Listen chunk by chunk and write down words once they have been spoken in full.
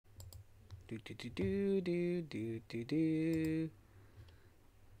Do do do do do do do do.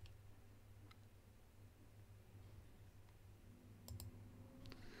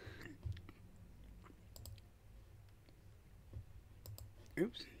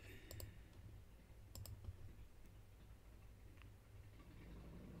 Oops.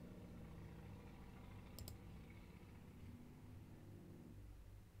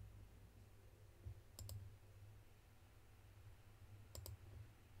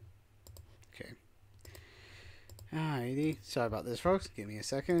 Okay. Alrighty. Sorry about this, folks. Give me a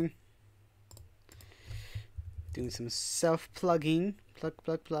second. Doing some self-plugging. Plug,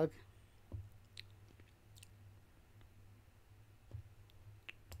 plug, plug.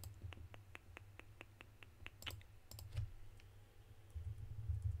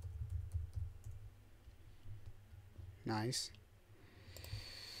 Nice.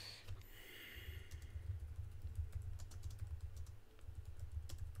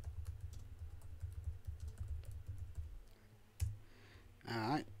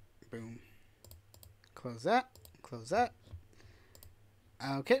 Alright. Boom. Close that. Close that.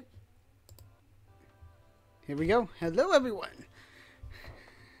 Okay. Here we go. Hello, everyone.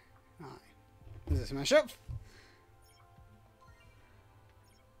 Alright. Is this my show?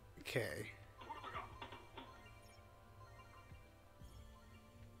 Okay.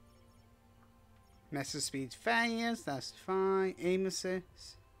 Message speed fast. That's fine. Aim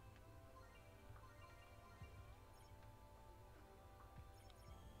assist.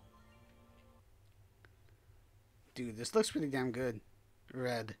 Dude, this looks pretty damn good.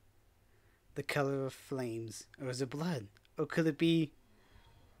 Red. The color of flames. Or is it blood? Or could it be...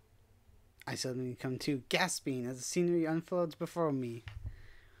 I suddenly come to, gasping as the scenery unfolds before me.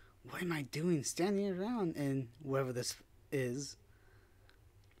 What am I doing standing around in wherever this is?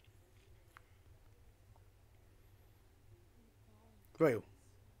 Wait.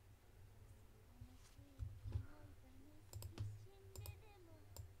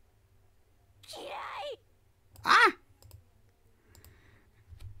 Ah!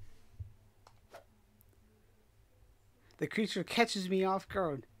 The creature catches me off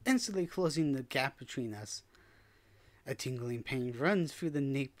guard, instantly closing the gap between us. A tingling pain runs through the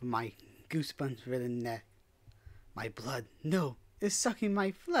nape of my goosebumps-ridden neck. My blood, no, is sucking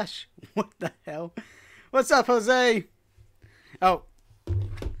my flesh. What the hell? What's up, Jose? Oh,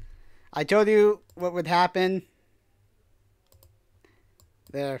 I told you what would happen.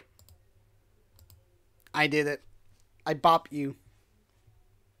 There. I did it. I bop you.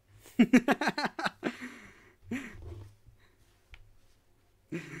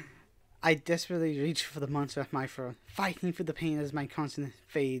 I desperately reach for the monster at my throat, fighting for the pain as my consciousness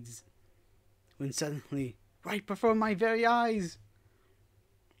fades. When suddenly, right before my very eyes...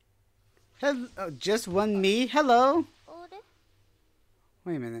 Hello, oh, just one me? Hello?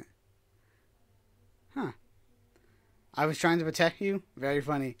 Wait a minute. Huh. I was trying to protect you? Very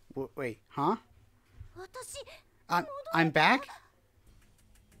funny. Wait, huh? I'm back?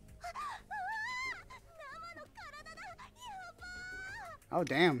 Oh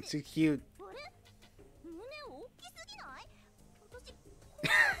damn, so cute.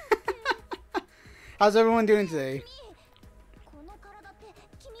 How's everyone doing today?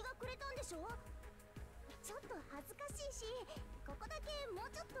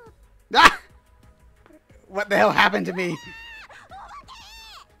 Ah! What the hell happened to me?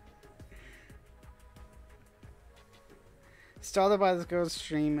 Startled by this girl's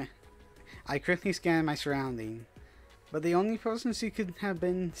stream, I quickly scanned my surroundings, but the only person she could have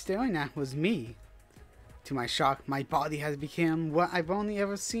been staring at was me. To my shock, my body has become what I've only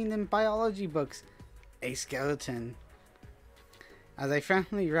ever seen in biology books, a skeleton. As I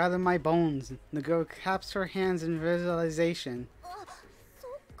frantically rattle my bones, the girl claps her hands in visualization.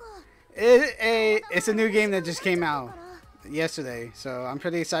 It's a new game that just came out yesterday, so I'm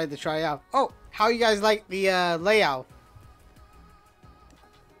pretty excited to try out. Oh, how you guys like the layout?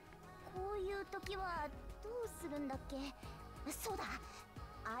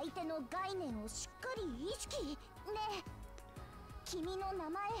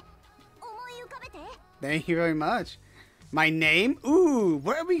 Thank you very much. My name? Ooh,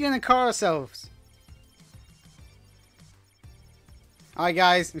 what are we gonna call ourselves? Alright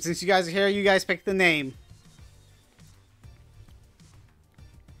guys, since you guys are here, you guys pick the name.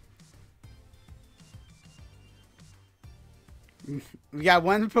 We got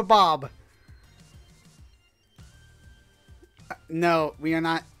one for Bob. No, we are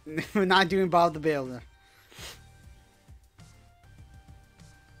not. We're not doing Bob the Builder.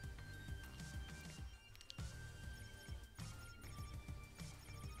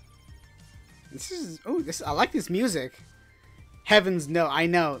 This is. Oh, this. I like this music. Heavens, no, I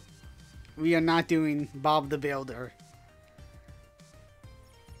know. We are not doing Bob the Builder.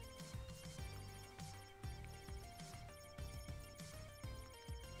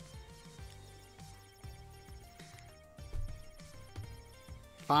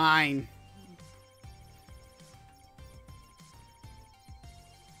 Fine.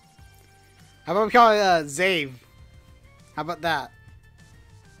 How about we call it Zave? How about that?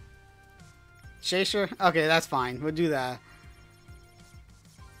 Shasher? Okay, that's fine. We'll do that.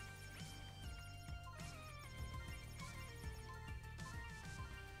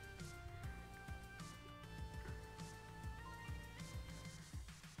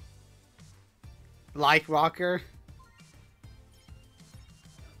 Life Walker.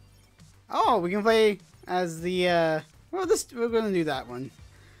 Oh, we can play as the well, we're gonna do that one.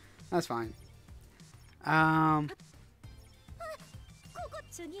 That's fine.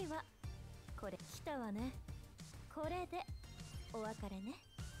 次はこれ来たわね。これでお別れね。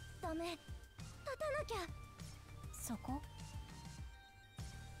ダメ、立たなきゃ。そこ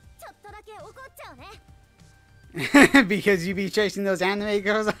ちょっとだけ怒っちゃうね。 Because you be chasing those anime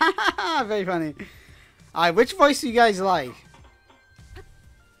girls. Very funny. Alright, which voice do you guys like?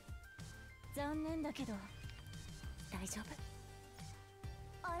 残念だけど大丈夫。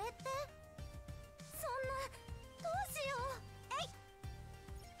あれってそんなどうしよう。えい。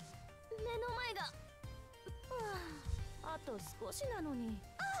目の前が。あと少しなのに。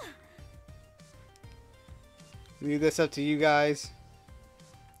Leave this up to you guys.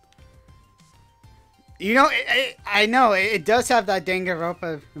 You know, I know it does have that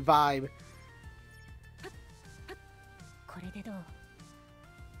Danganronpa vibe. これでどう？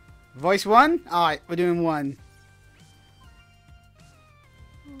 Voice 1? Alright, we're doing 1.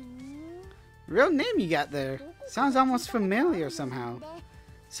 Real name you got there. Sounds almost familiar somehow.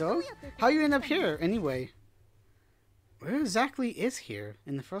 So, how you end up here, anyway? Where exactly is here,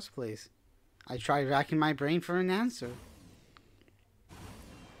 in the first place? I tried racking my brain for an answer.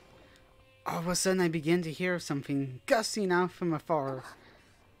 All of a sudden, I begin to hear something gusting out from afar.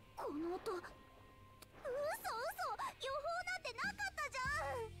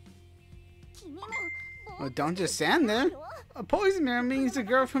 Well, don't just stand there. A poison mirror means the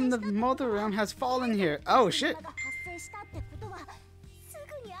girl from the mother realm has fallen here. Oh, shit.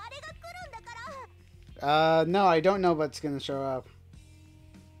 No, I don't know what's gonna show up.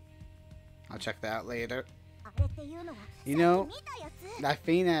 I'll check that out later. You know, that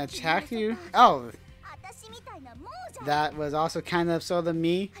thing that attacked you? Oh, that was also kind of sort of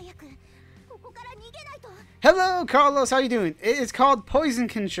me. Hello, Carlos. How you doing? It is called Poison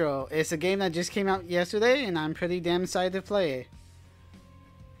Control. It's a game that just came out yesterday, and I'm pretty damn excited to play it.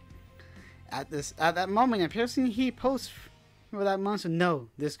 At that moment, a piercing heat pulsed for that monster. No,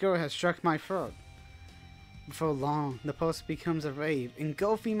 this girl has struck my throat. Before long, the pulse becomes a rave,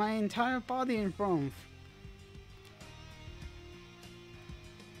 engulfing my entire body in warmth.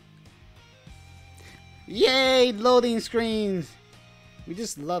 Yay! Loading screens! We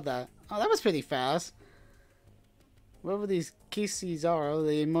just love that. Oh, that was pretty fast. Wherever these kisses are,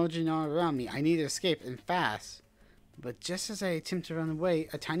 the emoji are around me. I need to escape, and fast. But just as I attempt to run away,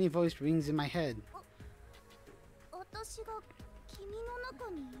 a tiny voice rings in my head.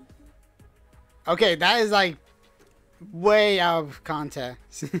 Okay, that is like way out of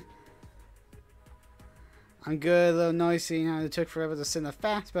context. I'm good, a little noisy. It took forever to send a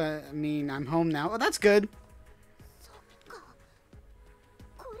fax, but I mean, I'm home now. Well, that's good.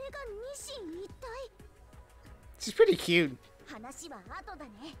 She's pretty cute.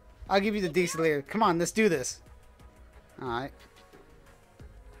 I'll give you the decent later. Come on, let's do this. Alright.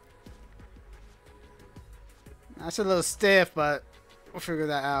 That's a little stiff, but we'll figure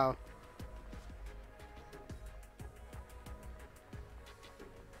that out.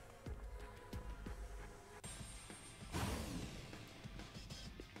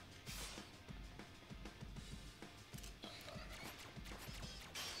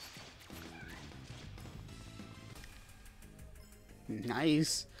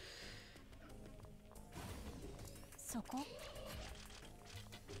 Nice.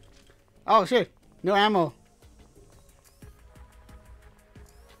 Oh shit! No ammo.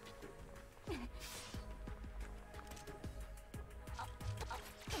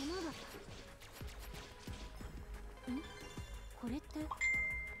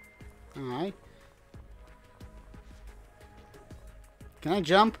 Alright. Can I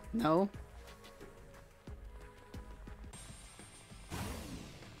jump? No.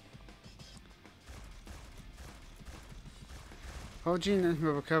 Poging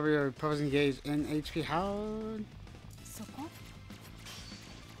will recover your opposing gauge in HP. How?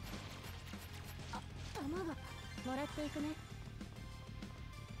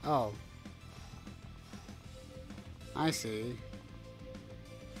 Oh. I see.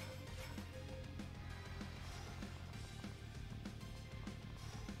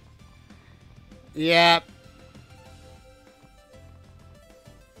 Yep.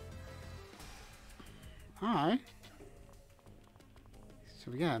 Alright.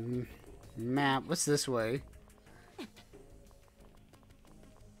 So we got a map. What's this way?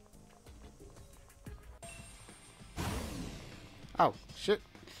 Oh, shit.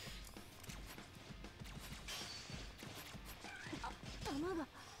 弾が。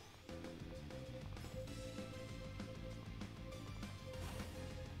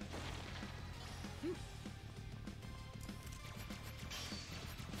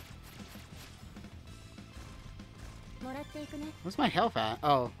もらっていくね。 What's my health at?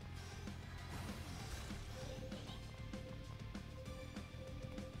 Oh.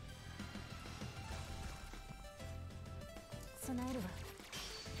 備えるわ。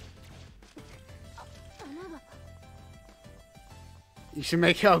あ、弾が。 You should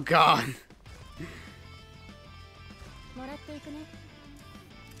make oh god. もらっていくね。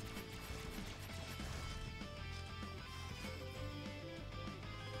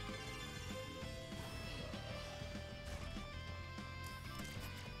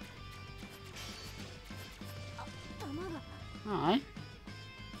 あ、弾が。 Alright.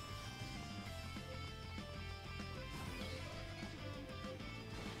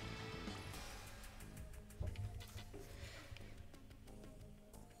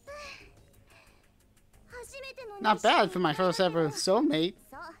 Not bad for my first ever soulmate.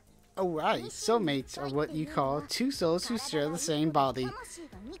 Alright, soulmates are what you call two souls who share the same body.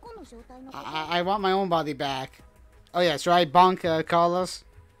 I want my own body back. Oh yes, right, Bonka, Carlos.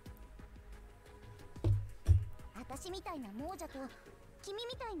 私みたいな亡者と君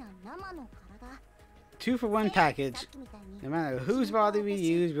みたいな生の体。 2 for 1 package. No matter whose body we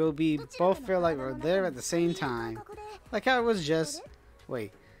use, we'll be both feel like we're there at the same time. Like how it was just...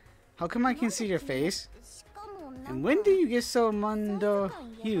 Wait, how come I can see your face? And when do you get so mundo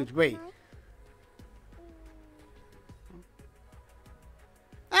huge? Wait.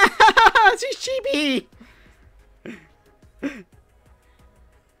 She's cheapy!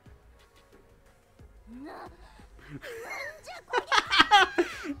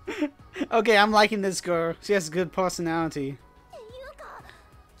 Okay, I'm liking this girl. She has good personality.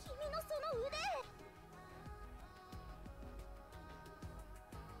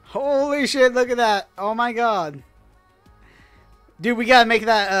 Holy shit, look at that. Oh my god. Dude, we gotta make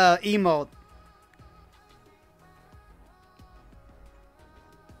that emote.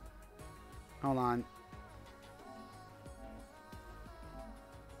 Hold on.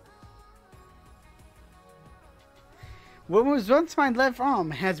 What was once my left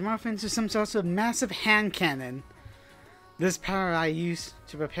arm has morphed into some sort of massive hand cannon. This power I used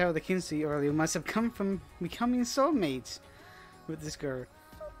to prepare the Kinsey earlier must have come from becoming soulmates with this girl.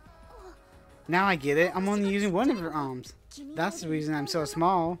 Now I get it. I'm only using one of her arms. That's the reason I'm so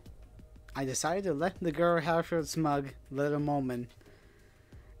small. I decided to let the girl have her smug little moment.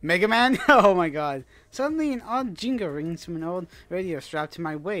 Mega Man? Oh my god. Suddenly an odd jingle rings from an old radio strapped to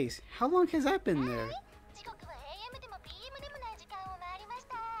my waist. How long has that been there?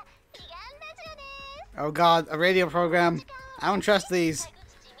 Oh god, a radio program. I don't trust these.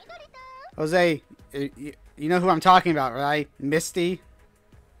 Jose, you know who I'm talking about, right? Misty?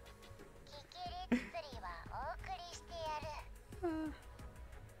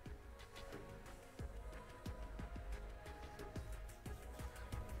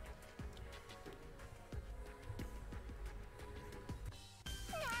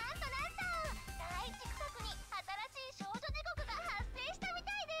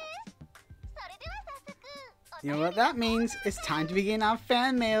 You know what that means? It's time to begin our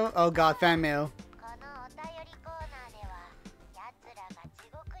fan mail. Oh god, fan mail.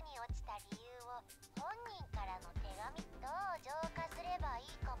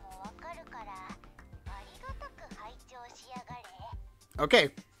 Okay.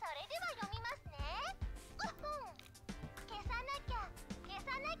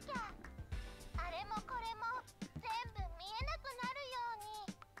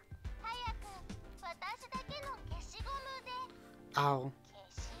 Oh.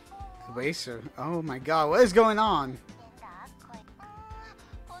 Eraser. Oh my god, what is going on?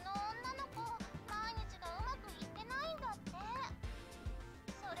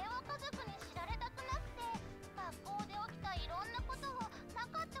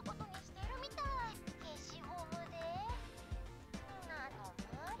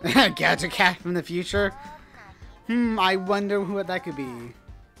 Gadget Cat from the future? I wonder who that could be.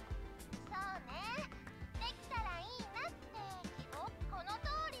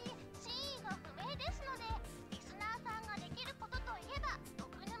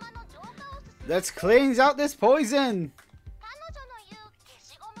 Let's cleanse out this poison. 彼女の言う消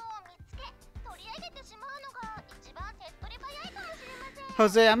しゴムを見つけ取り上げてしまうのが一番手っ取り早いかもしれません。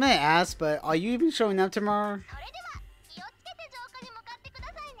 Jose, I'm gonna ask, but are you even showing up tomorrow? それでは気をつけて浄化に向かってくだ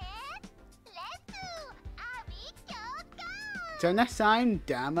さいね。レッツアビ教官。 Till next time,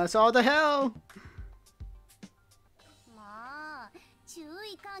 damn us all to hell. まあ注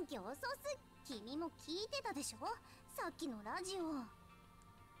意喚起遅す。君も聞いてたでしょ、さっきのラジオ。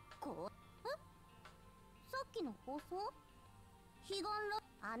さっきの放送、彼岸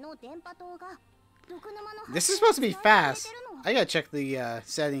あの電波塔が毒沼の This is supposed to be fast. I gotta check the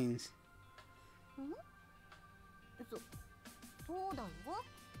settings. そうだよ。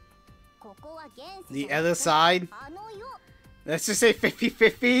ここは現世 The other side? あの世。 Let's just say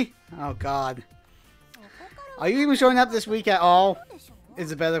 50-50. Oh god. Are you even showing up this week at all?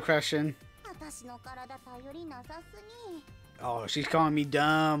 Is a better question. 私の体頼りなさすぎ。 Oh, she's calling me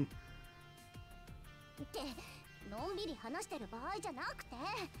dumb. ってのんびり話してる場合じゃなくて、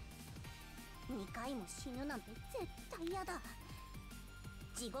2回も死ぬなんて絶対嫌だ。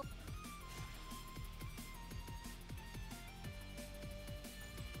地獄。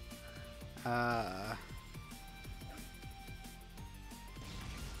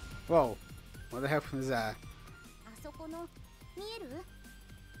 Whoa. What the heck was that? あそこの見える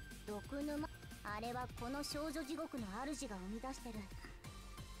毒沼、あれはこの少女地獄の主が生み出してる。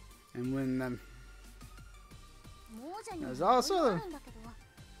 And when There's also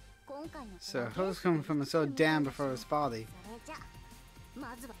so who's coming from a soul down before his body?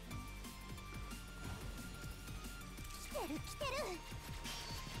 まずは来てる来てる。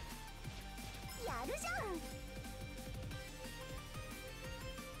やるじゃん。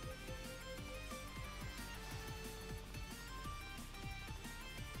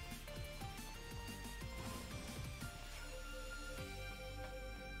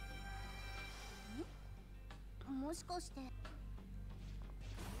もしかして。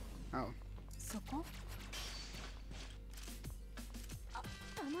 Oh. そこ？あ、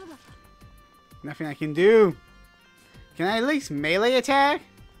弾が。 Nothing I can do. Can I at least melee attack?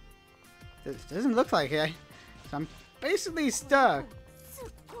 It doesn't look like it. So I'm basically stuck. すっ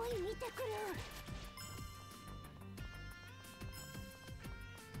ごい見てくる。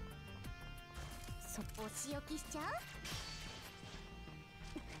お仕置きしちゃう？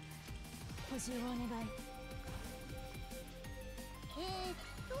補充をお願い。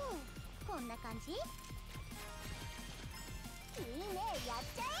こんな感じ？いいね、やっ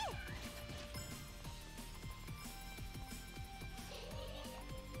ちゃ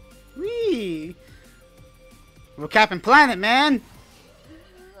え。 Wee! We're Captain Planet, man!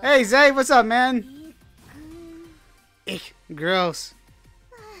 Hey, Zay, what's up, man? Eek, gross.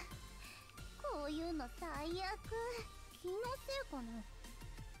 こういうの最悪。気のせいかな。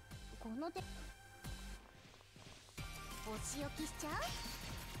この手。お仕置きしちゃう？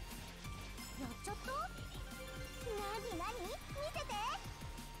やっちゃった？なになに？見せて。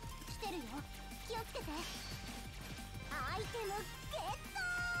来てるよ。気をつけて。アイテムゲット。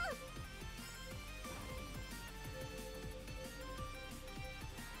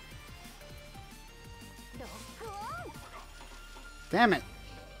 Damn it.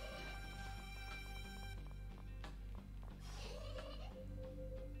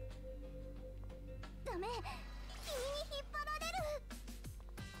 ダメ。君に引っ張られる。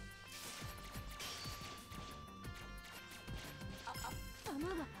弾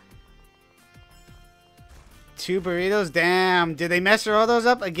が。 2 burritos? Damn. Did they mess all those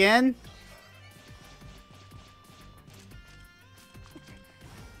up again?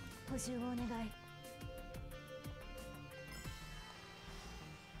 補充をお願い。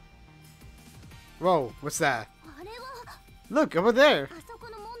 Whoa, what's that? あれは。 Look, over there. あそこ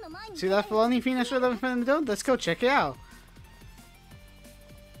の門の前に。 See that floating finisher looking for them to do? Let's go check it out.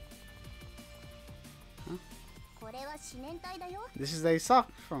 これは思念体だよ。 This is a sock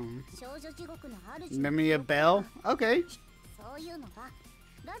phone. 少女地獄の主。 Memory of Bell? Okay. そういうのが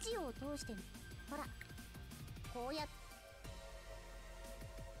ラジオを通してほらこうやって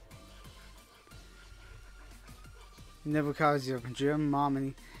Never caused your German mom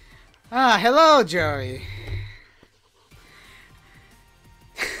any. Ah, hello, Joey.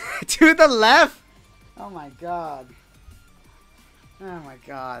 To the left? Oh my god. Oh my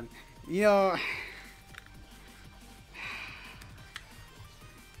god. You know.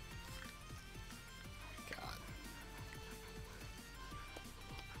 God.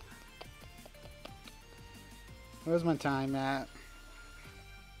 Where's my time at?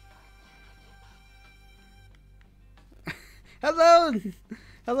 Hello!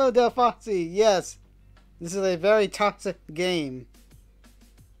 Hello, Del Foxy. Yes, this is a very toxic game.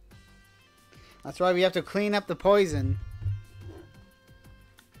 That's why we have to clean up the poison.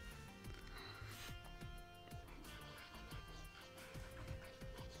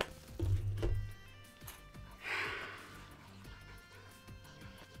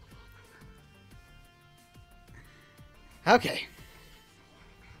 Okay.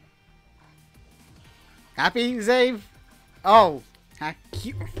 Happy, Zave? Oh. How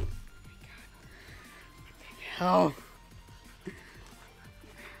cute. Oh.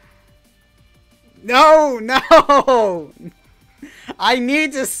 No, no! I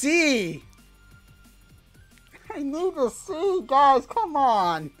need to see! I need to see, guys, come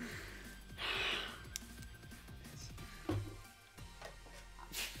on!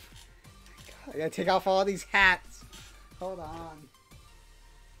 I gotta take off all these hats. Hold on.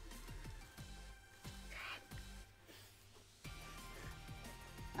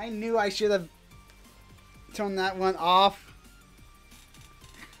 I knew I should have turned that one off.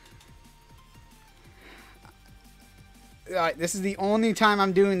 Alright, this is the only time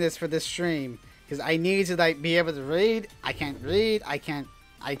I'm doing this for this stream. Because I need to like be able to read. I can't read. I can't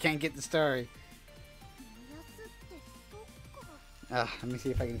get the story. Let me see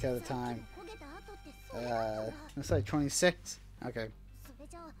if I can tell the time. Looks like 26. Okay.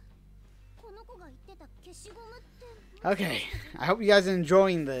 Okay. I hope you guys are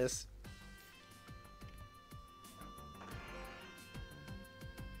enjoying this.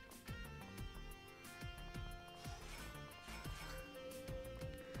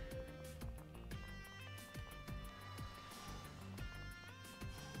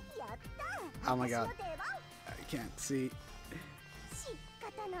 Oh my god. I can't see.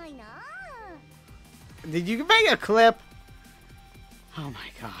 Did you make a clip? Oh my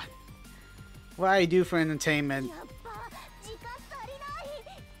god. What do I do for entertainment?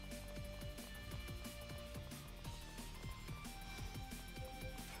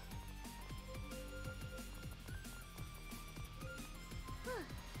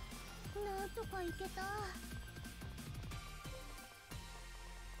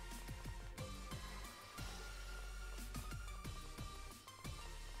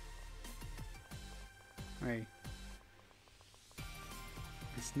 Wait.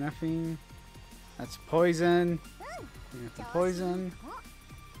 It's nothing. That's poison. We have the poison.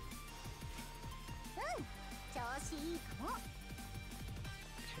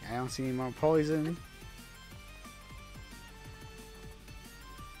 Okay, I don't see any more poison.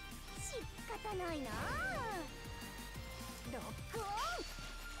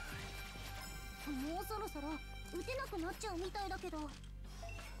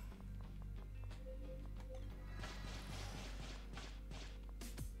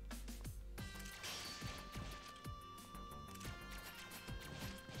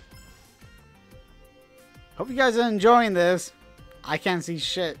 Hope you guys are enjoying this. I can't see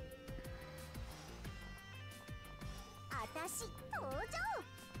shit.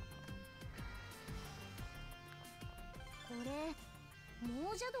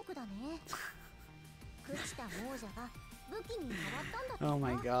 Oh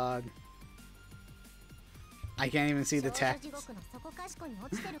my god. I can't even see the text. Okay.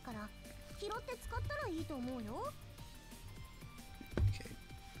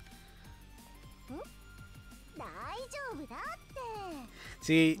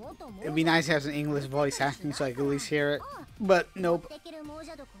 See, it'd be nice to have some English voice acting so I could at least hear it. But nope.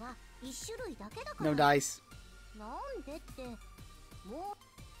 No dice.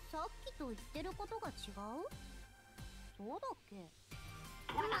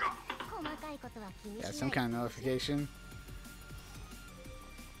 Yeah, some kind of notification.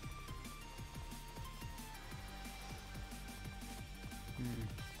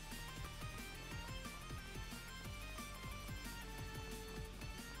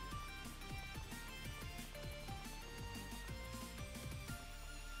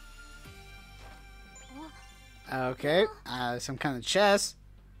 Okay, some kind of chess.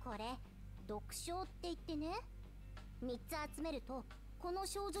 毒症って言ってね、3つ集めるとこの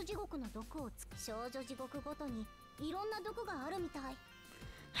少女地獄の毒を少女地獄ごとにいろんな毒があるみたい。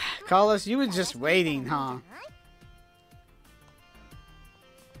Carlos, you were just waiting, huh?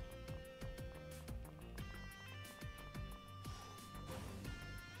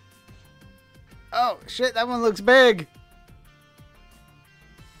 Oh shit, that one looks big.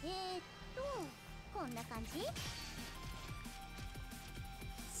 こんな感じ？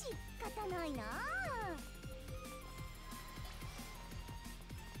仕方ないな。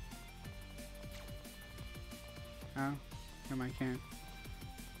Oh, no, I can't.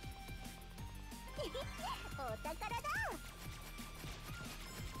 お宝だ。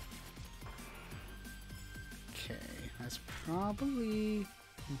Okay, that's probably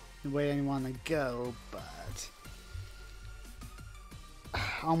the way I want to go, but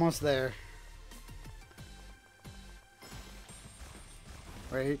almost there.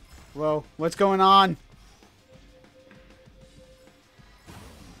 Wait, whoa, what's going on?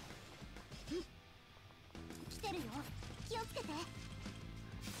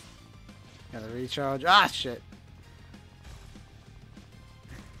 Gotta recharge. Ah, shit.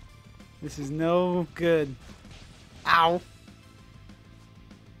 This is no good. Ow.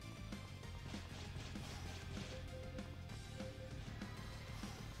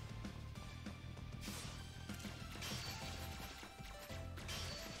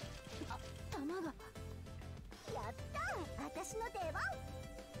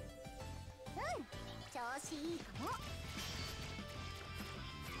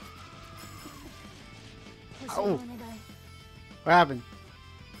 Oh. What happened?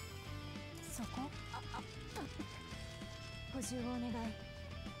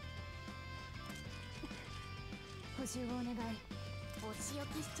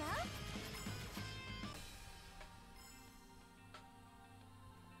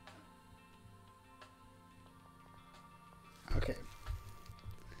 Okay.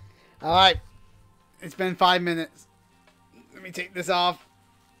 Alright. It's been 5 minutes. Let me take this off.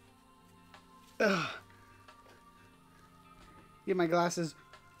 Ugh. Get my glasses.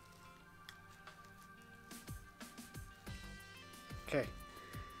 Okay.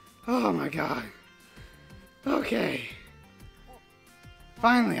 Oh my god. Okay.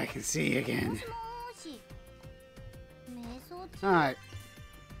 Finally I can see again. Alright.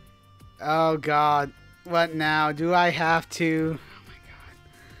 Oh god. What now? Do I have to? Oh my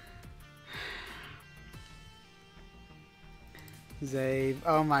god. Zave.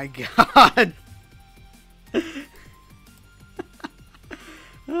 Oh my god.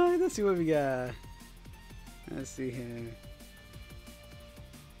 Let's see what we got. Let's see here.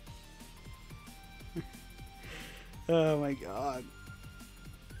 Oh my god.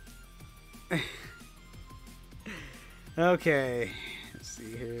 Okay. Let's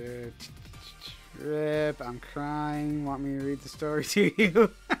see here. Trip. I'm crying. Want me to read the story to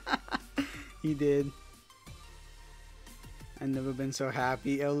you? He did. I've never been so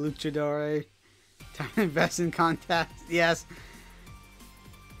happy. El Luchador. Time to invest in contacts. Yes.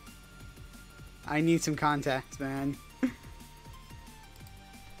 I need some contacts, man.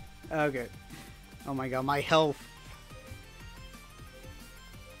 Okay. Oh my god, my health.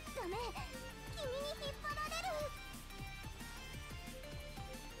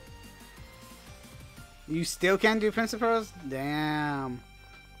 You still can't do Principals? Damn.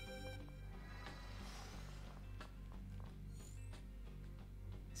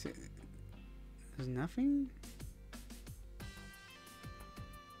 There's nothing?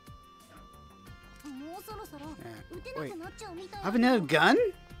 Yeah. Wait, I have another gun?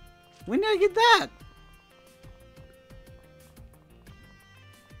 When did I get that?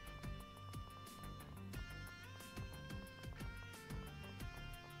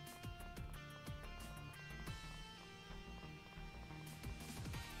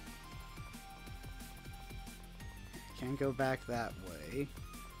 Can't go back that way.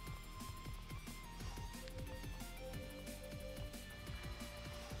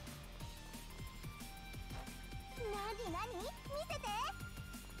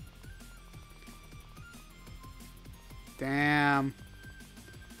 Damn.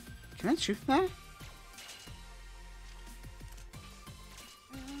 Can I shoot that?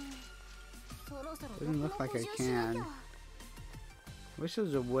 Doesn't look like I can. Wish there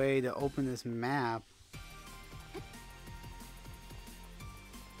was a way to open this map.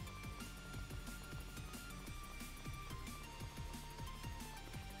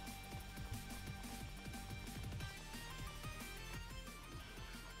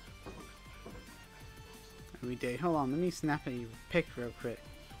 Every day. Hold on, let me snap at your pic real quick.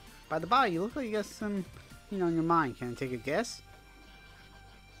 By the by, you look like you got some, on your mind. Can I take a guess?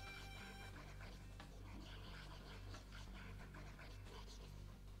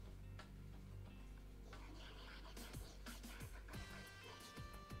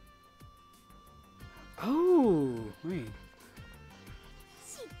 Oh, wait.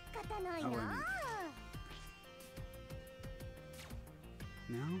 Oh, wait a minute.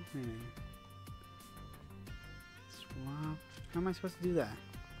 No? Wait a minute. Swap. How am I supposed to do that?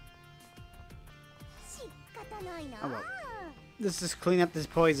 Oh, well. Let's just clean up this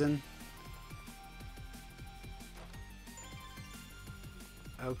poison.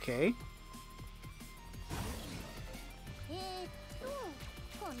 Okay.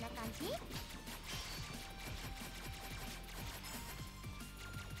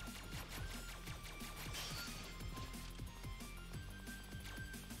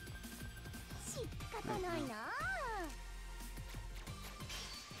 ないな。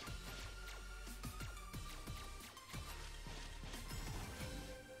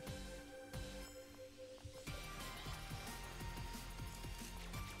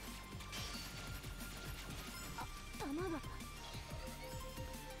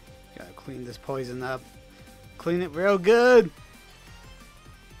Gotta clean this poison up. Clean it real good.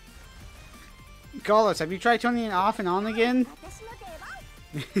 Carlos, have you tried turning it off and on again? 私の出番。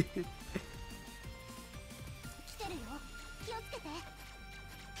来てるよ。気をつけて。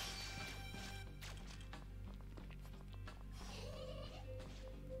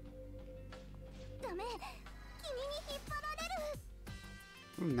ダメ。君に引っ張られる。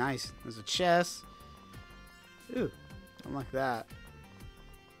 Ooh, nice. There's a chest. Ooh, don't like that.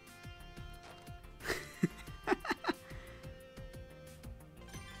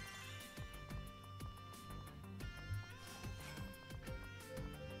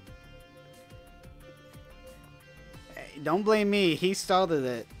 Hey, don't blame me. He started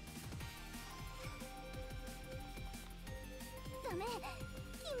it. ダメ。君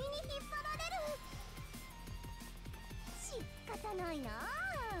に引っ張られる。仕方ないな。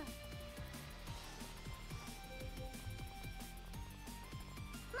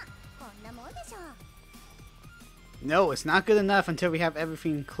ま、こんなもんでしょう。 No, it's not good enough until we have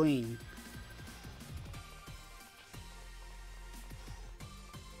everything clean.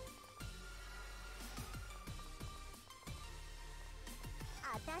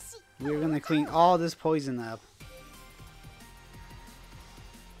 私 We're gonna clean all this poison up.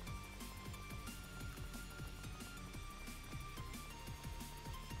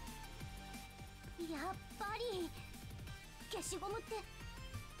 やっぱり消しゴムって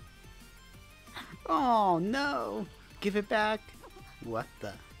Oh no! Give it back. What the?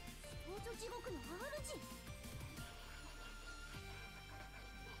 少女地獄の主。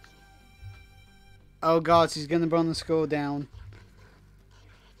 Oh god, she's gonna burn the skull down.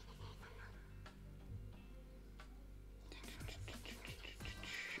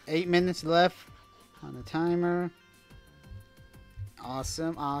 Eight minutes left on the timer.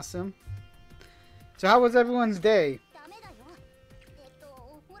 Awesome, awesome. So how was everyone's day? ダメだよ。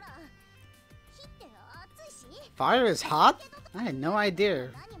ほら、火って熱いし。 Fire is hot? I had no idea.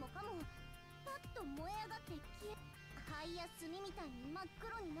 何もかもパッと燃え上がって消え、灰や炭みたいに真っ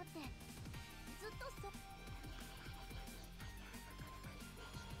黒になって、ずっとそ。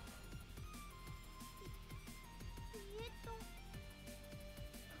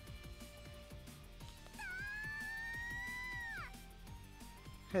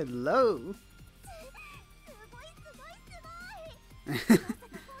Hello. すごいすごいすごい。まさか本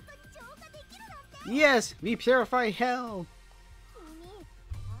当に浄化できるなんて。 Yes, we purify hell. 君、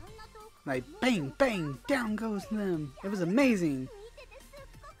あんな遠く Like bang, bang, down goes them. It was amazing. 見ててすっ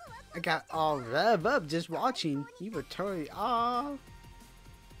ごくワク I got all rev up just watching. You were totally off.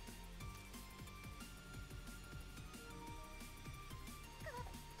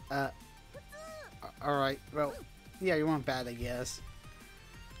 Alright, well, yeah, you weren't bad, I guess.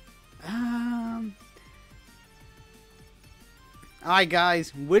 Alright,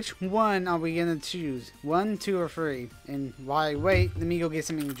 guys, which one are we gonna choose? 1, 2, or 3? And while I wait, let me go get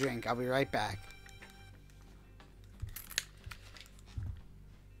something to drink. I'll be right back.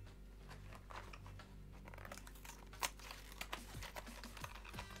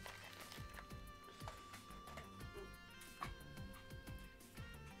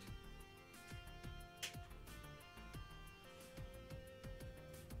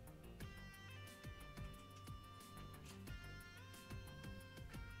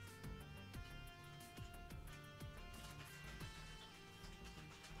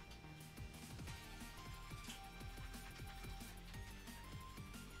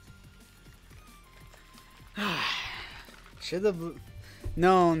 Should have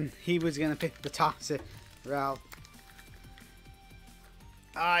known he was gonna pick the toxic route.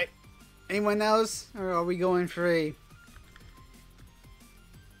 Alright. Anyone else? Or are we going free?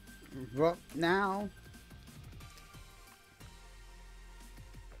 Well, now.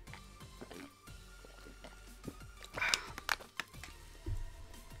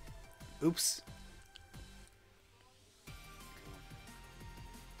 Oops.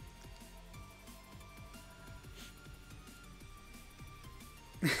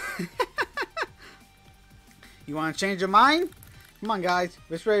 You want to change your mind? Come on, guys.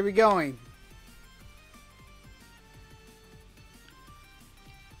 Which way are we going?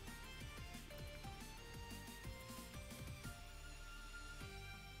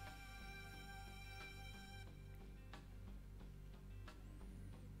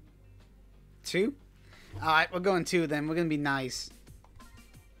 Two? Alright, we're going two then. We're going to be nice.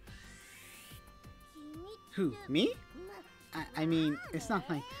 Who, me? I mean, it's not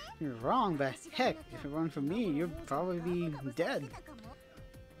like you're wrong, but heck, if it weren't for me, you'd probably be dead.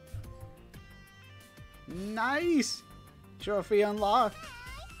 Nice! Trophy unlocked!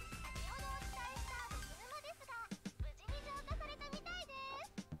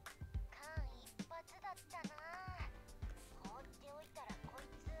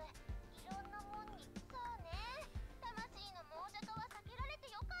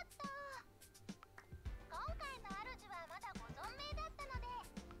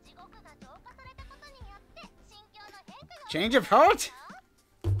 Change of heart?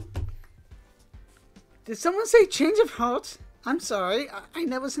 Did someone say change of heart? I'm sorry, I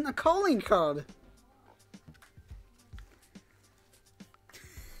never seen a calling card.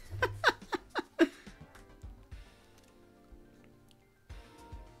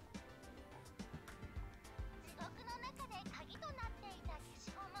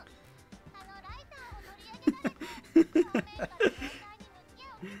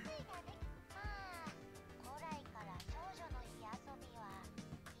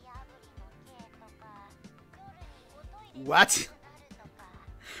 What?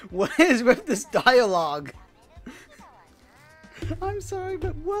 What is with this dialogue? I'm sorry,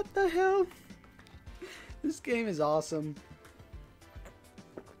 but what the hell? This game is awesome.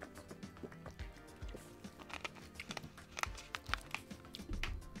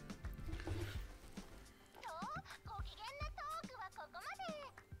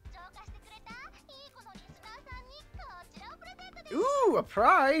 Ooh, a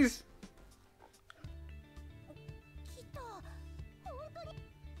prize!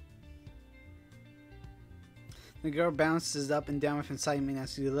 The girl bounces up and down with excitement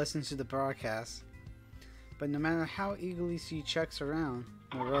as she listens to the broadcast. But no matter how eagerly she checks around,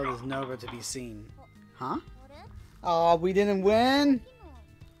 the world is nowhere to be seen. Huh? Oh, we didn't win?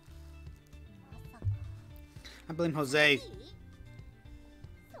 I blame Jose.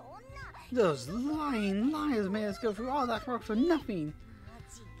 Those lying liars made us go through all that work for nothing.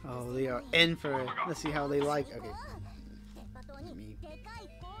 Oh, they are in for it. Let's see how they like. Okay. Me.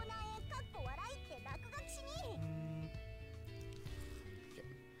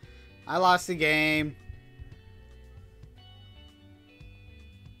 I lost the game.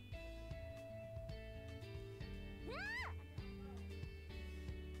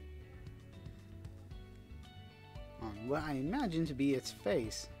 On what I imagine to be its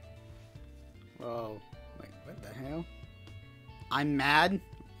face. Whoa. Wait, what the hell? I'm mad?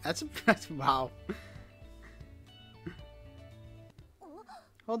 That's wow.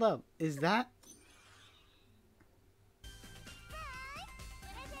 Hold up. Is that?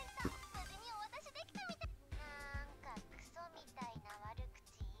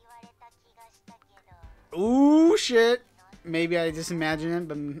 Ooh, shit. Maybe I just imagined it,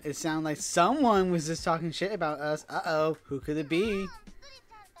 but it sounded like someone was just talking shit about us. Uh-oh. Who could it be?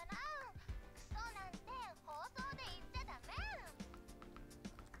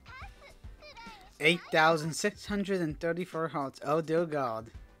 8,634 hearts. Oh, dear God.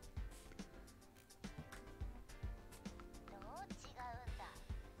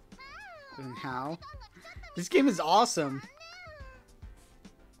 And how? This game is awesome.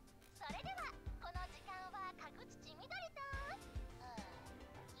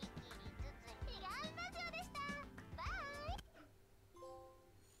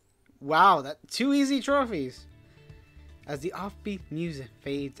 Wow, that 2 easy trophies. As the offbeat music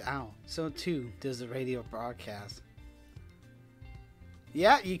fades out, so too does the radio broadcast.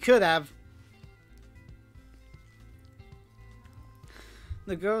 Yeah, you could have.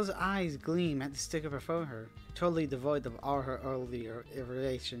 The girl's eyes gleam at the sticker before her, totally devoid of all her earlier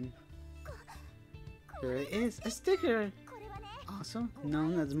iteration. Here it is, a sticker! Also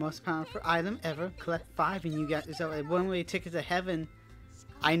known as the most powerful item ever. Collect 5 and you got yourself a one-way ticket to heaven.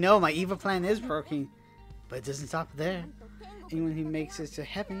 I know, my evil plan is working, but it doesn't stop there. Anyone who makes it to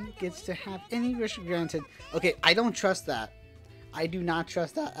heaven gets to have any wish granted. Okay, I don't trust that. I do not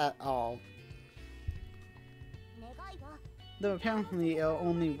trust that at all. Though apparently it'll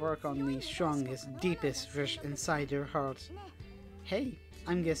only work on the strongest, deepest wish inside your heart. Hey,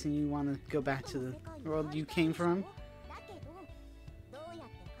 I'm guessing you want to go back to the world you came from?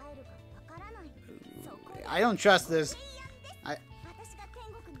 I don't trust this.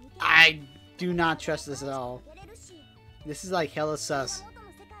 I do not trust this at all. This is like hella sus.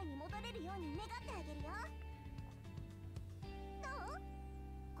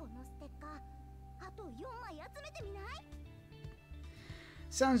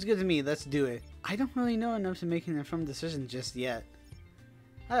 Sounds good to me, let's do it. I don't really know enough to make an informed decision just yet.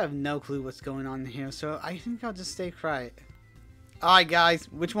 I have no clue what's going on here, so I think I'll just stay quiet. Alright guys,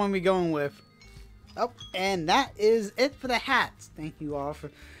 which one are we going with? Oh, and that is it for the hats. Thank you all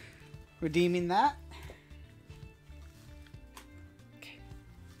for redeeming that.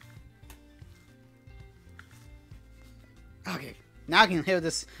 Okay, now I can hear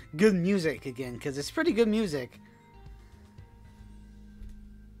this good music again, because it's pretty good music.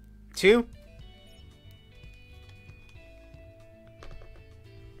 2.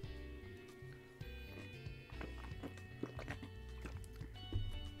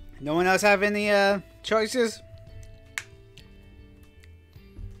 No one else have any choices?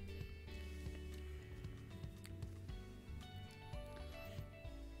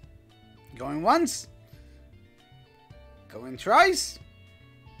 Going once. Going twice.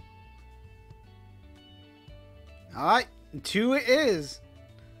 Alright, 2 it is.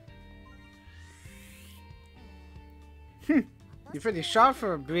 You're pretty sharp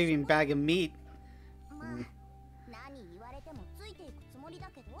for a breathing bag of meat.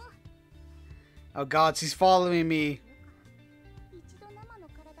 Oh god, she's following me.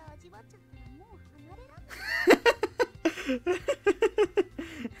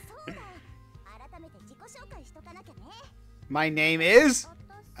 My name is...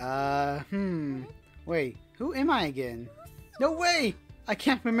 Wait, who am I again? No way! I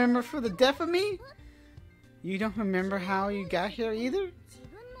can't remember for the death of me? You don't remember how you got here either?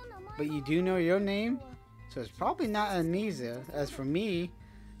 But you do know your name? So it's probably not amnesia. As for me...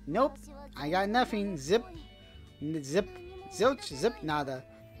 Nope, I got nothing. Zip, zilch, zip, nada.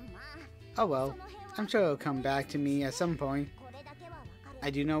 Oh well, I'm sure it'll come back to me at some point. I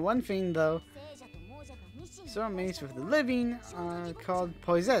do know one thing though. Soulmates with the living are called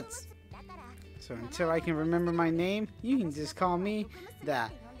Poisettes. So until I can remember my name, you can just call me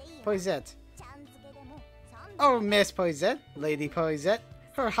that. Poisette. Oh, Miss Poisette, Lady Poisette,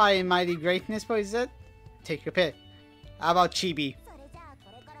 her high and mighty greatness Poisette. Take your pick. How about Chibi?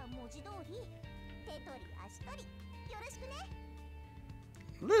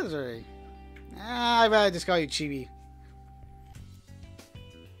 Lizard. I'd rather just call you Chibi.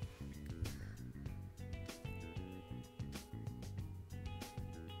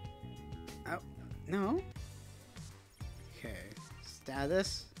 Oh, no. Okay,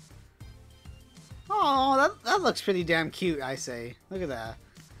 status. Oh, that looks pretty damn cute, I say. Look at that.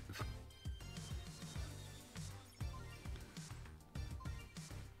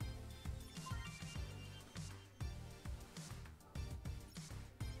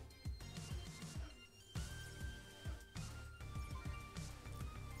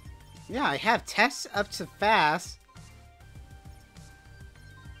 Yeah, I have tests up to fast.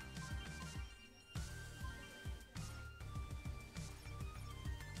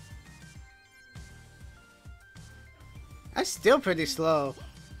 That's still pretty slow.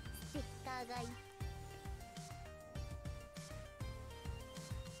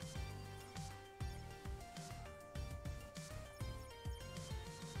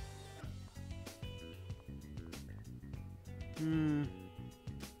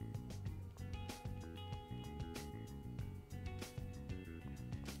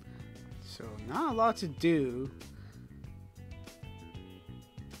 So, not a lot to do.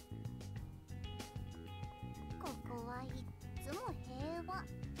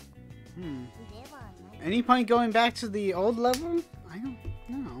 Any point going back to the old level? I don't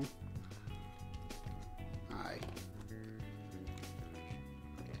know. Alright.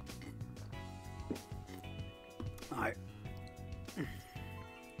 Alright.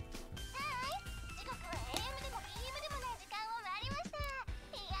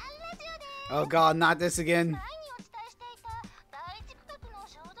 Oh god, not this again.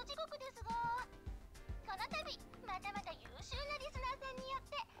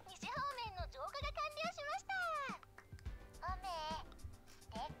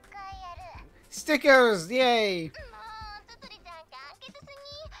 Stickers! Yay!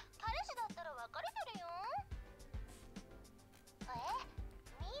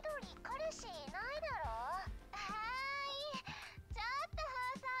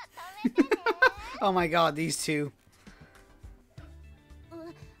 Oh my god, these two.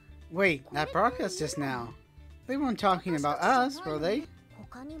 Wait, that broadcast just now. They weren't talking about us, were they?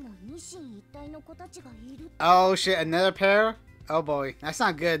 Oh shit, another pair? Oh boy, that's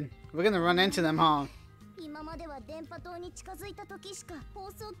not good. We're gonna run into them, huh?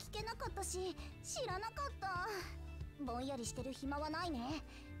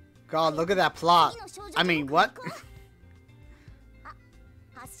 God, look at that plot. I mean, what?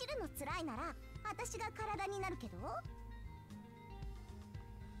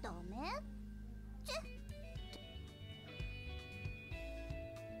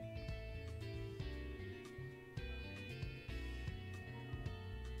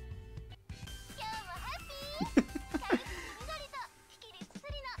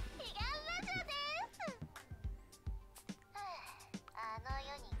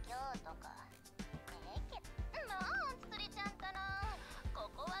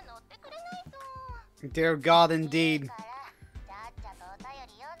 Dear God, indeed.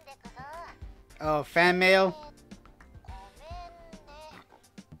 Oh, fan mail?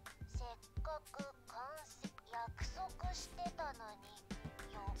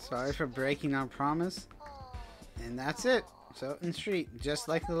 Sorry for breaking our promise. And that's it. Sultan Street, just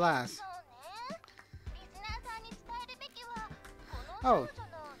like the last. Oh,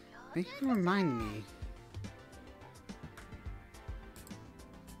 thank you for reminding me.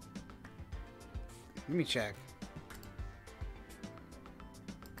 Let me check.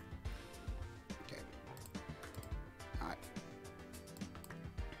 Okay. Alright.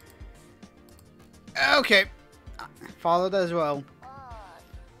 Okay. Followed as well.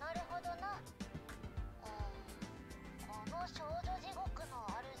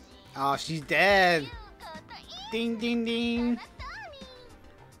 Oh, she's dead. Ding, ding, ding.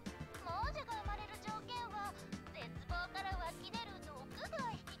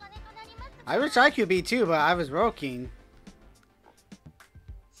 I wish I could be too, but I was working.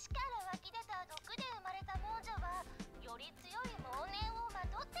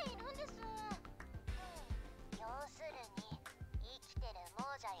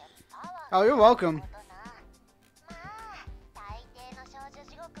 Oh, you're welcome.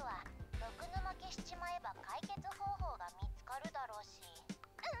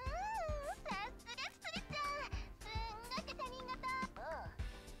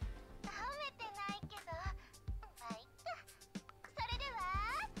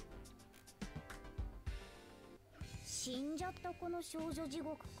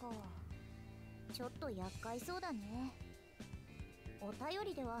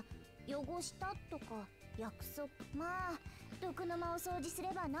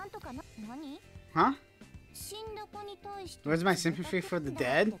 Huh? Where's my sympathy for the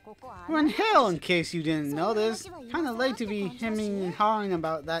dead? We're in hell, in case you didn't know this. Kinda late to be hemming and hawing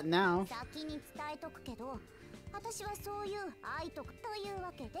about that now.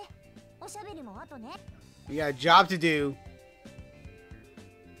 We got a job to do.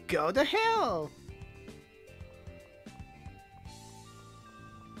 Go to hell!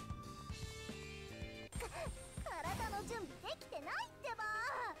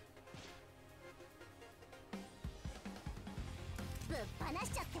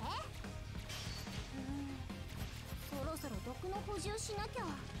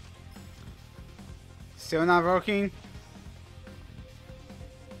 Still not working?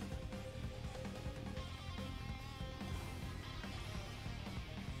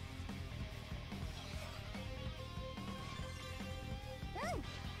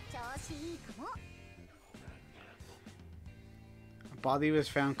 A body was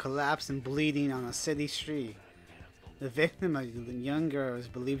found collapsed and bleeding on a city street. The victim, a young girl, is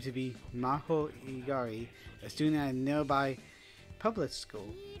believed to be Maho Igari, a student at a nearby public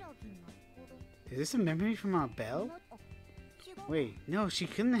school. Is this a memory from our Belle? Wait, no, she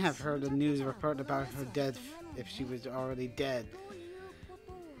couldn't have heard the news report about her death if she was already dead.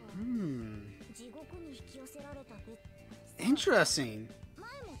 Interesting.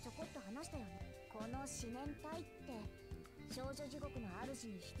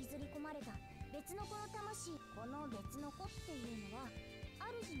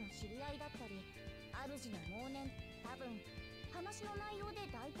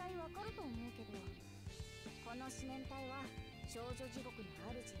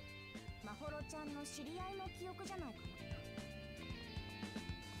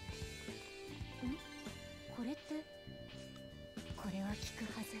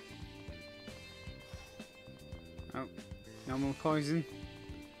 Oh, no more poison.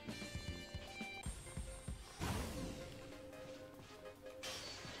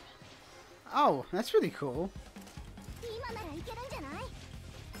 Oh, that's really cool.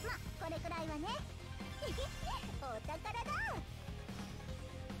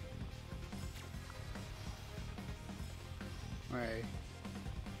 Right.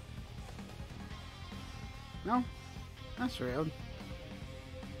 No, that's real.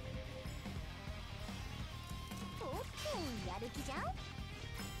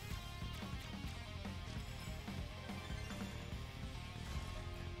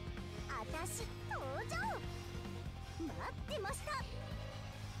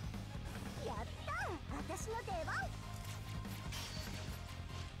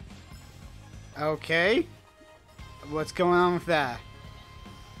 Okay. What's going on with that?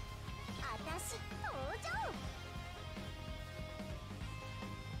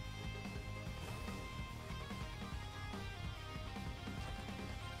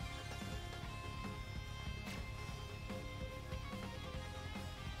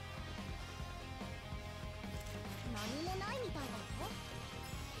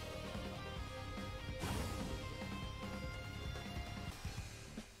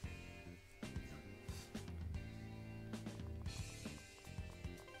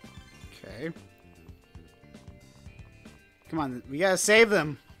 Okay. Come on, we gotta save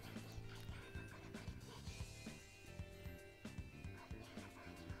them.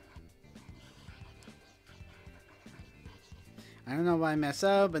 I don't know why I messed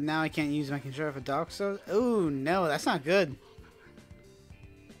up, but now I can't use my controller for Dark Souls. Oh no, that's not good.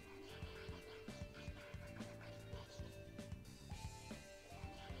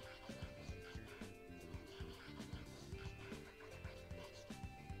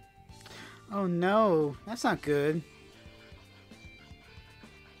 Oh no, that's not good.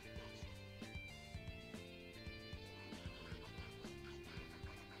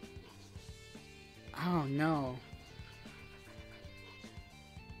 Oh no.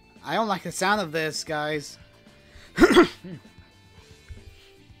 I don't like the sound of this, guys.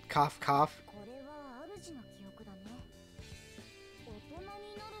 Cough, cough. これは主の記憶だね。大人に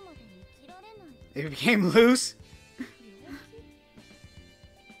なるまで生きられない。 It became loose.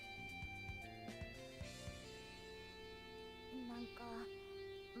 なんか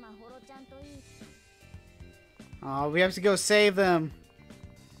まほろちゃんといい。 Oh, we have to go save them.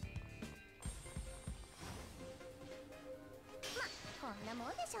 こんなもん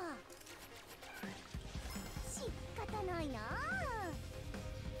でしょう。仕方ないなあ。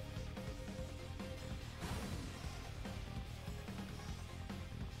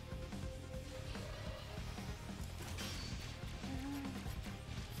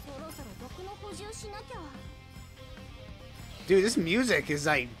そろそろ毒の補充しなきゃ。 Dude, this music is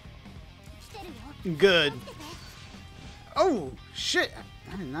like 来てるよ。 good. 気をつけて。 Oh, shit.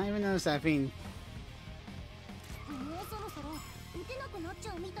 I did not even notice that thing. もうそろそろ打てなくなっち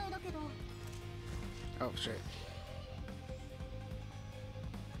ゃうみたいだけど。 Oh, shit.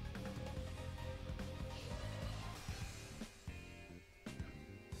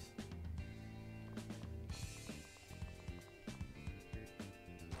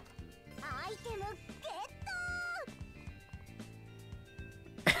 アイテムゲ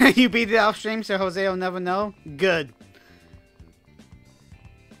ット。 You beat it off stream so Jose will never know? Good.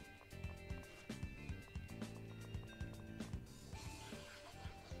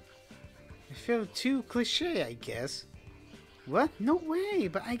 I feel too cliche, I guess. What? No way,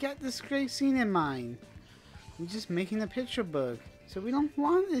 but I got this great scene in mind. I'm just making a picture book, so we don't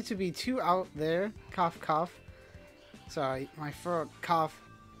want it to be too out there. Cough, cough. Sorry, my throat cough.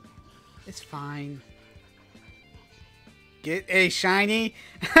 It's fine. Get a shiny?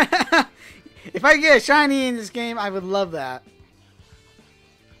 If I get a shiny in this game, I would love that.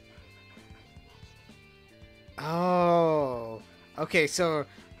 Oh. Okay, so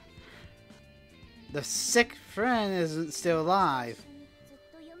the sick friend isn't still alive. ずっ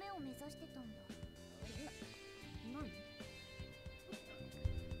と夢を目指してたんだ。何？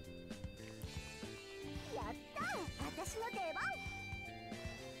やったー、私の出番。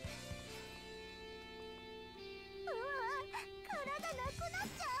うわー、体なくなっ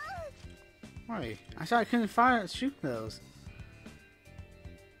ちゃう。 Wait, I thought I couldn't fire shoot those.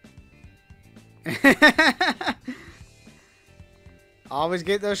 Always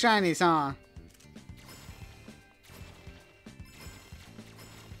get those shinies, huh?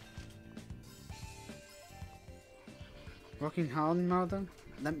 Working hard, mother?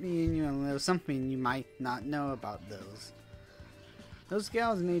 Let me in you a little something you might not know about those. Those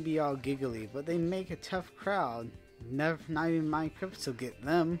gals may be all giggly, but they make a tough crowd. Never, not even my crips will get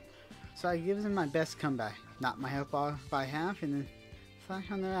them. So I give them my best comeback. Knock my health off by half and then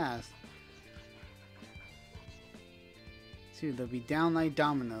flash on their ass. Dude, they'll be down like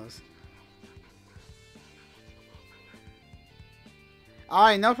dominoes.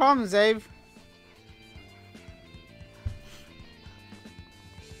 Alright, no problem, Zave.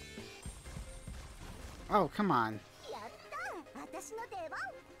 Oh, come on. やったー、私の出番。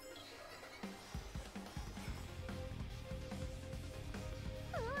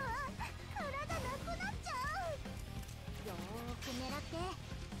うわー、体なくなっちゃう。よーく狙って。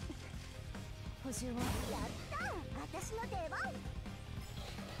補充を。やったー、私の出番。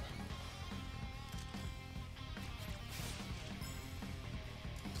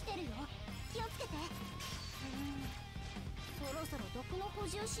来てるよ。気をつけて。そろそろ毒の補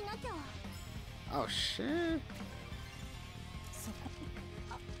充しなきゃ。 Oh, shit. そこ。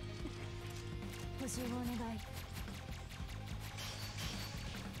あ、補充をお願い。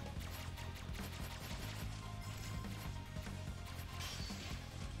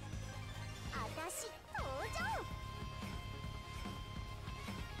あたし登場。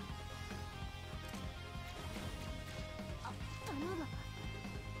あ、頼む。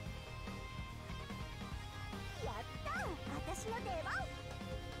やったー、あたしの出番。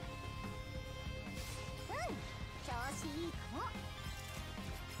調子いいかも。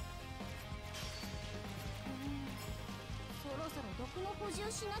補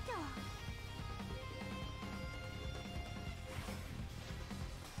充しなきゃ。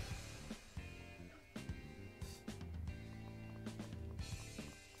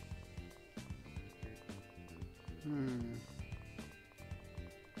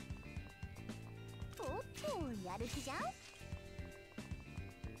おっと、やる気じゃん。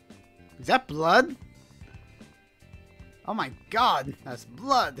 Is that blood? Oh my god, that's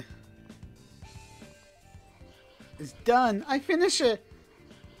blood. It's done. I finish it.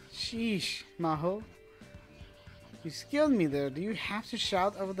 Sheesh, Maho. You skilled me there. Do you have to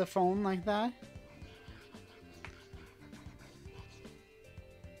shout over the phone like that?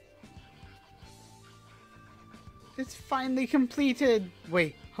 It's finally completed.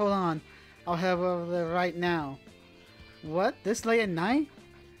 Wait, hold on. I'll head over there right now. What? This late at night?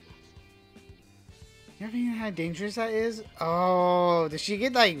 You ever know how dangerous that is? Oh, did she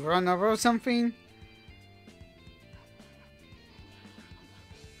get like run over or something?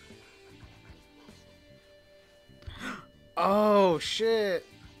 Oh shit.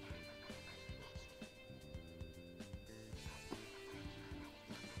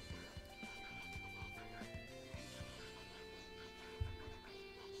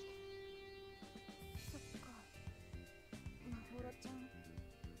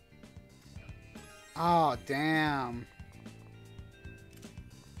 Oh damn.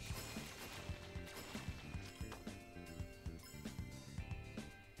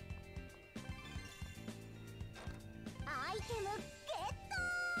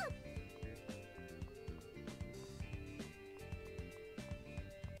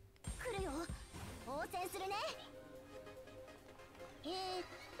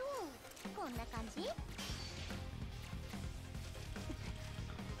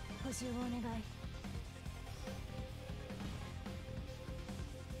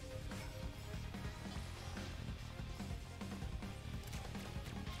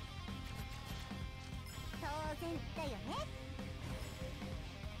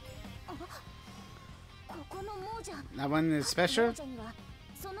 That one is special?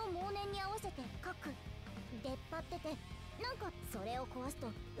 その猛念に合わせて書く。出っ張ってて、なんかそれを壊す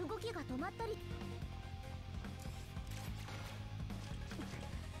と動きが止まったり。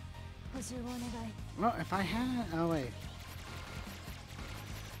補充をお願い。Well, if I had... Oh, wait.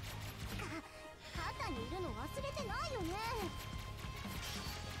 肩にいるの忘れてないよね。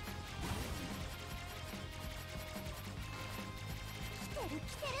来てる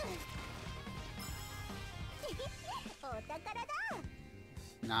来てる。お宝だ。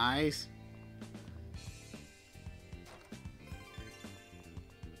Nice.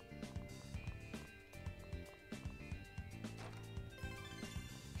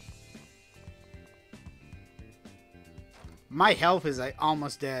 My health is like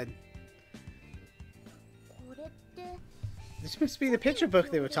almost dead. This must be the picture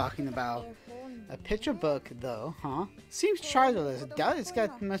book they were talking about. A picture book, though, huh? Seems childless. Doubt it's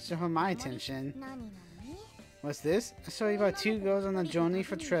got much of my attention. What's this? A story about two girls on a journey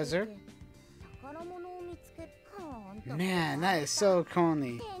for treasure. Man, that is so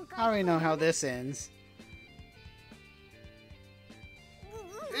corny. I already know how this ends.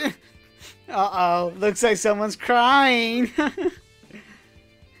 Uh-oh, looks like someone's crying.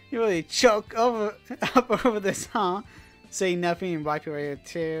 You really choke up over this, huh? Say nothing and wipe away your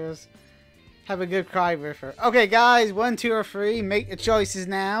tears. Have a good cry, Riffer. Okay, guys, 1, 2, or 3. Make the choices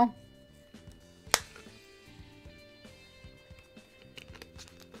now.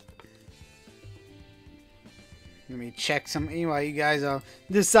 Let me check something while you guys are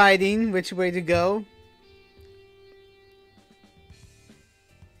deciding which way to go.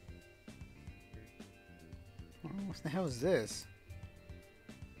 Oh, what the hell is this?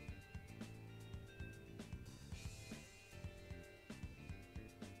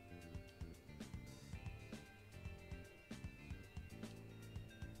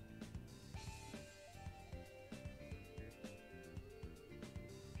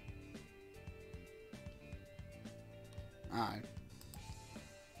 Alright.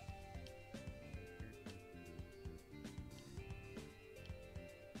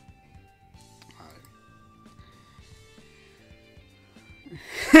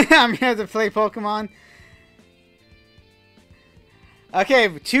 I'm here to play Pokemon. Okay,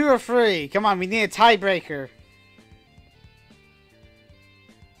 2 or 3. Come on, we need a tiebreaker.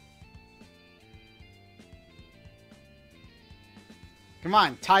 Come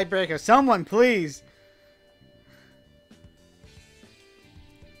on, tiebreaker. Someone, please.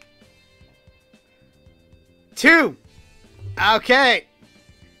 Two. Okay.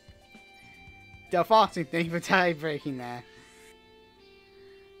 Del Foxing, thank you for tie breaking that.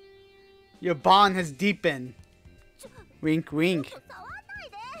 Your bond has deepened. Wink, wink.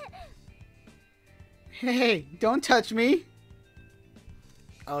 Hey, don't touch me.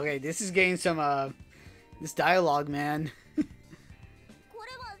 Okay, this is getting some this dialogue, man. こ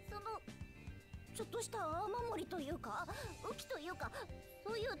れはそのちょっとした雨漏りというか雨季というか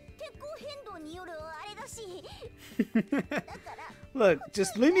そういう天候変動によるあれだしだから Look,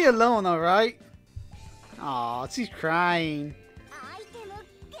 just leave me alone, alright? Aw, she's crying. アイテム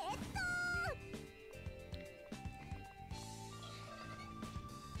ゲット。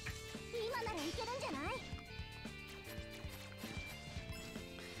今ならいけるんじゃない？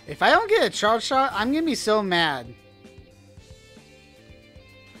 If I don't get a charge shot, I'm gonna be so mad.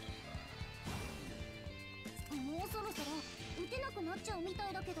 もうそろそろ打てなくなっちゃうみた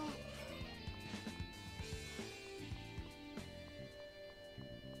いだけど。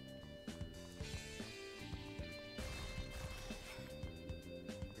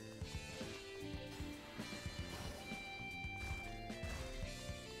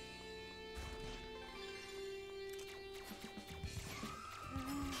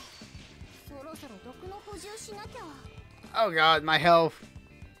そろそろ毒の補充しなきゃ。 Oh god, my health.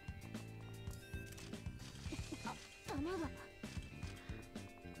 弾が。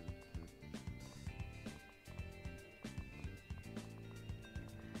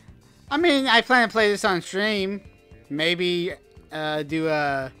 I mean, I plan to play this on stream. Maybe do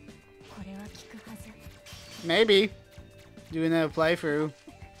a これは効くはず。 maybe do another playthrough.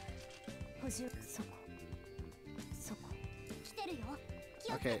 補充そこ。そこ。来てるよ。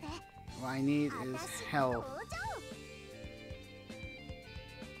気をつけ Okay, て。 what I need is 私 health. 登場。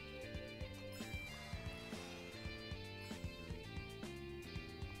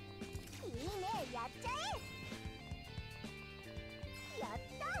いいね、やっちゃえ。やっ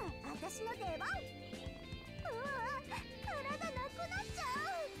た、私の出番。うわ、体なくなっちゃう。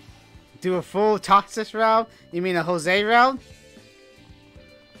 Do a full Toxis route? You mean a Jose route?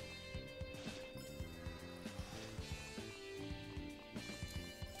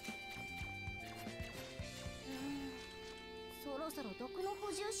 そろそろ毒の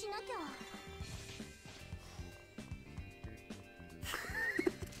補充しなきゃ。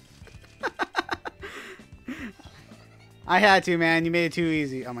 I had to, man. You made it too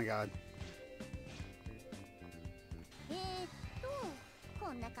easy. Oh my god.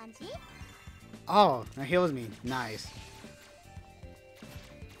 こんな感じ？ Oh, that heals me. Nice.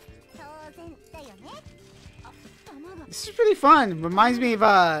 当然だよね。あ、弾が。 This is pretty fun. Reminds me of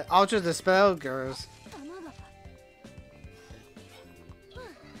Ultra the Spell Girls. 弾が。な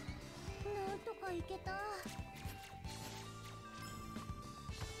んとかいけた。な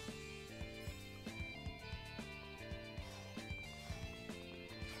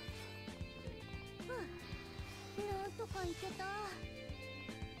んとかいけた。う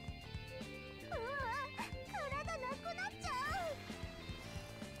わ、体なくなっちゃう。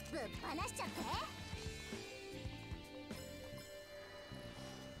ぶっ放しちゃって。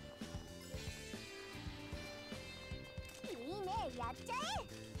 いいね、やっちゃえ。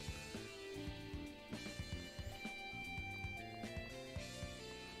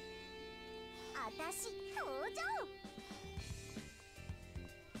あたし登場。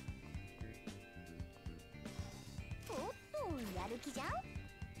おっと、やる気じゃん。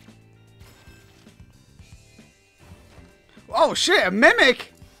 Oh shit, a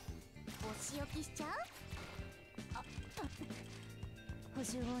mimic! お仕置きしちゃう。あ、補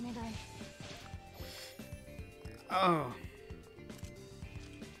充をお願い。 Oh.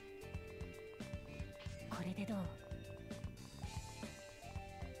 これでどう？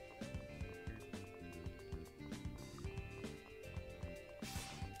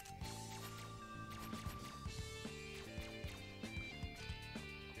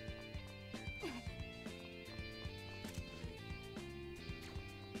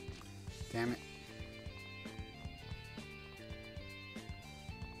 Damn it.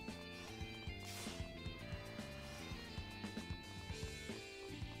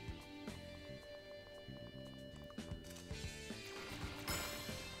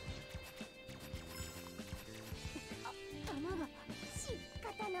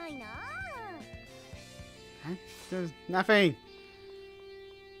 Huh? There's nothing.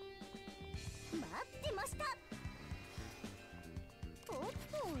 待ってました。おっ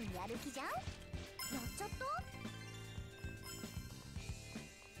と、やる気じゃん。やっちゃった。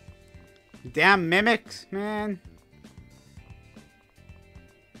 Damn mimics, man.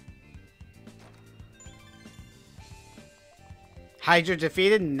 Hydra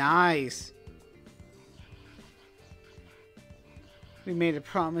defeated? Nice. We made a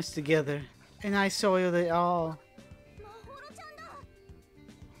promise together, and I soiled it all. まほろちゃんだ。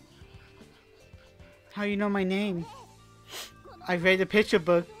 How you know my name? I read the picture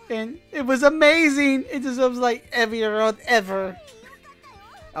book. And it was amazing. It deserves like every award ever.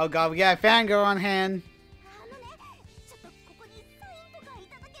 Oh god, we got a fangirl on hand. あのね、ちょっとここにサインとかい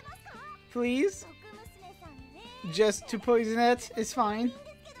ただけますか？ Please? 毒娘さんね。 Just to poison it? It's fine.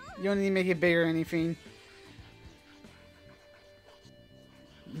 You don't need to make it bigger or anything.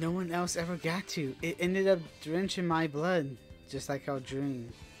 No one else ever got to. It ended up drenching my blood. Just like our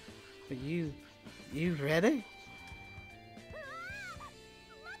dream. But you read it?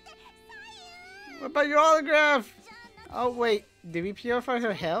 What about your autograph? Oh wait, did we purify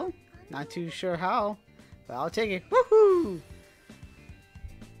her hell? Not too sure how, but I'll take it. Woohoo!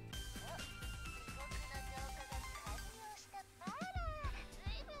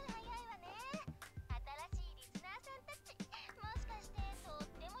 随分早いわね。新しいリスナーさんたち。もしかしてとっ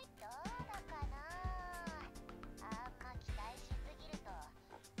てもいっただかな。あんま期待しすぎると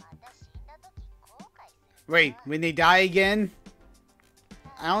また死んだ時後悔する。 Wait, when they die again?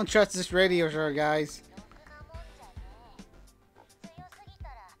 I don't trust this radio show, guys. 強すぎた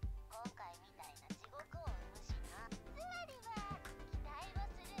ら後悔みたいな地獄を生むしな。つまりは期待は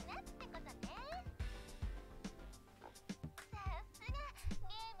するなってことね。さすがゲ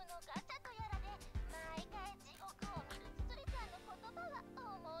ームのガチャとやらで毎回地獄を見るストレスの言葉が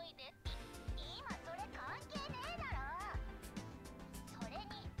思い出。今それ関係ねえだろ。それに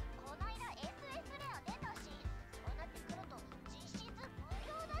この間 SS フレア出たし。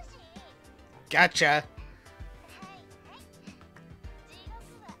 Gotcha. はいはい。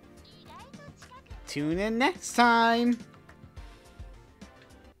Tune in next time. よ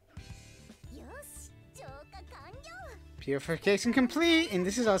し、浄化完了。 Purification complete, and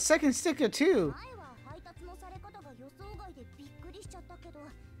this is our second sticker too. 前は配達のされ方が予想外でびっくりしちゃったけど、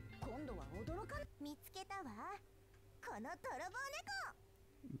今度は驚かん。見つけたわ。この泥棒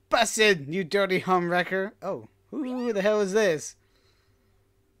猫。 Busted, you dirty homewrecker. Oh, who the hell is this?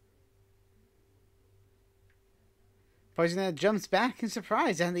 Poisonette jumps back in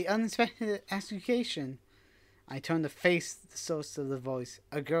surprise at the unexpected accusation. I turn to face the source of the voice,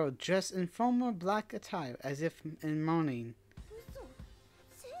 a girl dressed in formal black attire, as if in mourning. 嘘。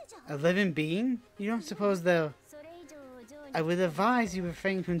せいじゃん。 A living being? You don't suppose they'll... それ以上ジョーに I would advise you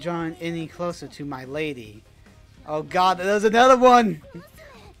refrain from drawing any closer to my lady. Oh god, there's another one!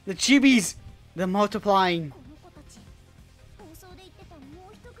 The chibis! They're multiplying. この子たち、放送で言ってたも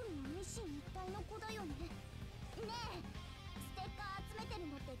う一組の一心一体の子だよね。ねえ、ステッカー集めてる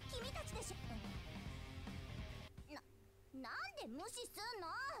のって君たちでしょ。なんで無視すんの？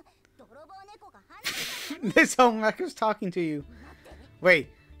泥棒猫が話してるのに。 This homewrecker's talking to you. 待ってね。 Wait,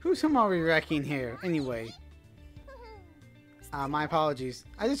 whose home are we wrecking here? Anyway. My apologies.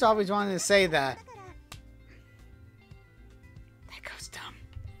 I just always wanted to say that. だから That goes dumb.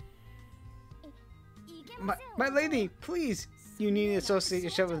 いけま My せん。 lady, please. You need to associate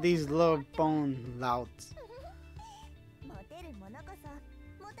yourself with these low bone louts. モテる者こそ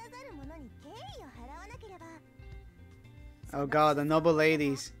持たざる者に敬意を払わなければ。 Oh god, the noble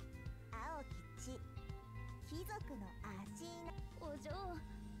ladies. 青き血、貴族の足のお嬢、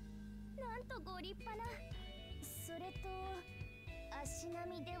なんとご立派な。それと足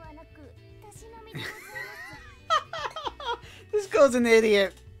並みではなくたしなみでございます。 This girl's an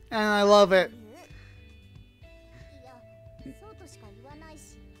idiot, and I love it. いや、そうとしか言わない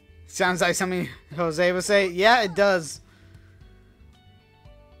し。 Sounds like something Jose would say. Yeah, it does.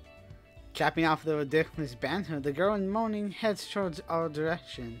 Capping off the ridiculous banter, the girl in mourning heads towards our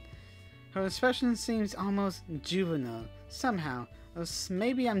direction. Her expression seems almost juvenile, somehow, or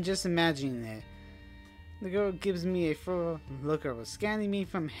maybe I'm just imagining it. The girl gives me a full look over, scanning me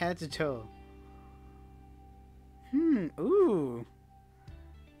from head to toe. Ooh.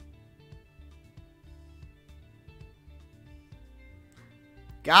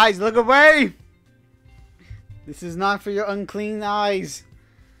 Guys, look away! This is not for your unclean eyes.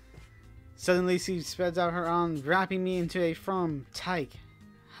 Suddenly, she spreads out her arms, wrapping me into a firm, tight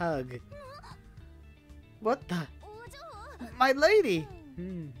hug. What the? お嬢。 My lady!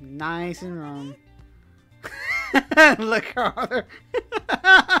 Nice and wrong. Look harder.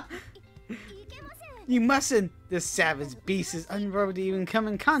 いけません。 You mustn't! This savage beast is unworthy to even come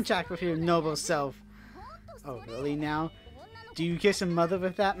in contact with your noble self. ほんと Oh, それ really now? 女の Do you kiss a mother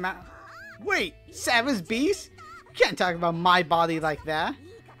with that mouth? Wait! Savage beast? You can't talk about my body like that. いい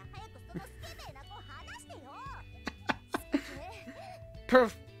から早くそのスケベな子離してよ。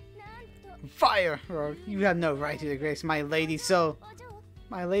 Perf... なんと Fire! Or you have no right to disgrace my lady, so... お嬢。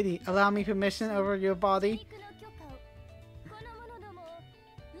 My lady, allow me permission over your body? 肉の許可をこの者どもを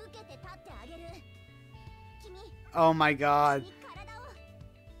受けて立ってあげる。君、 Oh my god. 君体を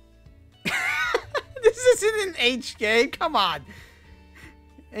This isn't an HK, come on!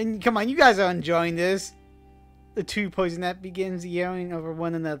 And come on, you guys are enjoying this. The two Poisonette begins yelling over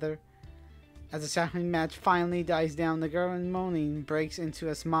one another. As the shouting match finally dies down, the girl in moaning breaks into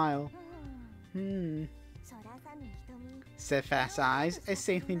a smile. Steadfast eyes, a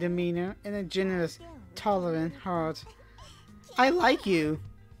saintly demeanor, and a generous, tolerant heart. I like you.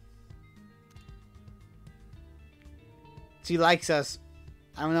 She likes us.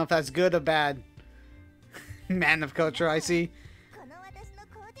 I don't know if that's good or bad. Man of culture, I see.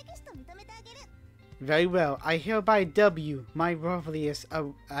 Very well. I hereby W my worthiest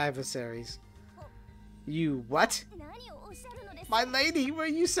adversaries. You what? My lady, what are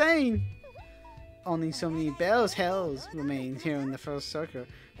you saying? Only so many hells remain here in the first circle.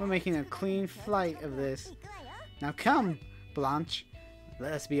 We're making a clean flight of this. Now come, Blanche.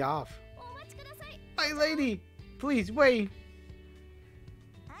 Let us be off. My lady, please wait.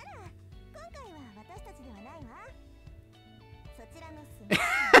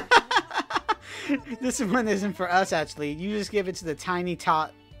 This one isn't for us, actually. You just give it to the tiny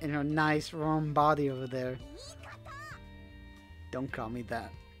tot in her nice, warm body over there. Don't call me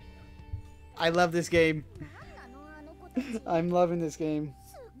that. I love this game. I'm loving this game.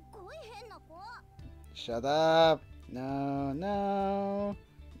 Shut up. No, no.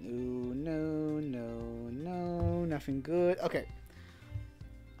 No, no, no, no. Nothing good. Okay.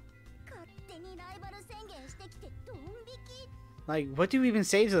 Like, what do we even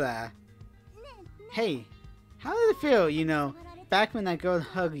say to that? Hey, how did it feel, you know, back when that girl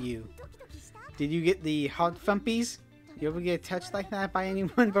hugged you? Did you get the heart thumpies? You ever get touched like that by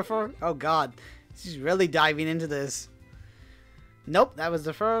anyone before? Oh god, she's really diving into this. Nope, that was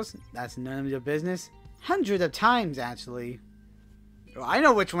the first. That's none of your business. Hundreds of times, actually. Well, I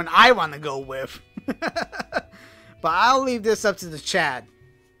know which one I want to go with. But I'll leave this up to the chat.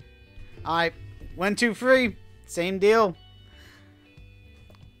 Alright, 1, 2, 3. Same deal.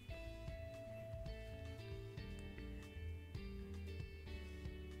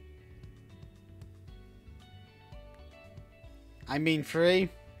 I mean free.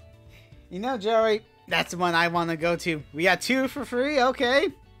 You know, Joey, that's the one I want to go to. We got 2 for free? Okay.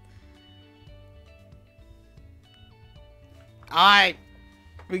 Alright.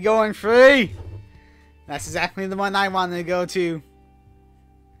 We going free. That's exactly the one I wanted to go to.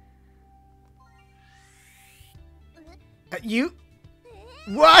 You?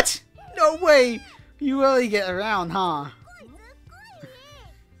 What? No way. You really get around, huh?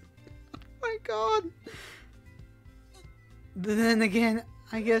 Oh my god. But then again,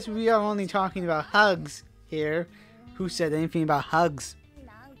 I guess we are only talking about hugs here. Who said anything about hugs?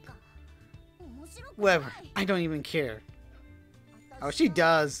 Whatever. I don't even care. Oh, she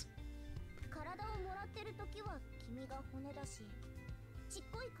does.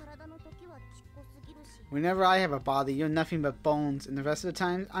 Whenever I have a body, you're nothing but bones, and the rest of the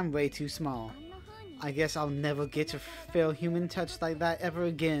time, I'm way too small. I guess I'll never get to feel human touch like that ever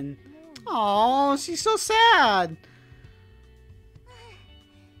again. Oh, she's so sad.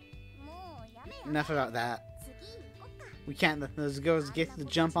 Enough about that. We can't let those girls get the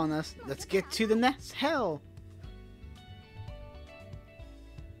jump on us. Let's get to the next hell.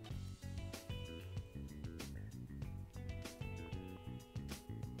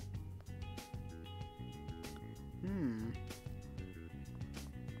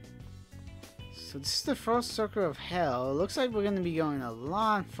 So this is the first circle of hell. It looks like we're going to be going a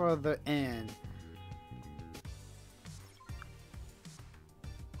lot further in.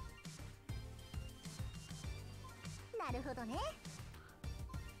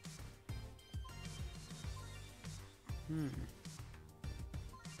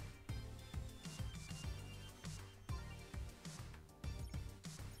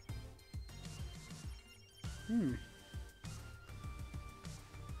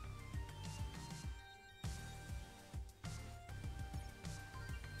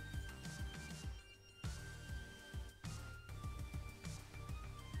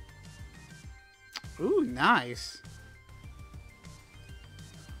 Ooh, nice.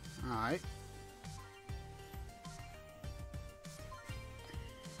 Alright.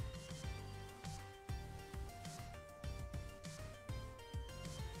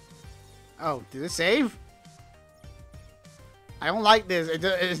 Oh, did it save? I don't like this.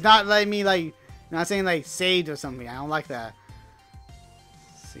 It's not letting me, like, not saying, like, saved or something. I don't like that.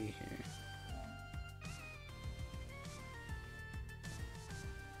 Let's see here.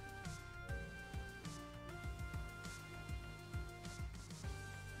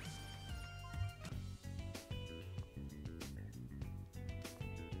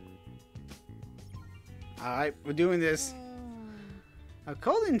 Alright, we're doing this.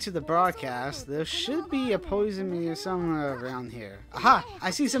 According to the broadcast, there should be a poison meter somewhere around here. Aha! I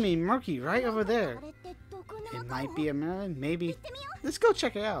see something murky right over there. It might be a mirror, maybe. Let's go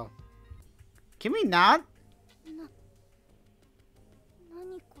check it out. Can we not?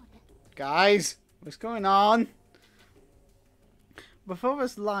 Guys, what's going on? Before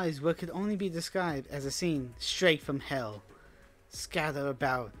us lies what could only be described as a scene straight from hell. Scattered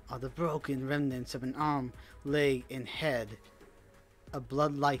about are the broken remnants of an arm, leg, and head. A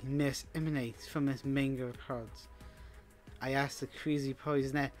blood-like mist emanates from its mangled parts. I asked the crazy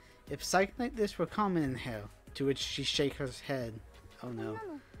poisonette if sight like this were common in hell, to which she shakes her head. Oh no.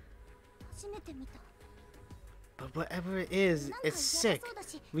 But whatever it is, it's sick.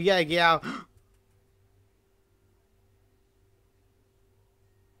 We gotta get out.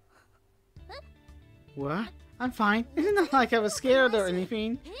 What? I'm fine. It's not like I was scared or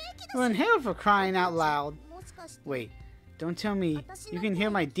anything. We're in hell for crying out loud. Wait, don't tell me you can hear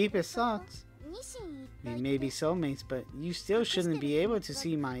my deepest thoughts. We may be soulmates, but you still shouldn't be able to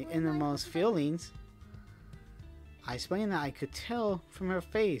see my innermost feelings. I explained that I could tell from her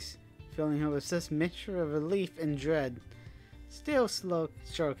face, filling her with this mixture of relief and dread. Still slow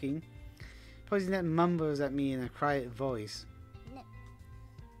stroking, Poisonette mumbles at me in a quiet voice.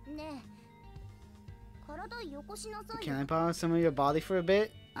 Can I borrow some of your body for a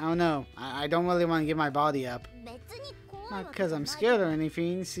bit? I don't know. I don't really want to give my body up. Not because I'm scared or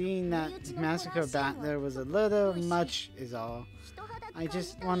anything. Seeing that massacre back there was a little much is all. I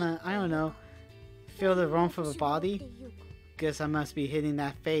just wanna, I don't know, feel the warmth of a body. Guess I must be hitting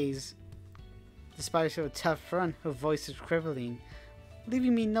that phase. Despite her tough front, her voice is quivering,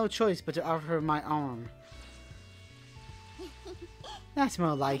 leaving me no choice but to offer her my arm. That's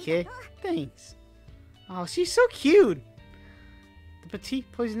more like it. Thanks. Oh, she's so cute! The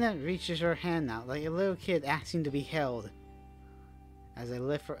petite Poisonette reaches her hand out like a little kid asking to be held. As I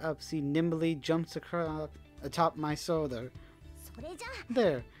lift her up, she nimbly jumps across atop my shoulder.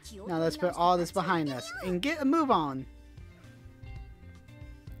 There. Now let's put all this behind us and get a move on.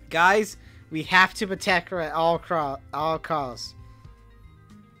 Guys, we have to protect her at all costs.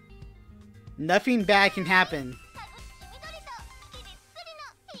 Nothing bad can happen.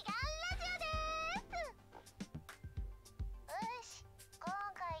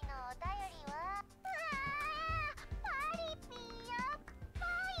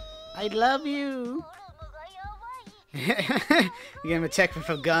 I love you. You're gonna attack with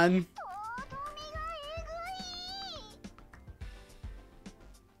a gun.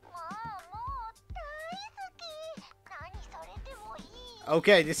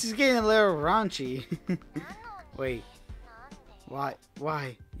 Okay, this is getting a little raunchy. Wait. Why?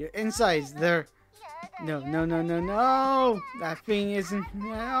 Why? Your insides, they're... No, no, no, no, no! That thing isn't...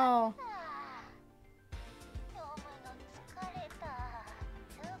 No!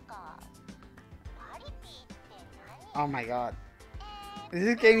 Oh my god. Is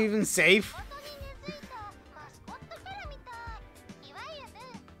this game even safe?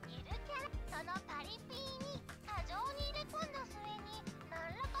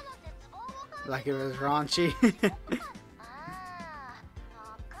 Like it was raunchy.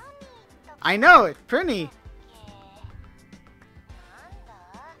 I know, it's pretty.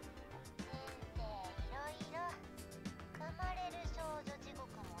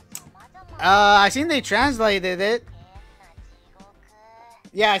 I think they translated it.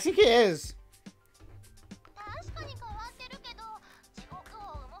 Yeah, I think it is.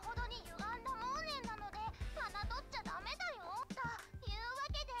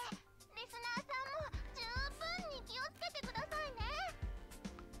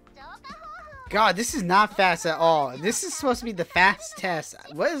 God, this is not fast at all. This is supposed to be the fast test.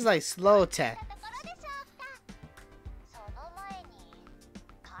 What is like slow test?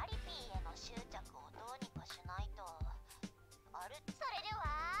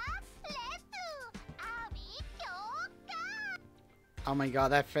 Oh my god,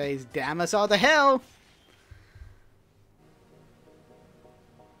 that phrase, damn us all to hell!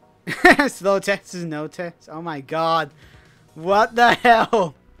 Slow text is no text. Oh my god. What the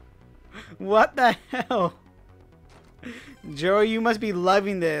hell? What the hell? Joey, you must be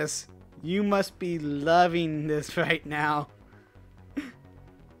loving this. You must be loving this right now.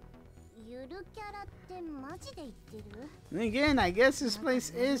 And again, I guess this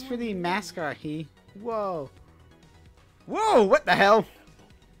place is pretty mascot-y. Whoa. Whoa, what the hell?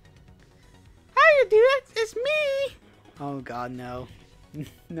 How you do it? It's me! Oh god, no.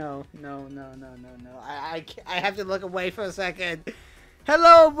 No, no, no, no, no, no. I have to look away for a second.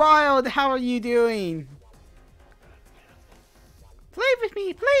 Hello, Wild! How are you doing? Play with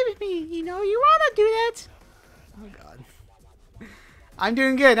me! Play with me! You know you wanna do that! Oh god. I'm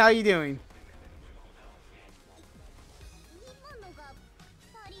doing good. How are you doing? 今のが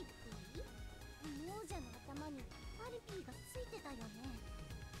パリピー？亡者の頭にパリピーがついてたよね。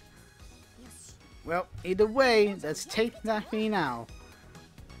よし。 Well, either way, let's take that fee now.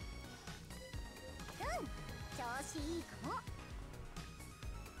 うん、調子いいかも。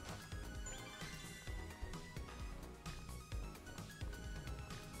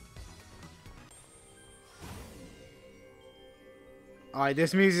 Alright,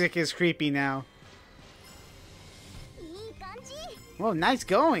 this music is creepy now. いい感じ。 Whoa, nice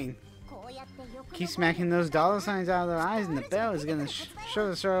going. こうやってよく Keep smacking those dollar signs out of their eyes and the bell is gonna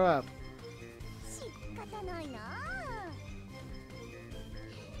sure to show up. 仕方ないな。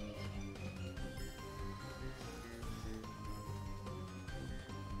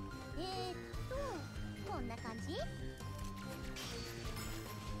こんな感じ？なに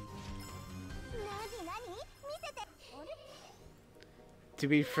なに？見せて。あれ？ To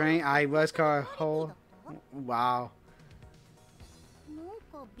be frank, I was caught whole. Wow. なん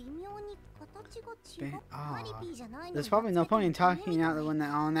か微妙に形が違う。 Ah, パリピーじゃないのに there's probably no point in talking out the one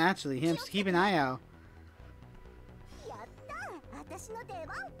that all naturally. Him, keep an eye out. やったー、私の出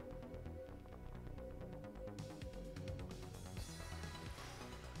番。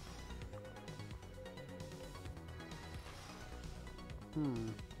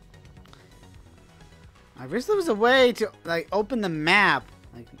 I wish there was a way to like open the map.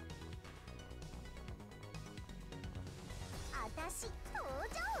 Like, 私登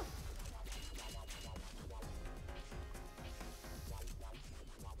場。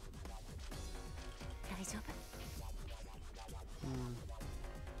 大丈夫。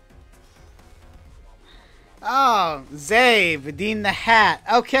 oh, Zabe, redeem the hat.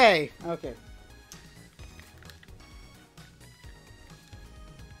 Okay, okay.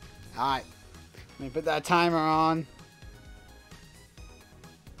 Alright. Let me put that timer on.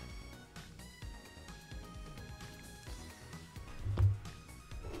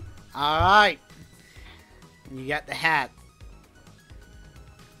 Alright. You got the hat.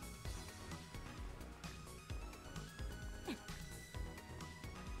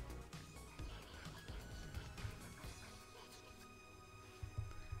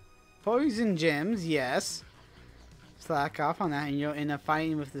 Poison gems, yes. Slack off on that and you'll end up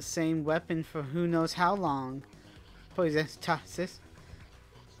fighting with the same weapon for who knows how long. Poison toxis.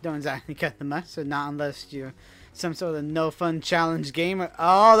 Don't exactly cut the much, so not unless you're some sort of no fun challenge gamer.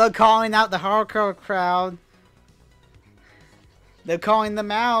 Oh, they're calling out the hardcore crowd. They're calling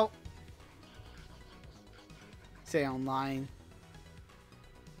them out. Say online.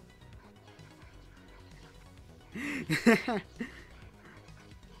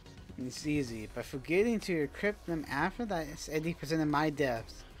 It's easy, but forgetting to equip them after that is 80% of my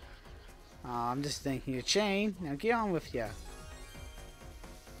deaths. I'm just thinking your chain. Now get on with ya.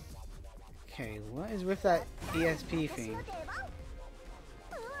 Okay, what is with that ESP thing?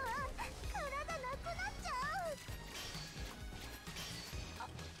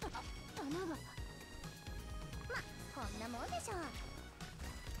 こんなもんでしょう。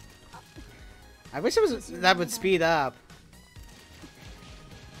 I wish it was that would speed up.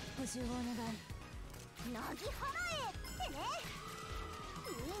 補充をお願い。なぎ払えってね。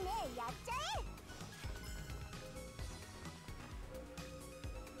いいね、やっちゃえ。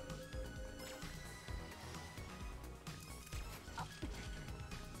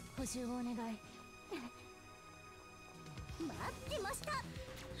補充をお願い。待ってました。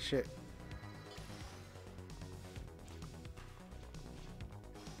 Shit.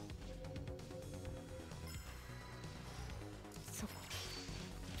 そこ。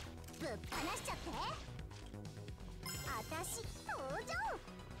ぶっ放しちゃって。あたし登場。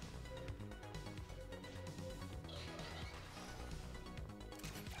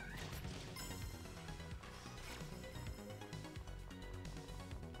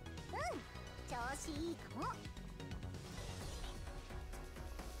うん、調子いいかも。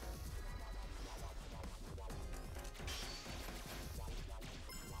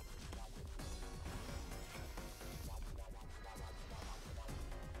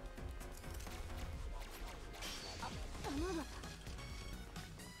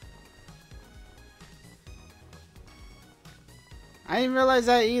 I didn't realize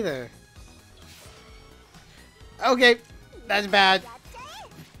that either. Okay, that's bad.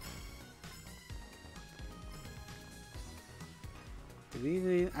 Did we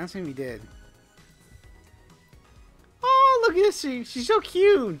really? I don't think we did. Oh, look at this. She's so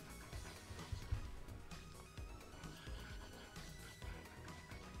cute.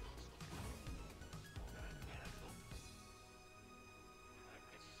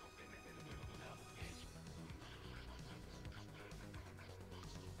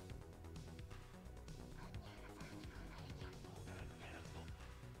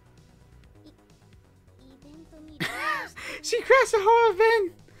 She crashed the whole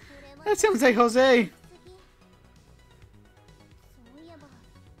event! That sounds like Jose. そういえば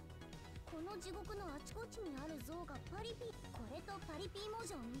この地獄のあちこちにある像がパリピ、これとパリピ文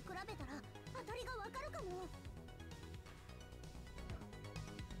字を見比べたら当たりがわかるかも。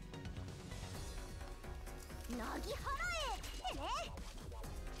なぎ払えってね。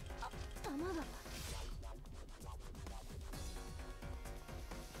あ、玉が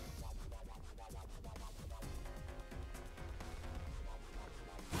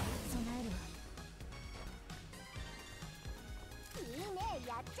備えるわ。いいね、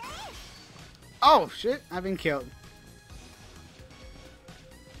やっちゃえ。 Oh shit, I've been killed.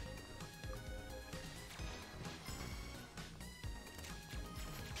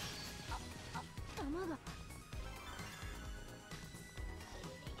 玉が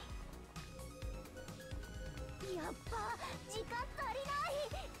やっぱ時間足りない。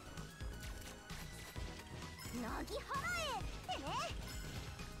なぎ払えってね。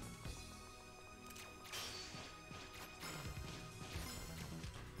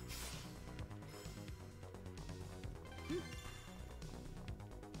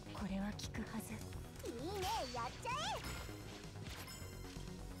これは効くはず。いいね、やっちゃ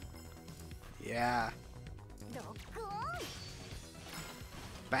え。 Yeah. ロックオン。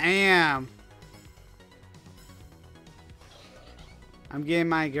 Bam! I'm getting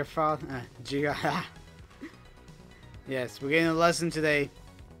my Grafal. Yes, we're getting a lesson today.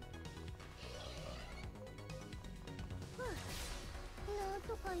 なん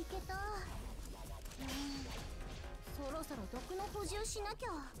とかいけた。そろそろ毒の補充しなきゃ。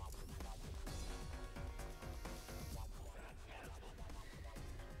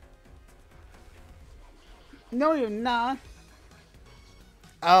 No, you're not.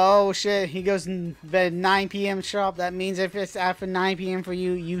 Oh shit, he goes in bed 9 p.m. sharp. That means if it's after 9 p.m. for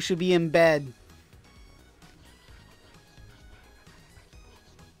you, you should be in bed.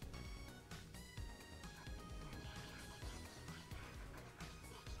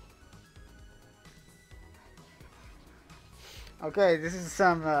 Okay, this is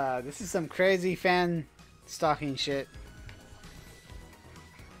some crazy fan stalking shit.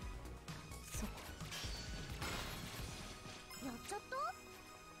 やっちゃった。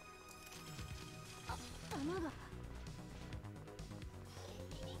あ、玉が。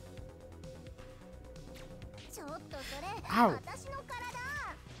ちょっとそれ、あう私の体。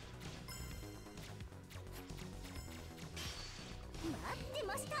待って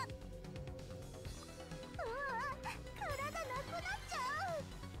ました。うわ、体なくなっちゃう。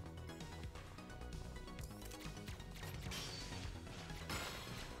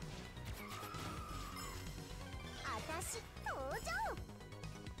私登場。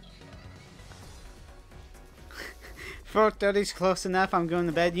 4:30 is close enough. I'm going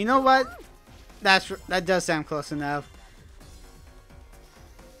to bed. You know what? That does sound close enough.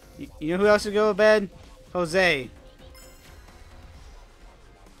 You know who else should go to bed? Jose.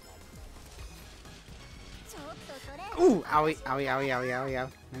 ちょっとそれ。 Ooh, owie, owie, owie, owie, owie,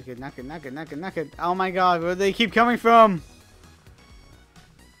 owie. Not good, not good, not good, not good, not good. Oh my god, where do they keep coming from?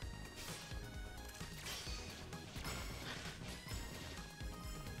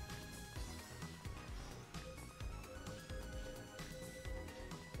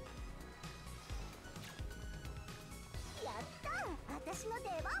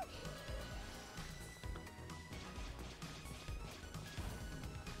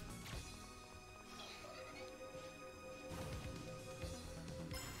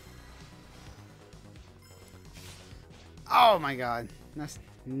 Oh my god. That's...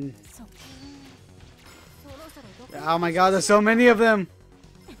 Oh my god, there's so many of them.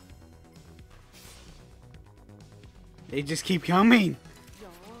 They just keep coming. よ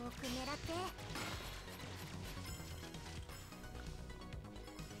ーく狙って。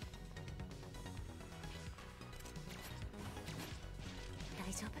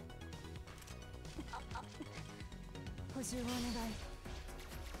大丈夫。補充をお願い。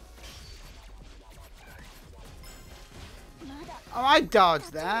 Oh, I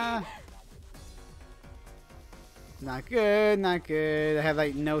dodged that. Not good, not good. I have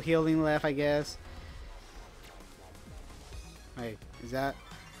like no healing left, I guess. Wait, is that?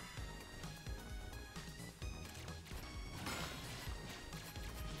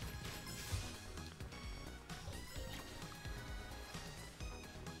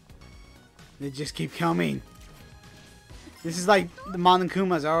 They just keep coming. This is like the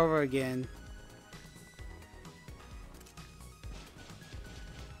Monokumas all over again.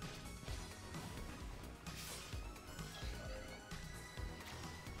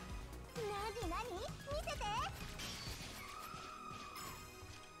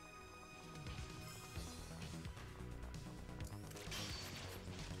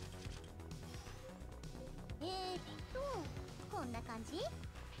 んな感じ？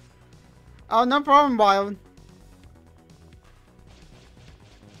 Oh, no problem, Wild.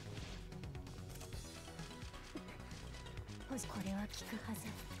 これは効くはず。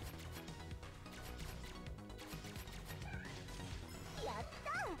やっ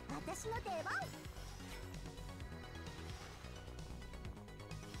た、私の出番。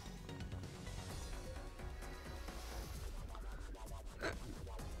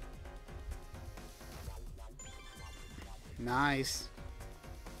Nice.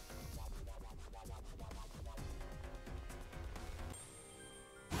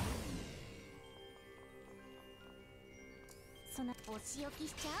 そのお仕置き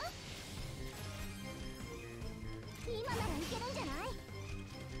しちゃう？今ならいけるんじゃない？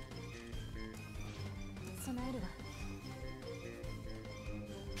備えるわ。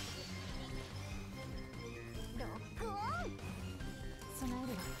ロックオン。備えるわ。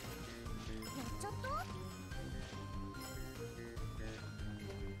やっちゃった？よ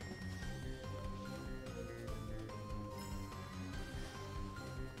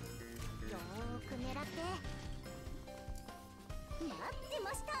ーく狙って。待って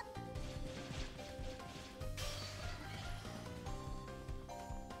ました。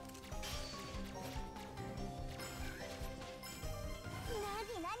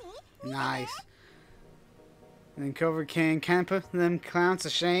Nice. And then Cobra King can't put them clowns to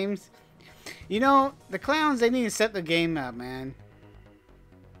shame. You know, the clowns, they need to set the game up, man.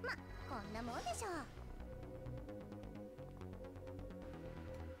 ま、こんなもんでしょう。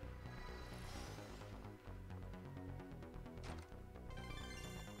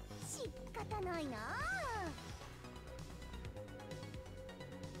仕方ないな。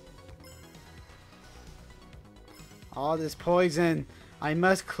 All this poison. I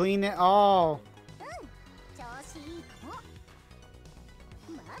must clean it all. 調子いいかも。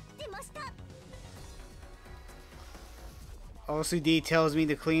待ってました。 OCD tells me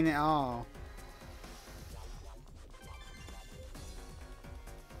to clean it all.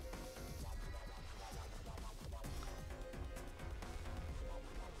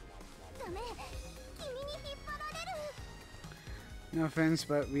 ダメ、君に引っ張られる。 No offense,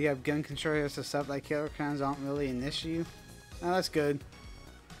 but we have gun controllers, so stuff like killer clowns aren't really an issue. Oh, that's good.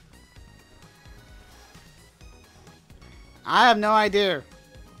 I have no idea.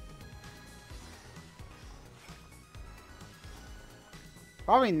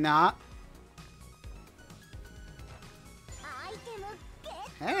 Probably not. アイテムゲッ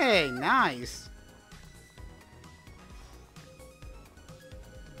ト。 Hey, nice.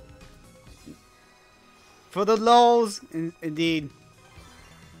 For the lulz, indeed.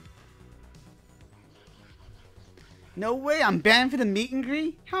 No way, I'm banned for the meet and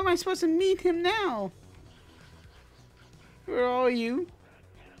greet? How am I supposed to meet him now? Where are you?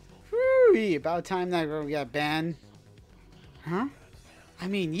 Whew, about time that girl got banned. Huh? I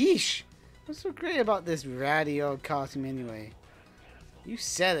mean, yeesh. What's so great about this ratty old costume anyway? You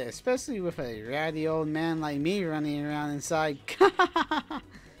said it, especially with a ratty old man like me running around inside.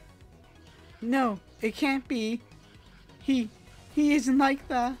 No, it can't be. He isn't like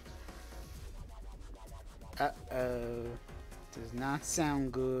that. Uh-oh. Does not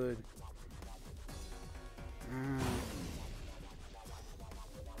sound good.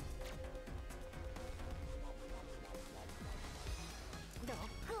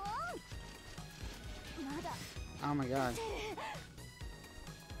 Oh my god.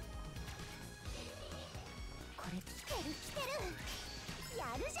 これ来てる来てる。や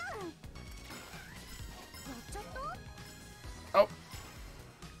るじゃん。やっちゃった？ Oh.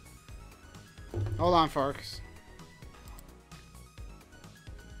 Hold on, folks.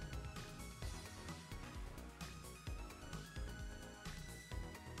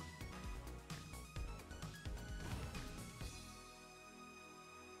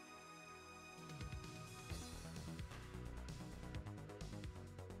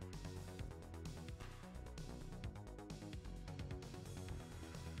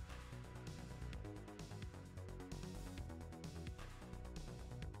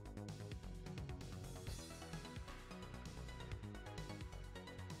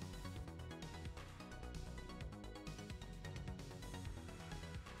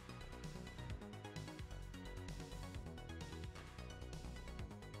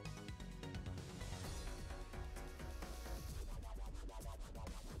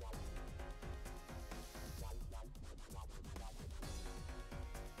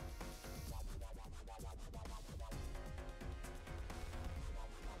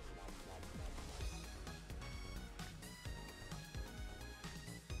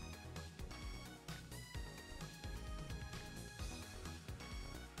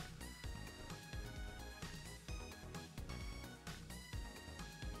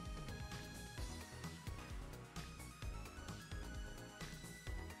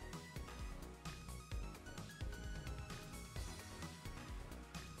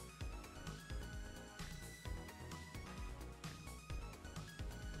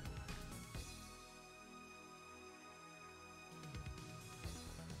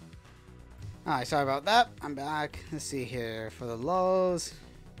 Alright, sorry about that. I'm back. Let's see here for the lows.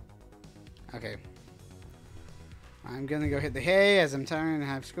 Okay. I'm gonna go hit the hay as I'm tired and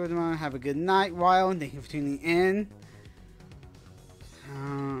have school tomorrow. Have a good night, Wild. Thank you for tuning in.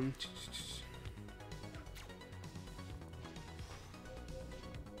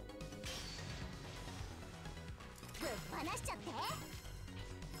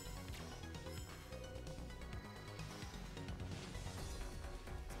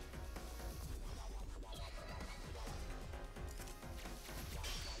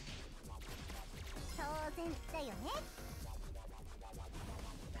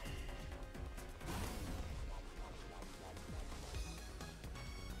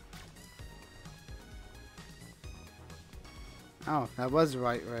 Oh, that was the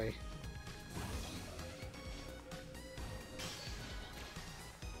right way.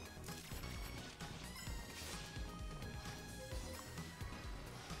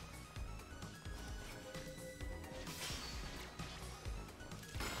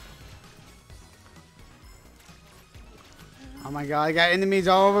 Oh my god, I got enemies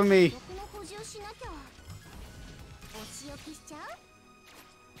all over me.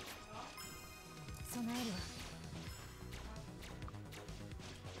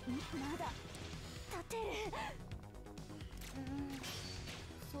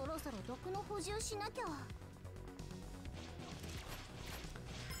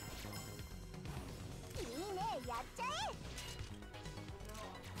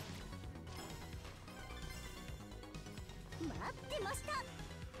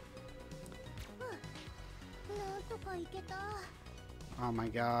 Oh my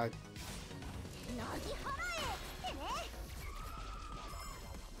god.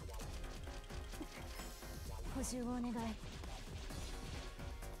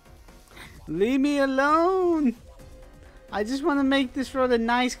 Leave me alone! I just want to make this road a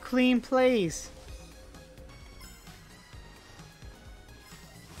nice clean place.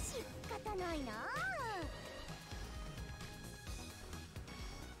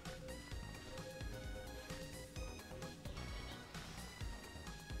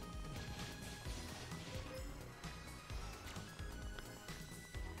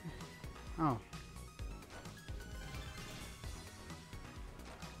 Oh.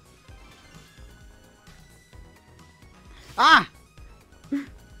 Ah!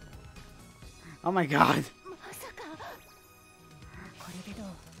 Oh my god.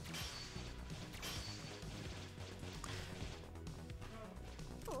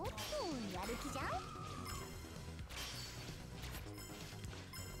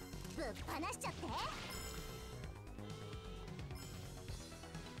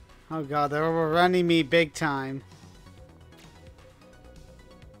 Oh god, they're overrunning me big time.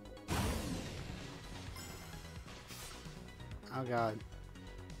 Oh god.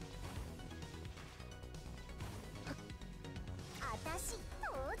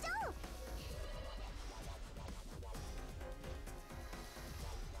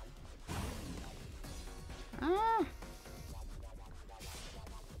 Ah.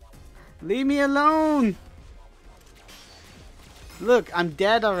 Leave me alone! Look, I'm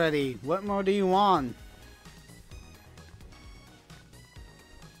dead already. What more do you want?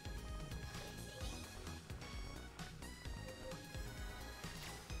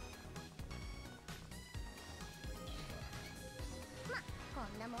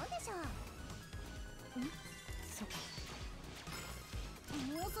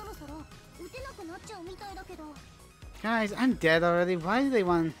 Guys, I'm dead already. Why do they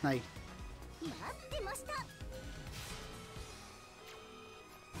want, like...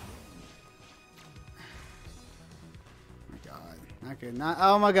 Not good. Not.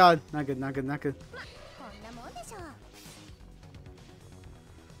 Oh my god. Not good. Not good. Not good.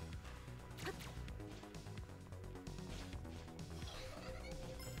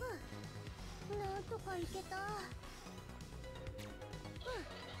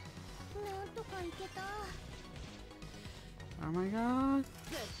 Oh my god.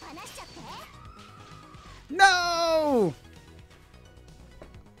 No!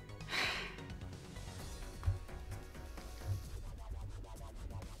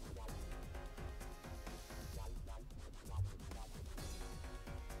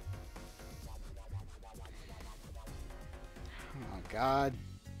 God.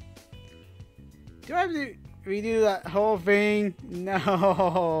 Do I have to redo that whole thing?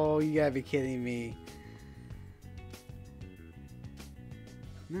 No, you gotta be kidding me.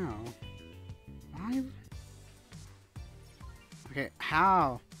 No. Why? Okay,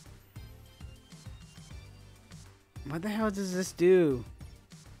 how? What the hell does this do?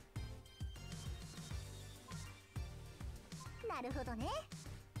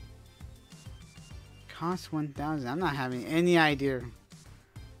 cost 1,000. I'm not having any idea.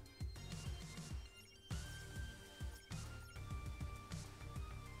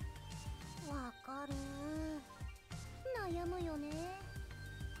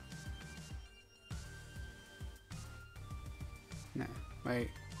 No,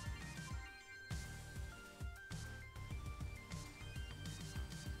 wait.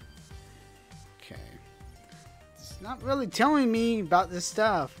 Okay. It's not really telling me about this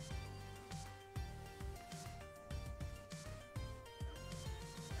stuff.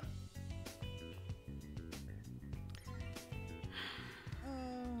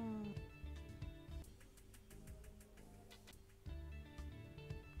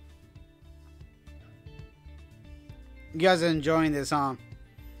 You guys are enjoying this, huh?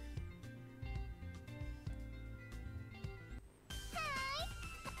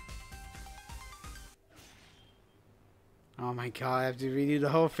 Oh my god, I have to redo the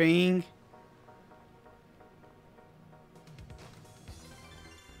whole thing.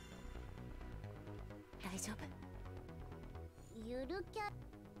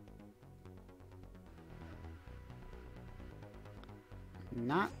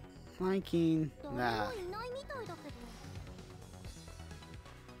 Not liking that.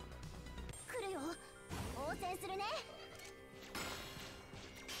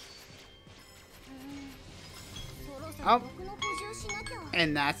 Oh,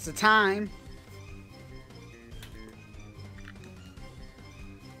 and that's the time.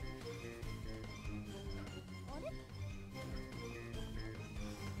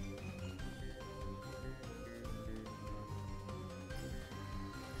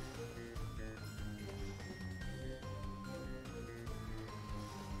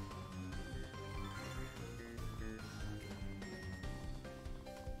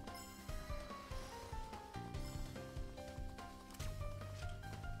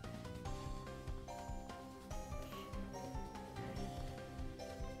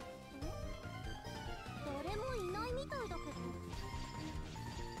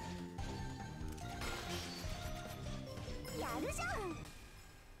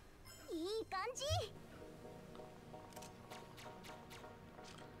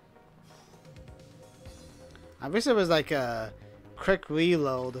 I wish it was like a quick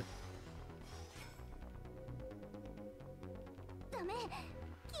reload.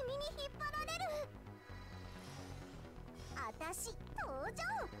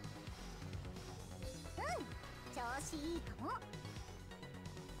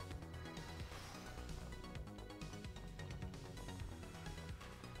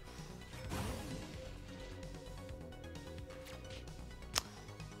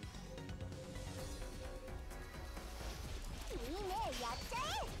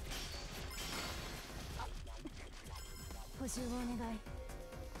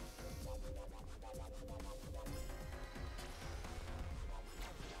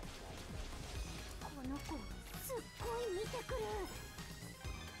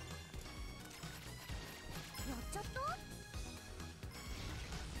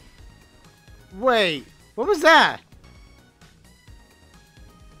 Wait, what was that?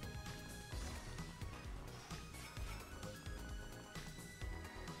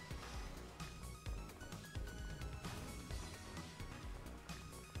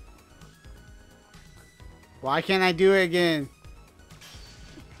 Why can't I do it again?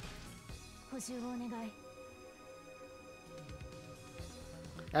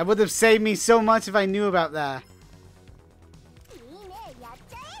 That would have saved me so much if I knew about that.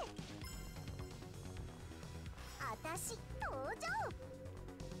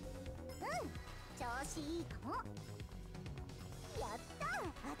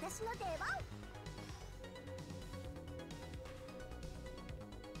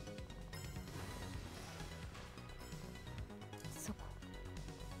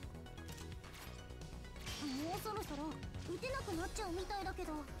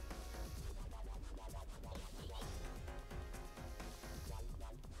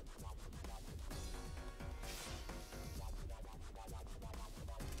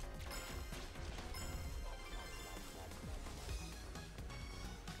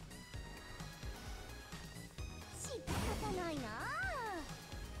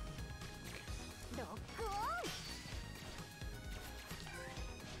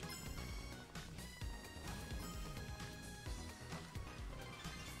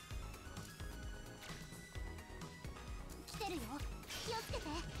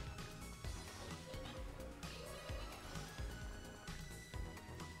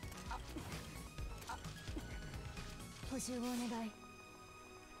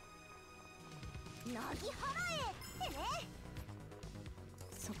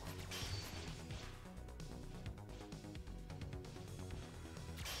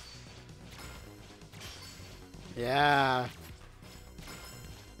 Yeah.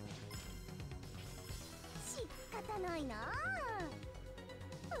 仕方ないな。うわ、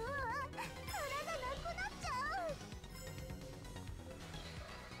腹がなくなっちゃ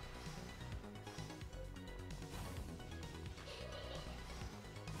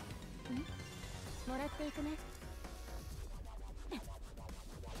う。もらっていくね。いい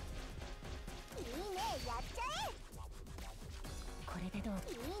ね、やっちゃえ。これでどう？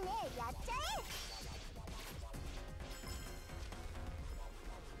いいね、やっちゃえ。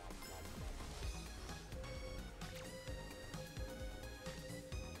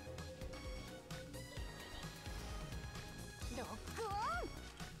ロックオン。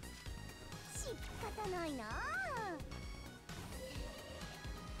仕方ないな。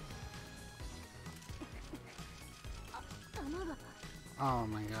あ、玉が。Oh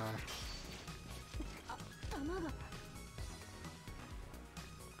my god. 玉が。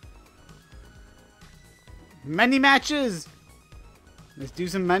Many matches! Let's do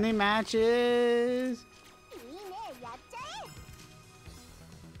some many matches! いいね、やっちゃえ。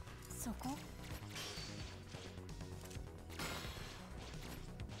そこ。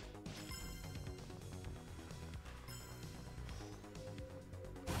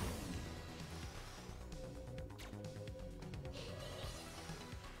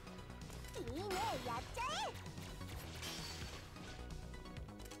いいね、やっちゃえ。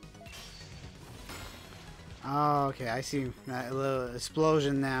Oh, okay, I see that little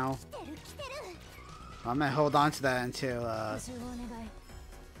explosion now. 来てる来てる。 I'm gonna hold on to that until 補充をお願い。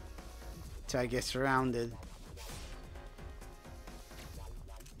 till I get surrounded.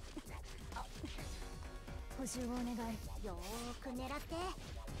 補充をお願い。よーく狙って。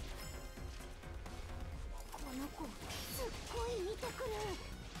この子すっごい見てくる。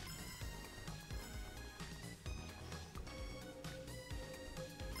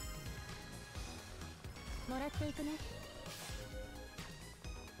もらっていくね。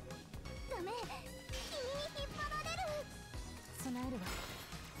ダメ、君に引っ張られる。備えるわ。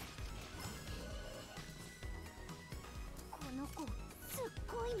この子すっ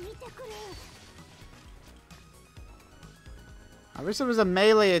ごい見てくる。 I wish there was a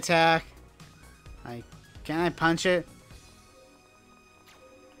melee attack. Can I punch it?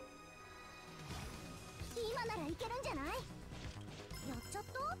 今ならいけるんじゃない？やっちゃっ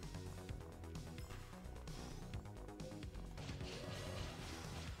た？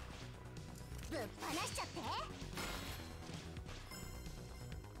ぶっ放しちゃって。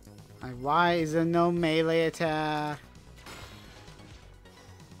 Why is there no melee attack?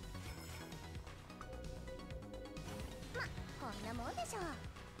 ま、こんなもんでしょ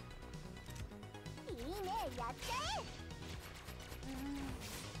う。いいね、やっちゃえ。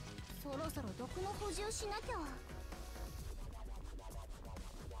そろそろ毒の補充しなきゃ。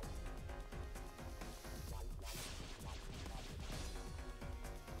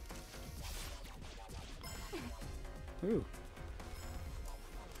Ooh.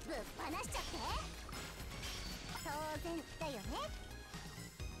 ぶっ放しちゃって。当然だよね。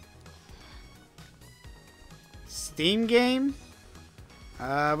 Steam game?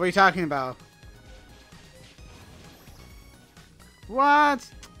 What are you talking about? What?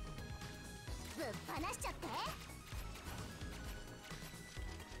 ぶっ放しちゃって。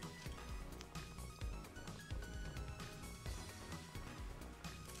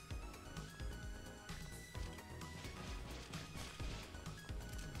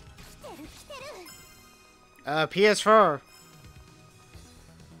来てる来てる。 PS4.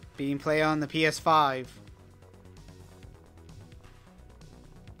 Being played on the PS5.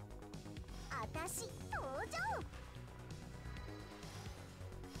 あたし登場。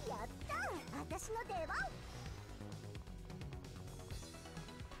やった、あたしの出番。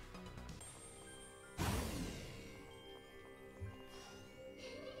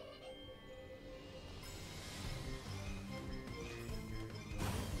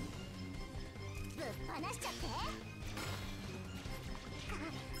 ぶっ放しちゃって。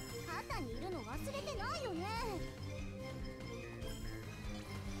肩にいるの忘れてないよね。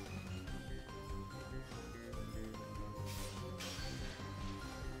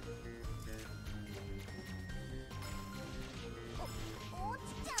落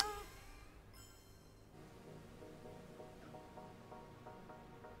ちちゃ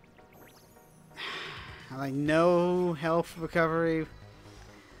う。 Like no health recovery.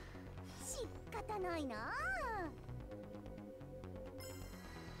 仕方ないな。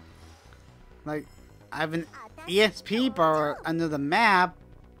 Like I have an EXP bar under the map,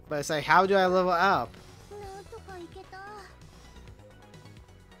 but it's like how do I level up? なんとかいけた。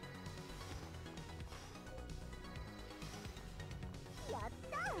やっ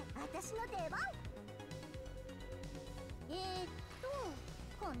た、あたしの出番。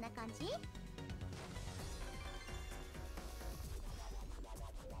んな感じ？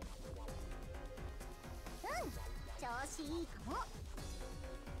調子いいかも。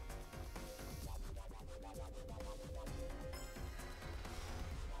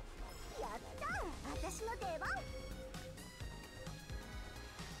やったー、私の出番。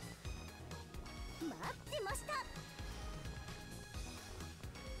待ってました。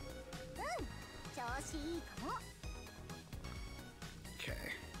調子いいかも。Okay.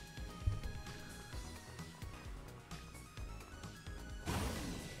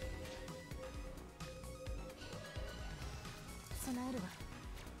 備えるわ。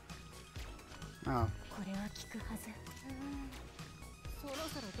Oh. これは効くはず。そろ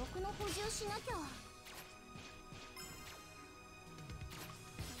そろ毒の補充しなきゃ。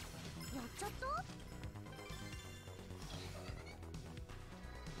やっちゃった？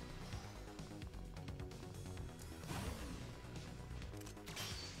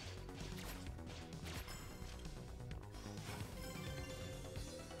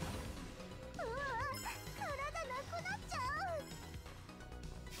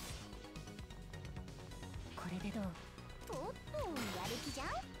これでどう？おっと、やる気じゃん？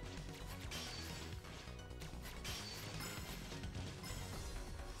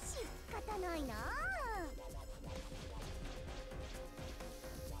仕方ないなあ。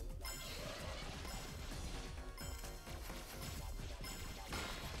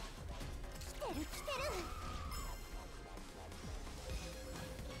来てる来てる。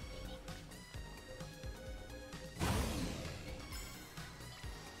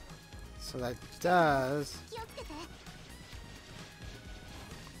So that does. 気をつけて。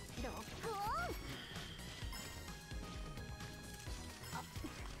ロックオン。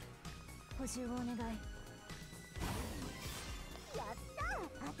補充をお願い。やった、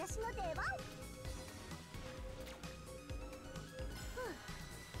私の出番。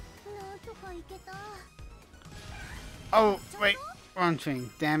なんとかいけた。 Oh, wait. Wrong thing.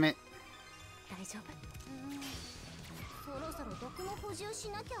 Damn it. 大丈夫。そろそろ毒の補充し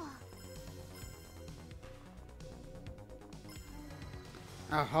なきゃ。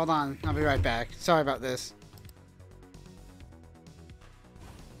Oh, hold on. I'll be right back. Sorry about this.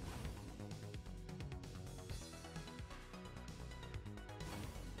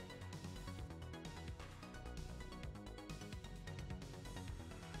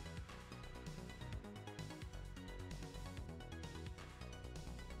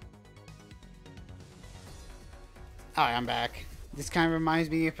 Alright, I'm back. This kind of reminds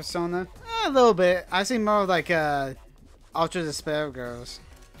me of Persona. A little bit. I see more of like Ultra Despair Girls.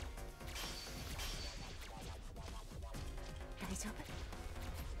 大丈夫。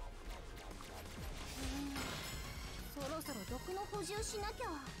そろそろ毒の補充しなきゃ。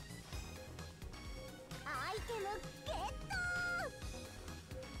アイテムゲッ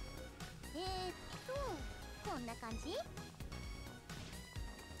ト。こんな感じ？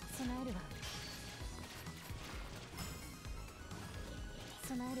備えるわ。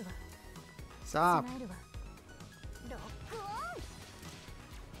備えるわ。 Stop. 備えるわ。ロックオン。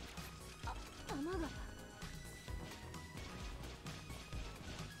あ、弾が。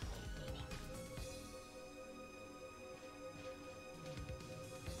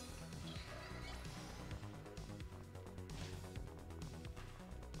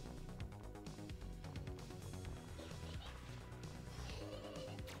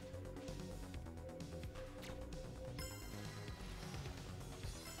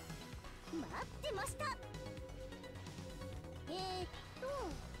待ってました。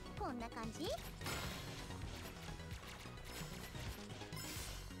こんな感じ？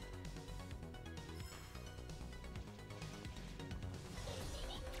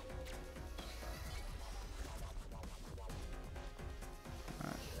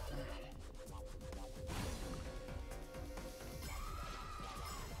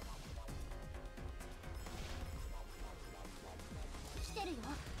来てるよ。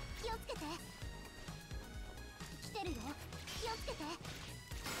気をつけて。来てるよ。気をつけて。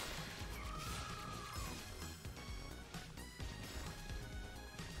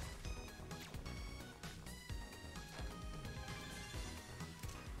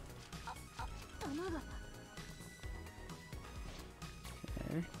弾が。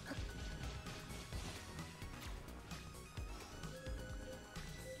 Okay.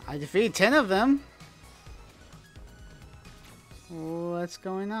 I defeated 10 of them. What's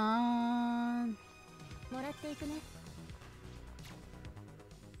going on? もらっていくね。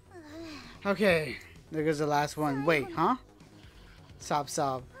 Okay, there goes the last one. Wait, huh? Sob.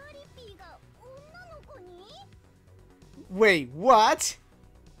 パリピーが女の子に？ Wait, what? そっ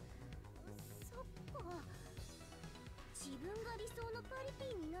か。自分が理想のパリピ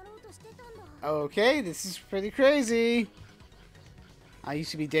ーにな Okay, this is pretty crazy. I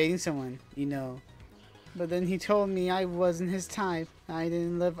used to be dating someone, you know. But then he told me I wasn't his type. I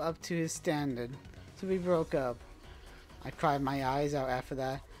didn't live up to his standard. So we broke up. I cried my eyes out after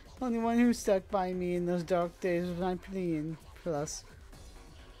that. The only one who stuck by me in those dark days was my plea. Plus,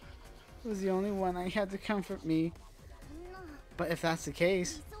 was the only one I had to comfort me. But if that's the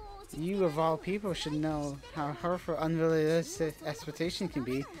case, you of all people should know how hurtful unrealistic expectation can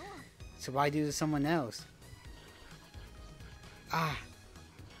be. So why do to someone else? Ah,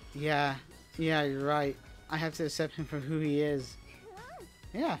 yeah, you're right. I have to accept him for who he is.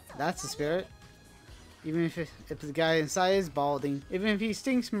 Yeah, that's the spirit. Even if the guy inside is balding, even if he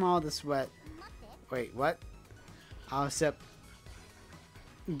stinks from all the sweat. Wait, what? I'll accept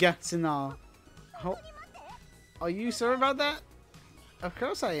guts and all. Are you sure about that? Of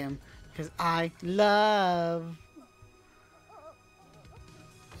course I am, because I love.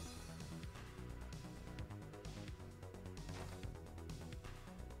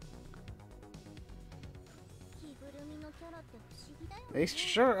 They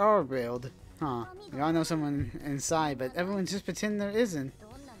sure are real. Huh. We all know someone inside, but everyone just pretend there isn't.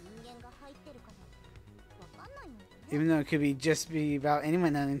 Even though it could just be about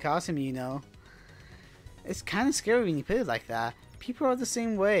anyone in costume, you know. It's kind of scary when you put it like that. People are the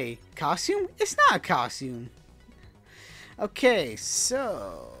same way. Costume? It's not a costume. Okay,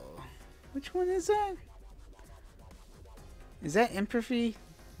 so... which one is that? Is that empathy?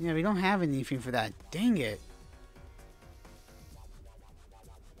 Yeah, we don't have anything for that. Dang it.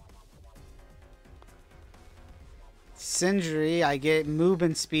 Century, I get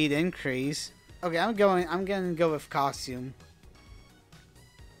movement speed increase. Okay, I'm gonna go with costume.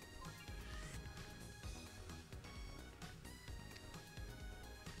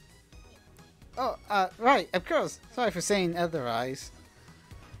 Oh, right, of course. Sorry for saying otherwise.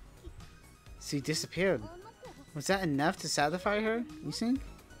 She disappeared. Was that enough to satisfy her, you think?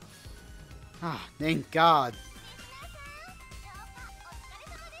 Ah, thank God.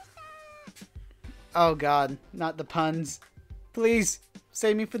 Oh God, not the puns. Please,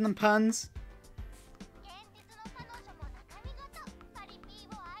 save me from the puns.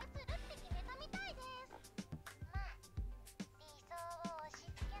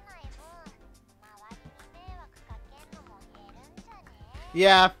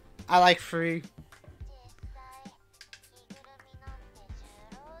 Yeah, I like free.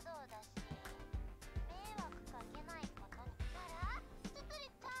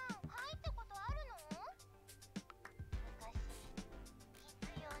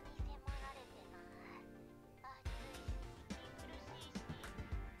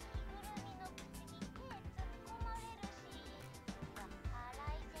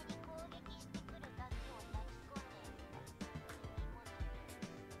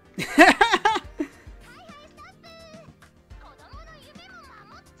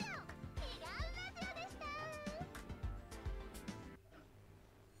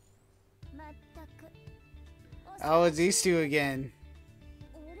 Oh, it's these two again.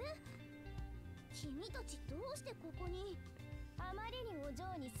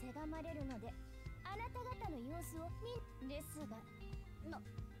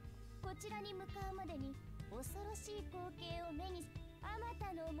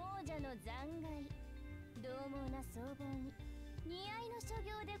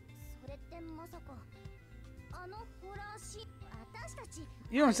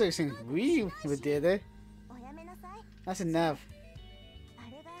 You don't say anything. We did it. That's enough.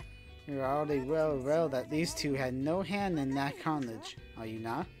 You're already well aware that these two had no hand in that carnage, are you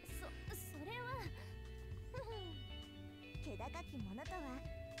not?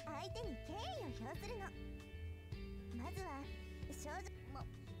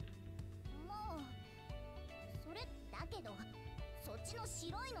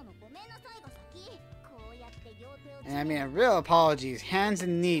 And I mean, a real apologies, hands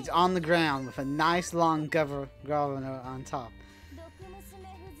and knees on the ground with a nice long governor on top.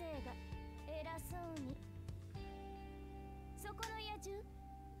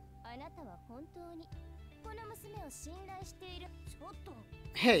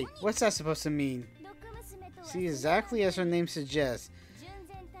 Hey, what's that supposed to mean? See, exactly as her name suggests.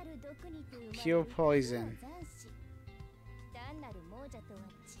 Pure poison.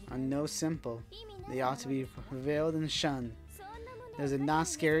 Are no simple. They ought to be veiled and shunned. Does it not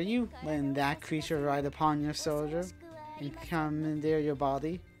scare you, letting that creature ride upon your soldier and commandeer your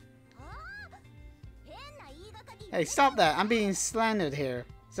body? Hey, stop that! I'm being slandered here.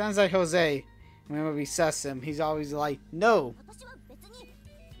 Sounds like Jose. Whenever we suss him, he's always like, no!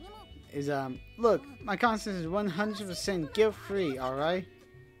 Look, my conscience is 100% guilt-free, alright?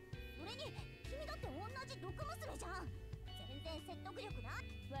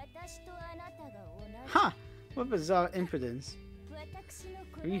 Ha! What bizarre impudence.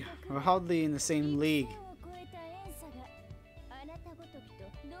 We are hardly in the same league.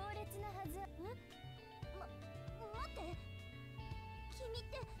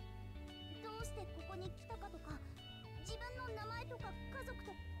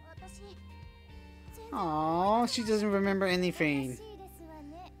 Aww, she doesn't remember anything.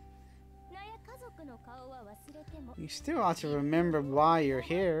 You still ought to remember why you're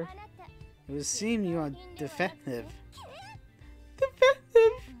here. It would seem you are defective.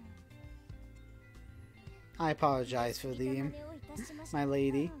 Defective! I apologize for my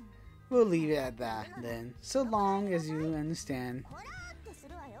lady. We'll leave it at that, then. So long as you understand.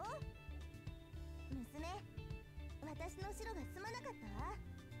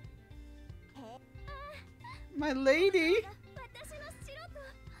 My lady?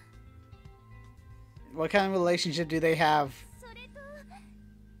 What kind of relationship do they have?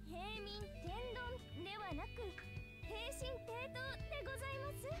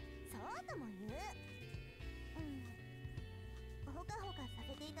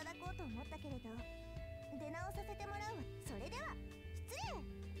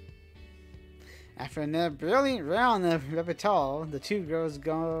 After another brilliant round of repertoire, the two girls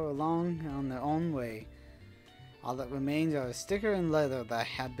go along on their own way. All that remains are a sticker and letter that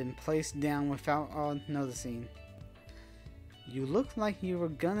have been placed down without our noticing. You look like you were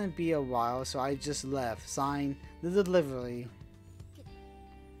gonna be a while, so I just left. Signed, the delivery.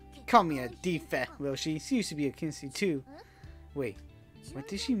 Call me a defect, will she? She used to be a Kinsey too. Wait, what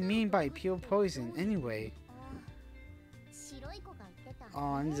did she mean by pure poison anyway?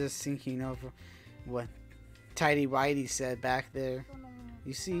 Oh, I'm just thinking over what Tidy Whitey said back there.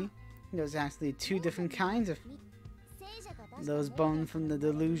 You see, there's actually two different kinds of those born from the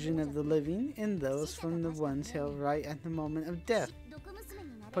delusion of the living and those from the ones held right at the moment of death.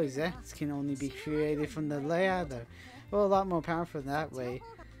 Possessed can only be created from the latter. Well, a lot more powerful that way.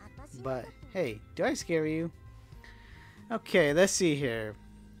 But hey, do I scare you? Okay, let's see here.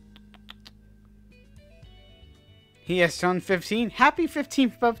 He has turned 15. Happy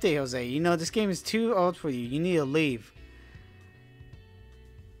 15th birthday, Jose. You know, this game is too old for you. You need to leave.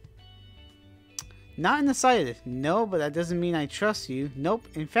 Not in the slightest. No, but that doesn't mean I trust you. Nope.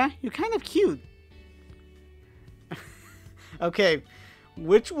 In fact, you're kind of cute. Okay,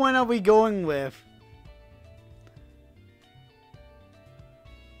 which one are we going with?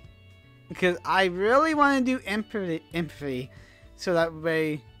 Because I really want to do empathy, so that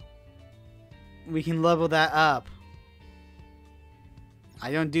way we can level that up.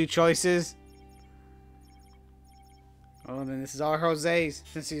 I don't do choices. Oh, then this is all Jose's,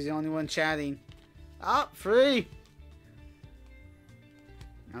 since he's the only one chatting. Oh, free!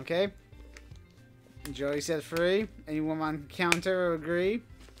 Okay. Joey said free. Anyone want to counter or agree?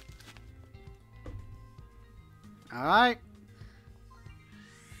 Alright.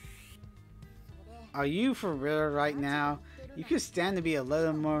 Are you for rare right now? You could stand to be a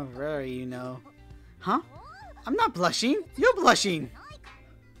little more rare, you know. Huh? I'm not blushing. You're blushing.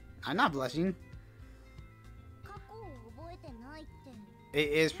 I'm not blushing. It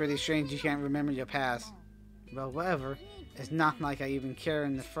is pretty strange you can't remember your past. Well, whatever. It's not like I even care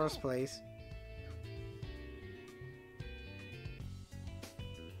in the first place.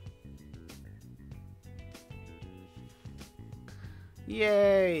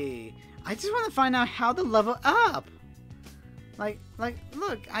 Yay! I just want to find out how to level up. Like,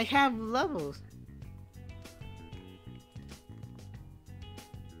 look, I have levels.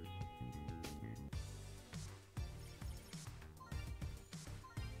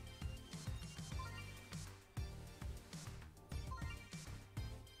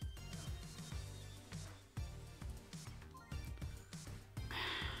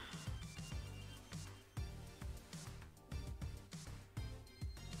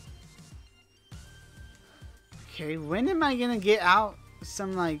 Okay, when am I gonna get out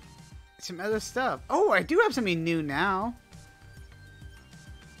some other stuff? Oh, I do have something new now.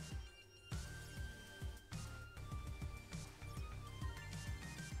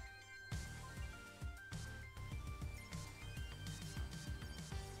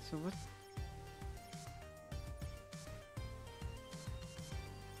 So what?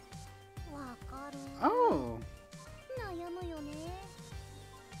 Oh.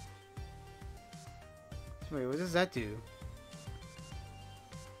 Wait, what does that do?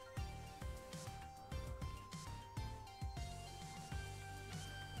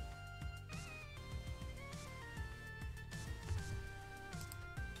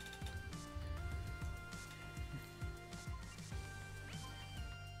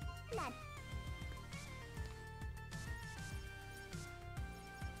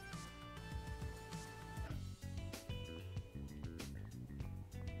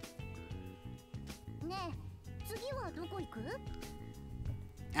 どこ行く？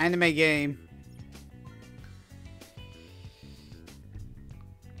 Anime game.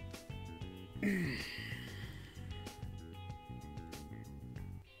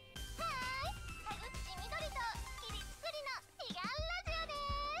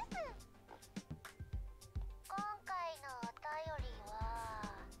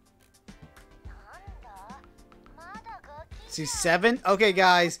 See 7? Okay,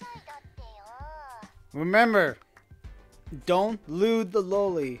 guys. Remember, don't lewd the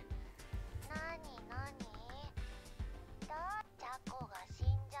lowly.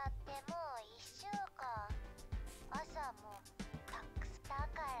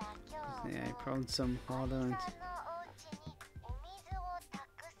 Yeah, I poured some water into...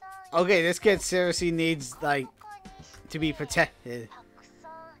 Okay, this kid seriously needs, like, to be protected.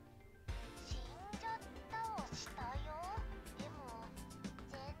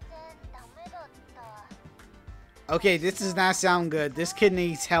 Okay, this does not sound good. This kid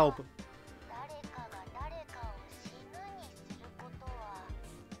needs help.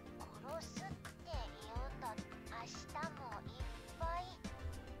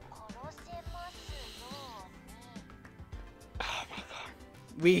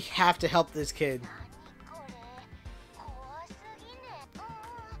 We have to help this kid.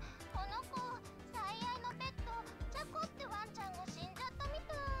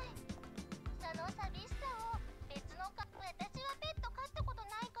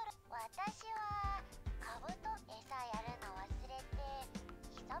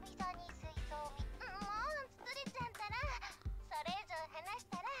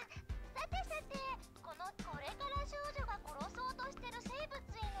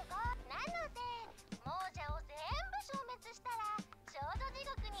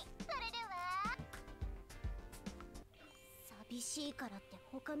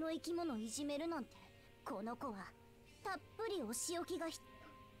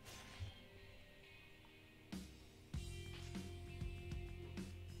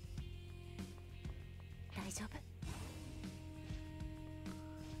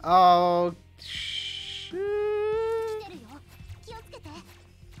 Oh, shoot.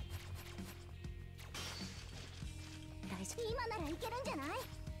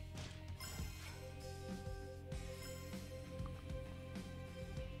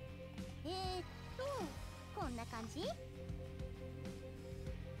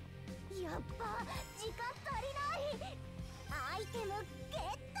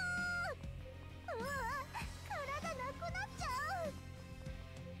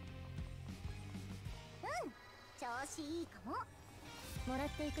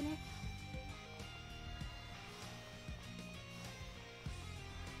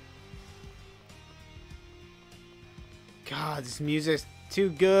 God, this music's too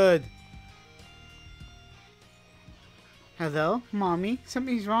good. Hello, Mommy?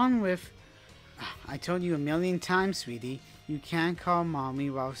 Something's wrong with... I told you a million times, sweetie. You can't call Mommy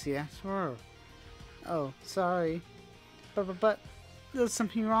while she asks for her. Oh, sorry. But there's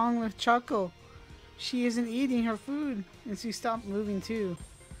something wrong with Choco. She isn't eating her food, and she stopped moving too.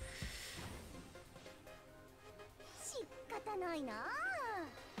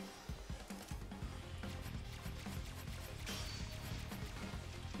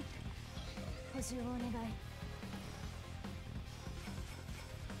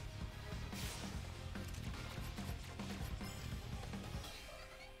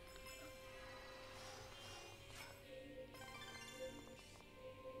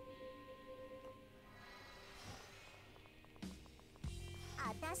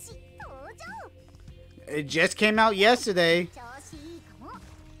 It just came out yesterday.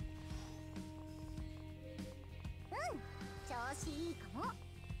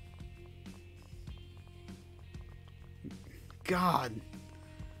 God.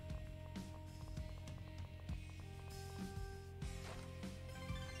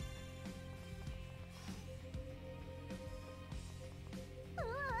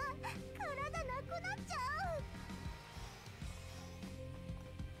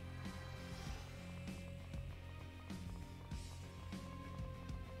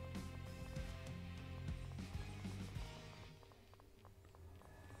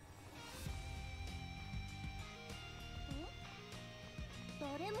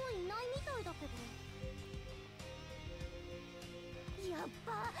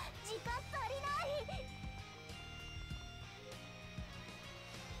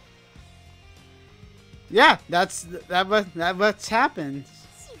 Yeah, that's what's happened.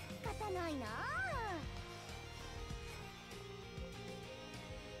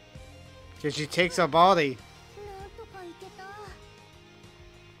 Cause she takes her body.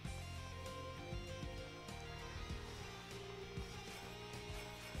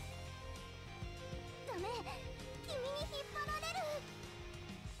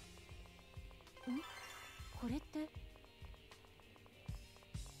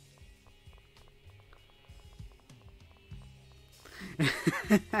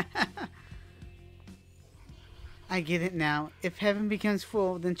 I get it now. If heaven becomes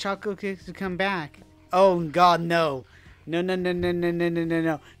full, then Choco gets to come back. Oh God, no. No, no, no, no, no, no, no, no,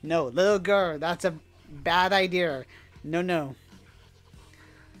 no. No, little girl, that's a bad idea. No, no.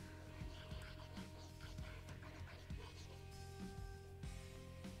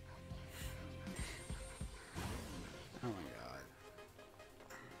 Oh my God.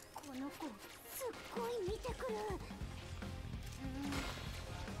 この子すっごい見てくる。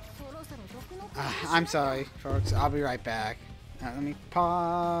そろそろ毒の I'm sorry, folks. I'll be right back. Let me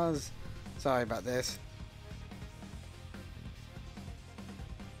pause. Sorry about this.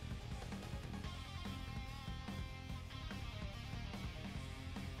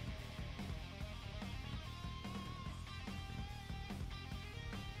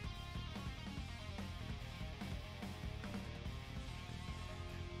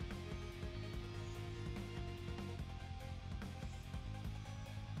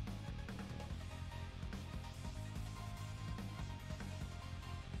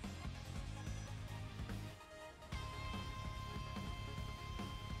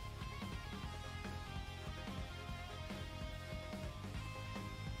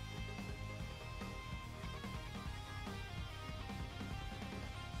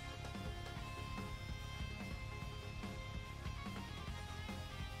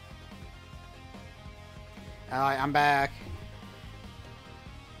 Alright, I'm back.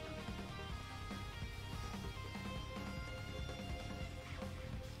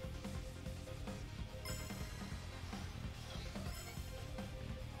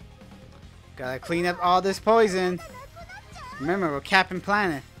 Gotta clean up all this poison. Remember, we're Captain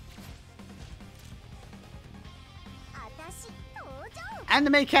Planet. 私登場。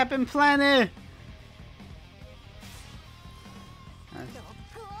 Anime Captain Planet! ロッ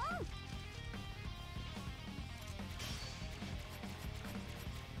クオン。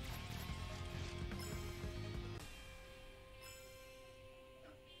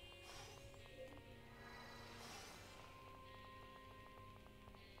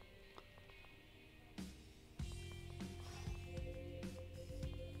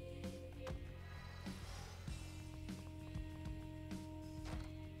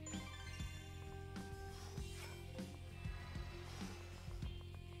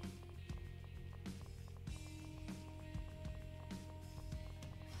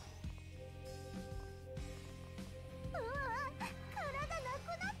 うわ、体なく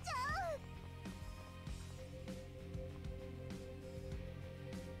なっちゃう。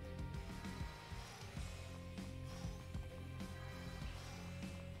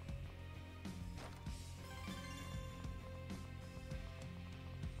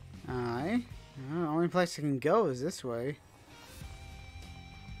 Alright. Well, the only place I can go is this way.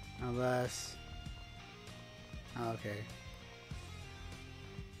 Unless... Okay.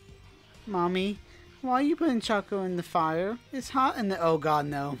 Mommy, why are you putting Choco in the fire? It's hot in the... Oh God,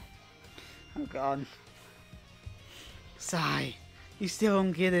 no. Oh God. Sigh. You still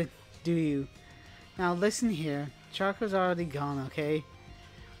don't get it, do you? Now listen here. Choco's already gone, okay?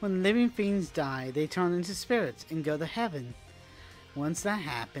 When living fiends die, they turn into spirits and go to heaven. Once that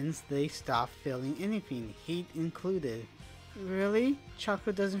happens, they stop feeling anything, heat included. Really?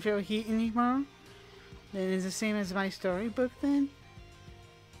 Choco doesn't feel heat anymore? Then it's the same as my storybook then?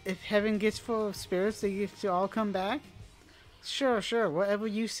 If heaven gets full of spirits, they get to all come back? Sure, sure, whatever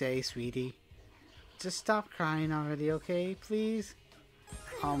you say, sweetie. Just stop crying already, okay? Please?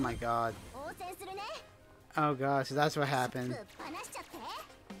 Oh my God. 応戦するね。 Oh God, so that's what happened. ぶっ放しちゃって。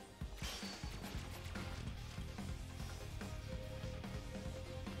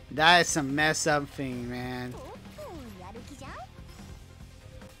 That is some mess up thing, man. おっと、やる気じゃん。ま、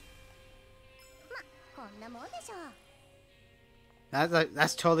こんなもんでしょう。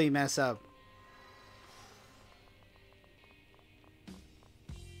 That's totally messed up.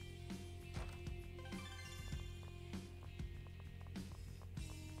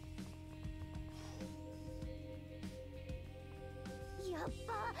 やっ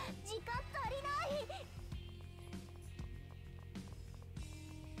ぱ時間足りない。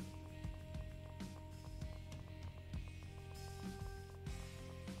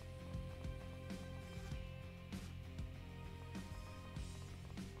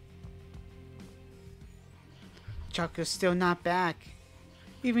 Choco's still not back.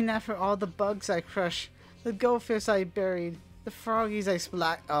 Even after all the bugs I crushed, the goldfish I buried, the froggies I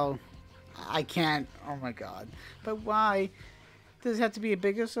splat. Oh, I can't. Oh my God. But why? Does it have to be a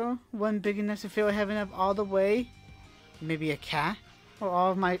bigger soul? One big enough to fill heaven up all the way? Maybe a cat? Or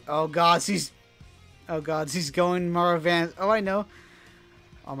all of my... Oh God, she's... Oh God, she's going more advanced. Oh, I know.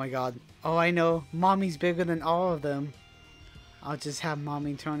 Oh my God. Oh, I know. Mommy's bigger than all of them. I'll just have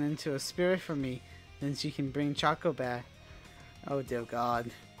mommy turn into a spirit for me. Then she can bring Choco back. Oh dear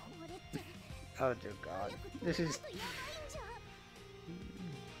God. これって Oh dear God. This is... やばいんじゃ。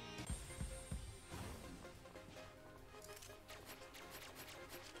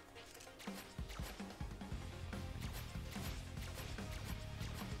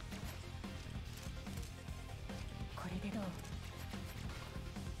これでどう？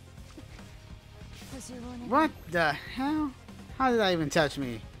補充をお願い。 What the hell? How did that even touch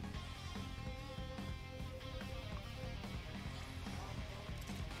me?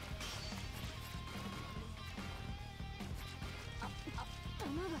 弾が。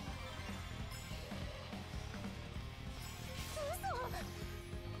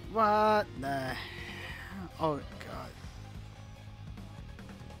嘘。 What the... Oh God.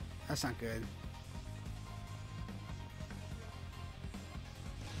 That's not good.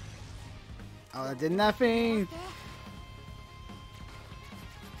 Oh, that did nothing. 弾が。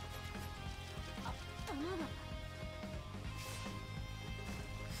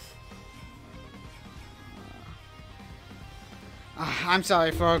 I'm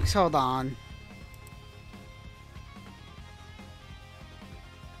sorry, folks. Hold on.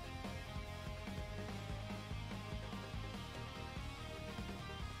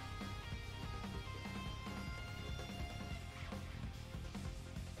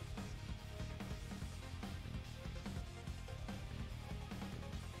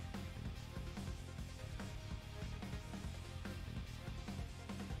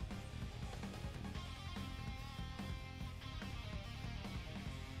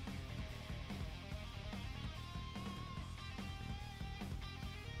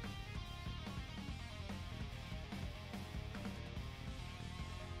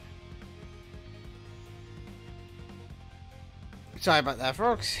 Sorry about that,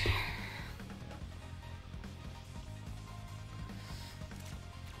 folks.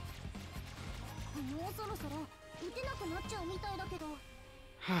 もうそろそろ打てなくなっちゃうみたいだけど。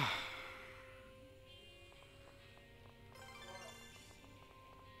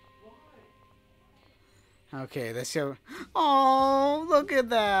 Okay, let's go. Oh, look at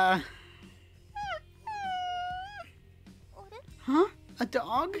that. あれ？ Huh? A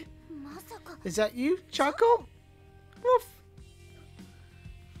dog? まさか。 Is that you, Choco? Woof.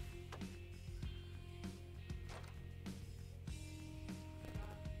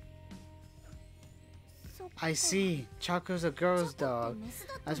 そっか。 I see. Choco's a girl's dog.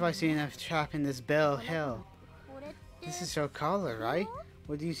 That's why she's in a trap in this Bell Hill. これって。 This is her collar, right?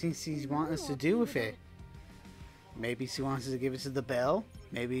 What do you think she wants us to do with it? Maybe she wants us to give it to the bell.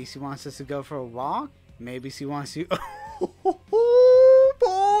 Maybe she wants us to go for a walk. Maybe she wants to... Oh,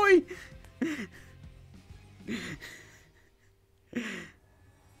 boy!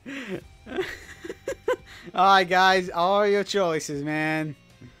 Alright, guys. All your choices, man.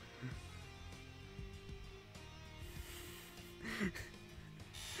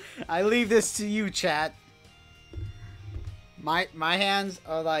 I leave this to you, chat. My hands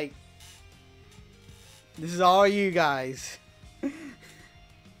are like... This is all you guys. Let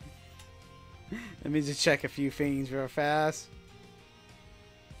me just check a few things real fast.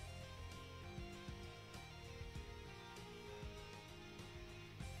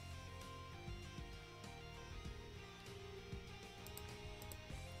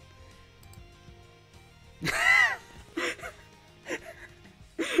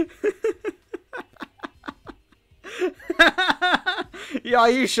 Yeah, are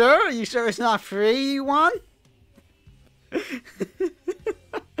you sure? Are you sure it's not free, you won?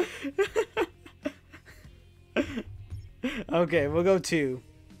 Okay, we'll go 2.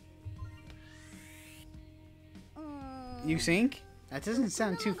 You think? That doesn't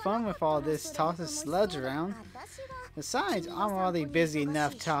sound too fun with all this tossing sludge around. Besides, I'm already busy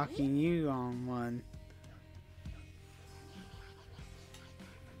enough talking you on one.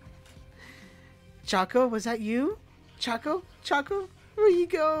 Choco, was that you? Choco? Choco? Where you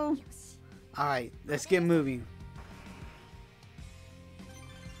go? Alright, let's get moving.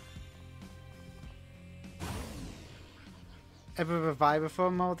 Ever revive before,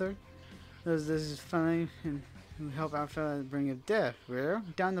 Mulder? This is funny and help out fella bring a death. Where?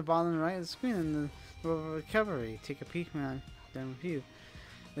 Down the bottom right of the screen in the row of recovery. Take a peek when I'm done with you.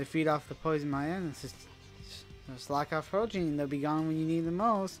 They feed off the poison my end. Just lock off protein. They'll be gone when you need them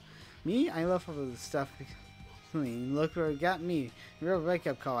most. Me? I love all the stuff clean. Look where it got me. Real wake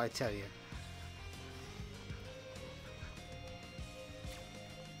up call, I tell you.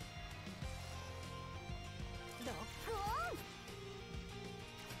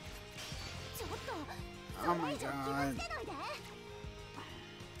 Oh my god.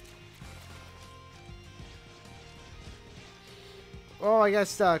 Oh, I got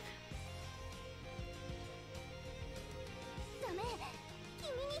stuck. ダメ、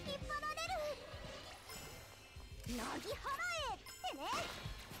君に引っ張られる。なぎ払えってね。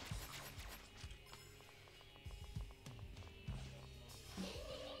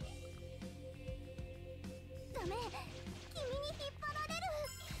ダメ、君に引っ張られ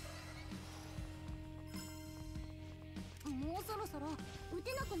る。もうそろそろ打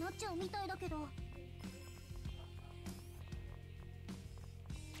てなくなっちゃうみたいだけど。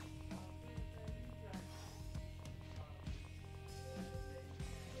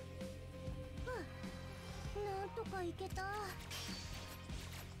なんとかいけた。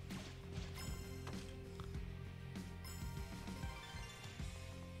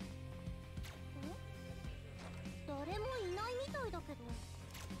誰もいないみたいだけど。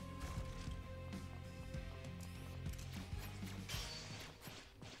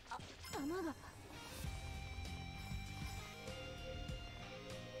あ、弾が。ま、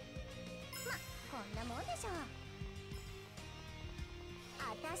こんなもんでしょう。あ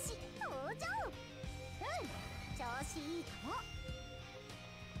たし登場。調子いいかも。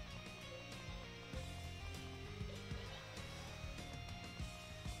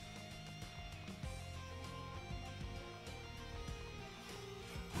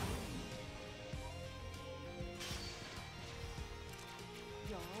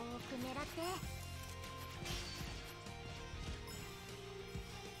よーく狙って。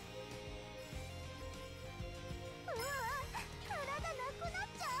うわ、体なくなっ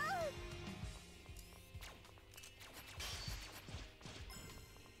ちゃう。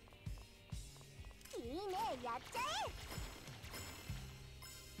いいね、やっちゃえ。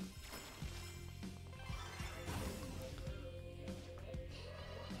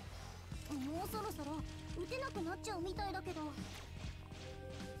もうそろそろ打てなくなっちゃうみたいだけど。な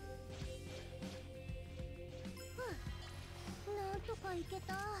んとかいけ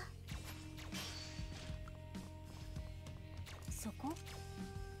た。そこ？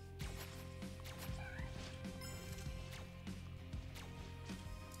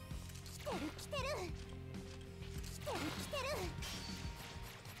来てる来てる来てる来てる。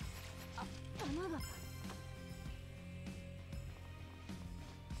あ、弾が。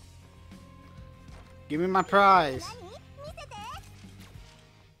Give me my prize. 何？見せて。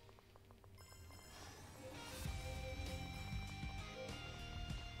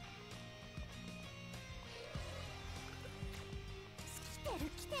来てる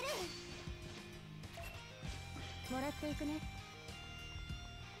来てる。もらっていくね。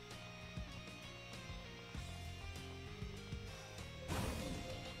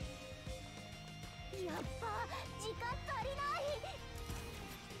やっぱ時間足りない。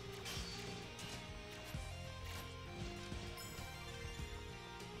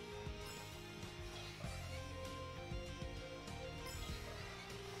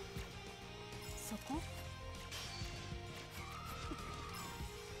そこ？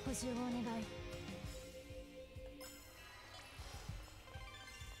補充をお願い。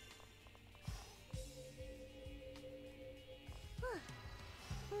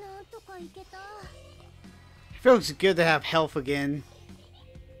なんとかいけた。Feels good to have health again.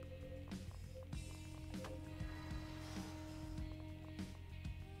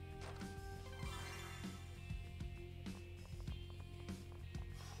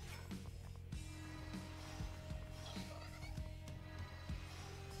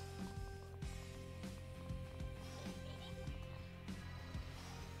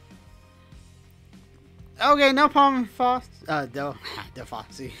 Okay, no problem, Foss. The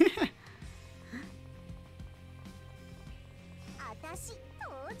Foxy. あたし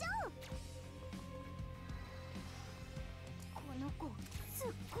登場。この子すっ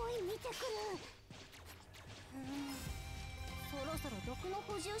ごい見てくる。そろそろ毒の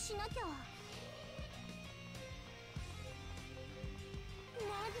補充しなきゃ。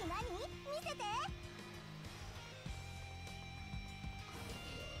なに見せて。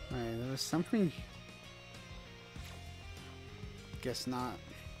Alright, there was something. Guess not.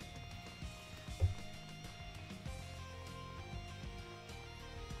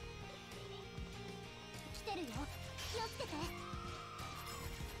 来てるよ、気をつけて。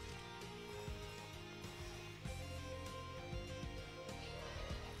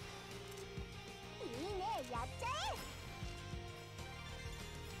いいね、やっちゃ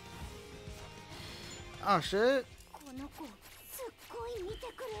え。 Oh shit. この子すっごい見て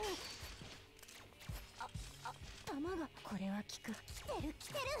くる。弾が。これは効く。来てる来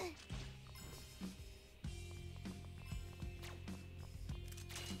てる。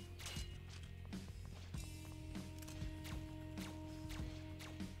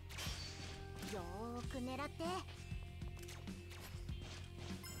よーく狙って。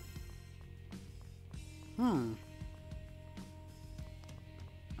Hmm.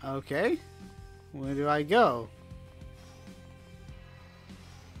 Okay. Where do I go?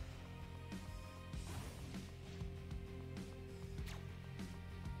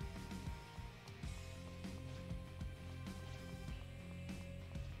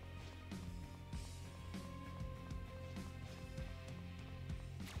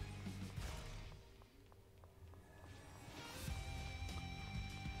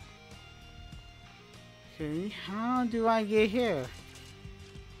 Okay, how do I get here?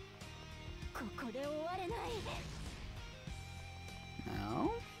 ここで終われない。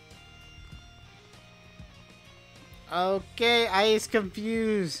 No. Okay, I is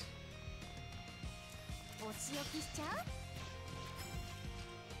confused. お仕置きしちゃ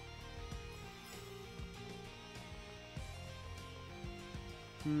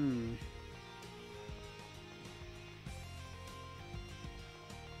う？ Hmm.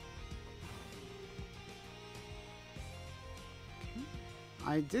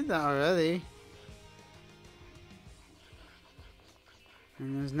 I did that already.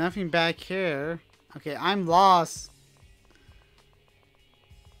 And there's nothing back here. Okay, I'm lost.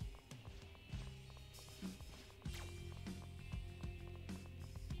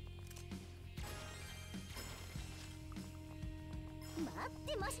待っ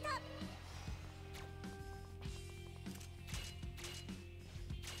てました。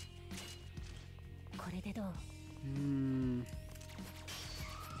これでどう？ Hmm.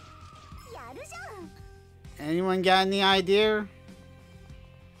 やるじゃん。 Anyone got any idea?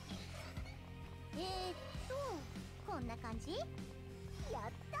 こんな感じ？や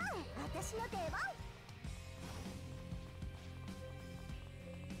ったー、私の出番。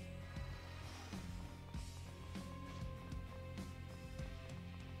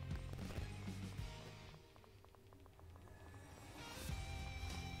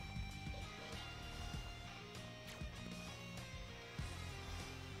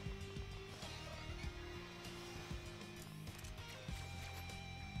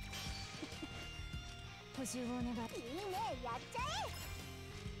 補充をお願い。いいね、やっちゃえ。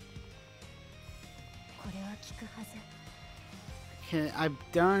これは効くはず。 Okay, I've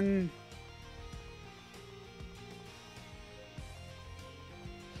done.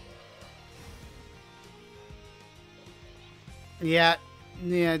 Yeah,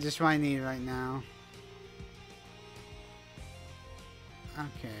 just what I need right now.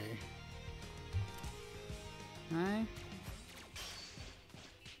 Okay. Right.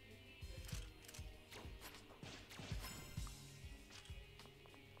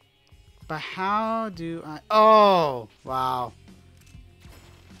 But how do I? Oh, wow.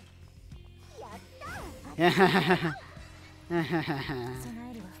 やったー。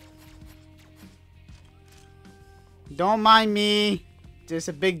 Don't mind me. Just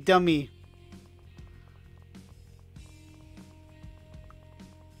a big dummy.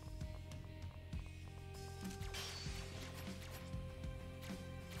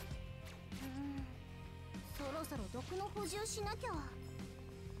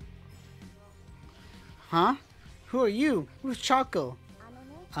 Huh? Who are you? Who's Choco?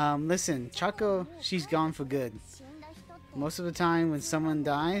 Listen, Choco, she's gone for good. Most of the time when someone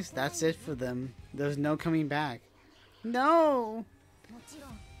dies, that's it for them. There's no coming back. No!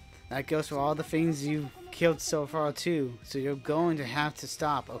 That goes for all the things you killed so far too, so you're going to have to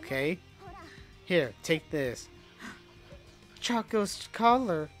stop, okay? Here, take this. Choco's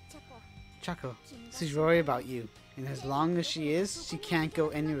collar. Choco, she's worried about you, and as long as she is, she can't go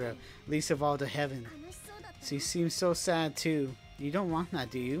anywhere, least of all to heaven. She seems so sad too. You don't want that,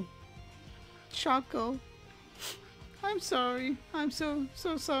 do you? Choco, I'm sorry. I'm so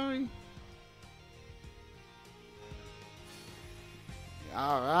sorry.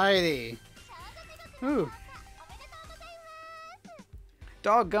 Alrighty. Ooh.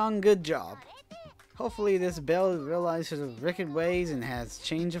 Doggone good job. Hopefully this Belle realizes her wicked ways and has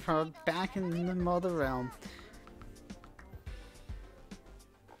change of heart back in the mother realm.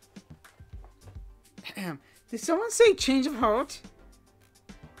 Damn. Did someone say change of heart?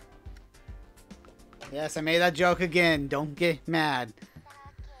 Yes, I made that joke again. Don't get mad.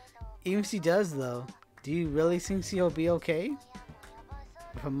 Even if she does though, do you really think she'll be okay?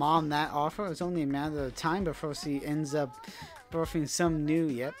 With her mom that offer, it's only a matter of time before she ends up birthing some new,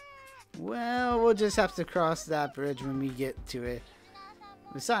 yep. Well, we'll just have to cross that bridge when we get to it.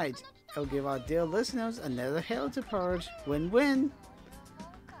 Besides, it'll give our dear listeners another hell to purge. Win-win!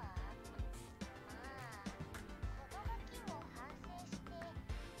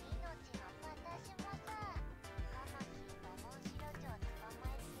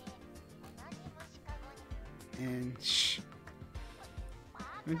 And shh.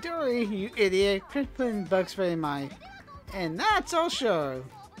 Dory, you idiot! Quit putting bug spray in my... And that's all sure!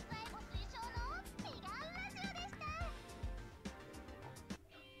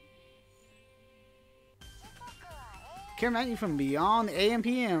 Coming at you from beyond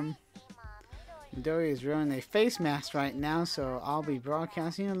AM/PM. Dory is wearing a face mask right now, so I'll be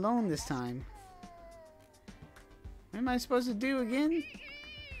broadcasting alone this time. What am I supposed to do again?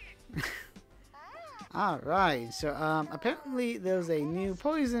 Alright, so apparently there's a new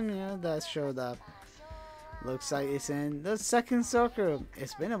poison here that showed up. Looks like it's in the second circle.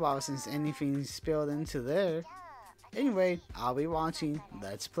 It's been a while since anything spilled into there. Anyway, I'll be watching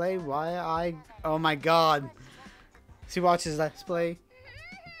Let's Play while I... Oh my god! She watches Let's Play.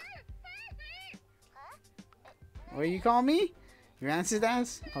 What do you call me? Your answer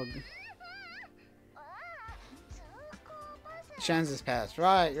ass? Oh. Transit pass.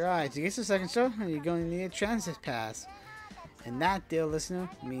 Right. To get to the second show, you're going to need a transit pass. And that, dear listener,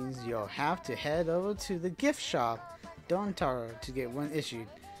 means you'll have to head over to the gift shop, Dontaro, to get one issued.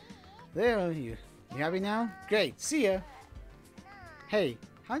 There, you happy now? Great, see ya! Hey,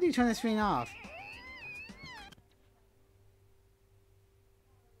 how do you turn the screen off?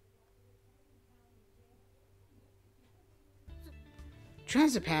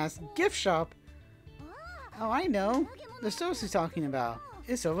 Transit pass? Gift shop? Oh, I know. The store she's talking about.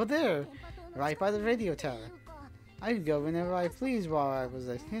 It's over there, right by the radio tower. I could go whenever I please while I was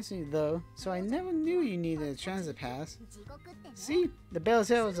a history though, so I never knew you needed a transit pass. See, the Bell's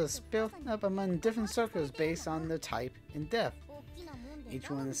Hills are split up among different circles based on their type and depth. Each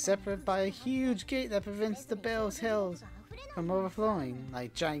one is separate by a huge gate that prevents the Bell's Hills from overflowing,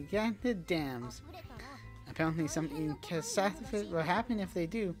 like gigantic dams. Apparently something catastrophic will happen if they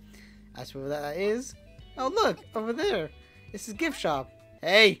do. As for what that is... Oh look, over there! It's the gift shop.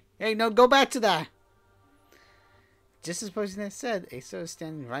 Hey, no, go back to that! Just as Poison had said, Asa is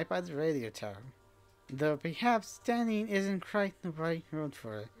standing right by the radio tower. Though perhaps standing isn't quite the right road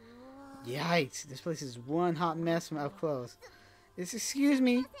for it. Yikes, this place is one hot mess from up close. Excuse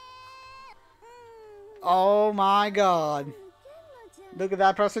me. Oh my god. Look at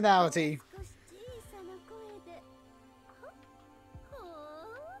that personality.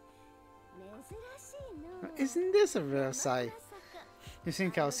 Isn't this a rare sight? You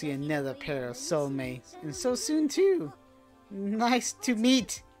think I'll see another pair of soulmates, and so soon too. Nice to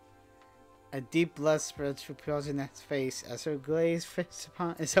meet. A deep blush spreads from Poisonette's face as her gaze fixes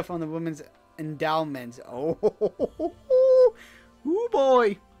upon itself on the woman's endowments. Oh, ooh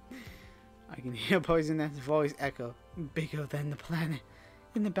boy! I can hear Poisonette's voice echo, bigger than the planet,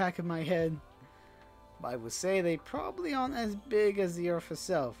 in the back of my head. But I would say they probably aren't as big as the Earth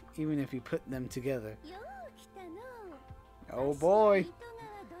herself, even if you put them together. Oh boy!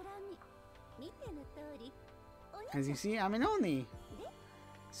 As you see, I'm an Oni.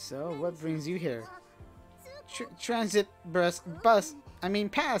 So, what brings you here? Transit pass.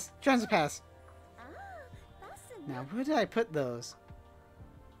 Transit pass. Now, where did I put those?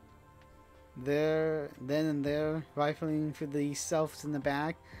 There, then and there, rifling for the selves in the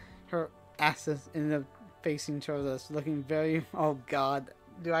back. Her ass is facing towards us, looking very... Oh god,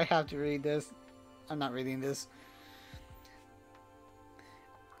 do I have to read this? I'm not reading this.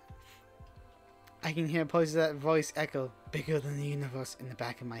 I can hear Poisonette's voice echo, bigger than the universe, in the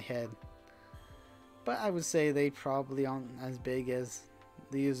back of my head. But I would say they probably aren't as big as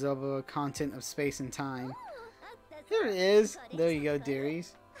the usable content of space and time. Here it is! There you go,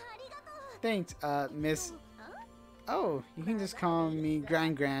 dearies. Thanks, Miss... Oh, you can just call me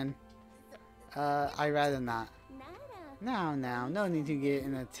Gran. I'd rather not. Now, no need to get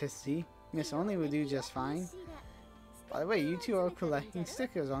in a tizzy. Miss Only will do just fine. By the way, you two are collecting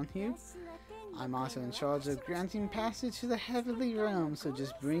stickers, aren't you? I'm also in charge of granting passage to the Heavenly Realm, so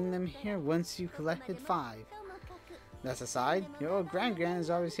just bring them here once you've collected 5. That aside, your old Gran is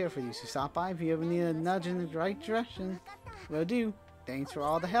always here for you, so stop by if you ever need a nudge in the right direction. Will do. Thanks for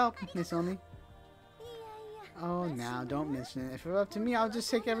all the help, Miss Oni. Oh, now, don't mention it. If it were up to me, I'll just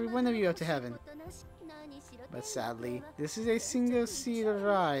take every one of you up to heaven. But sadly, this is a single-seater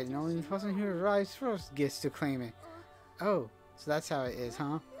ride, and only the person who arrives first gets to claim it. Oh, so that's how it is,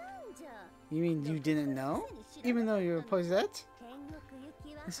 huh? You mean you didn't know? Even though you're a Poisonette?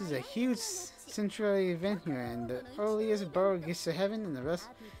 This is a huge centenary event here, and the earliest bird gets to heaven, and the rest,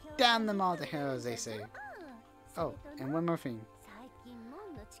 damn them all to hell, as they say. Oh, and one more thing.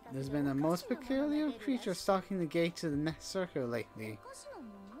 There's been a most peculiar creature stalking the gate to the next circle lately.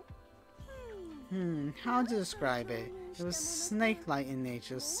 How to describe it? It was snake-like in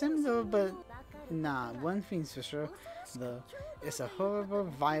nature, similar but nah, one thing's for sure, though. It's a horrible,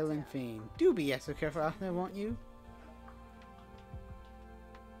 violent fiend. Do be extra careful out there, won't you?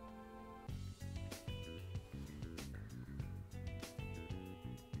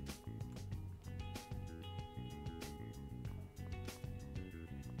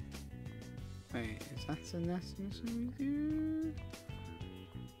 Wait, is that the next mission we do?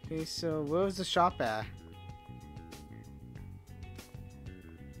 Okay, so where was the shop at?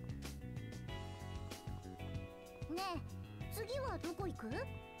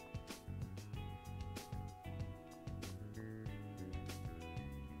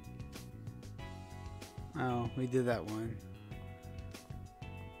 Oh, we did that one.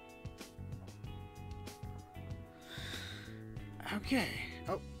 Okay.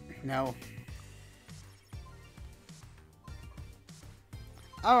 Oh, no.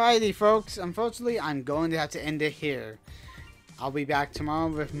 Alrighty, folks. Unfortunately, I'm going to have to end it here. I'll be back tomorrow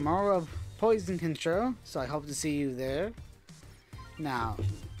with more of Poison Control, so I hope to see you there. Now,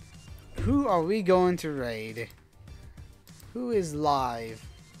 who are we going to raid? Who is live?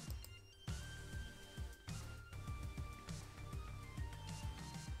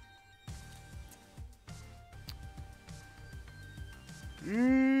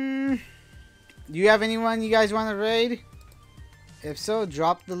 Do you have anyone you guys want to raid? If so,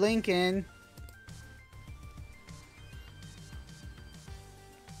 drop the link in.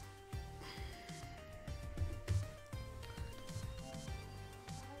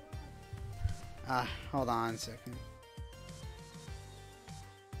 Hold on a second.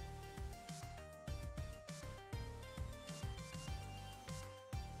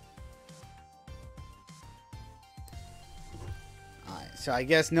 Alright, so I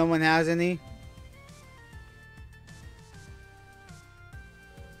guess no one has any.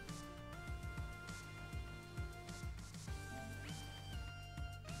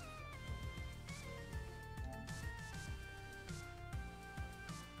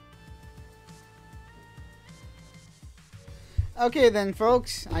 Okay then,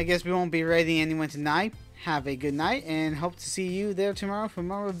 folks, I guess we won't be raiding anyone tonight. Have a good night and hope to see you there tomorrow for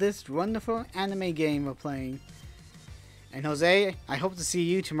more of this wonderful anime game we're playing. And Jose, I hope to see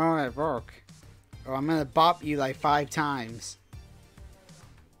you tomorrow at work, or I'm gonna bop you like 5 times.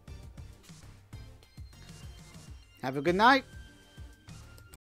 Have a good night.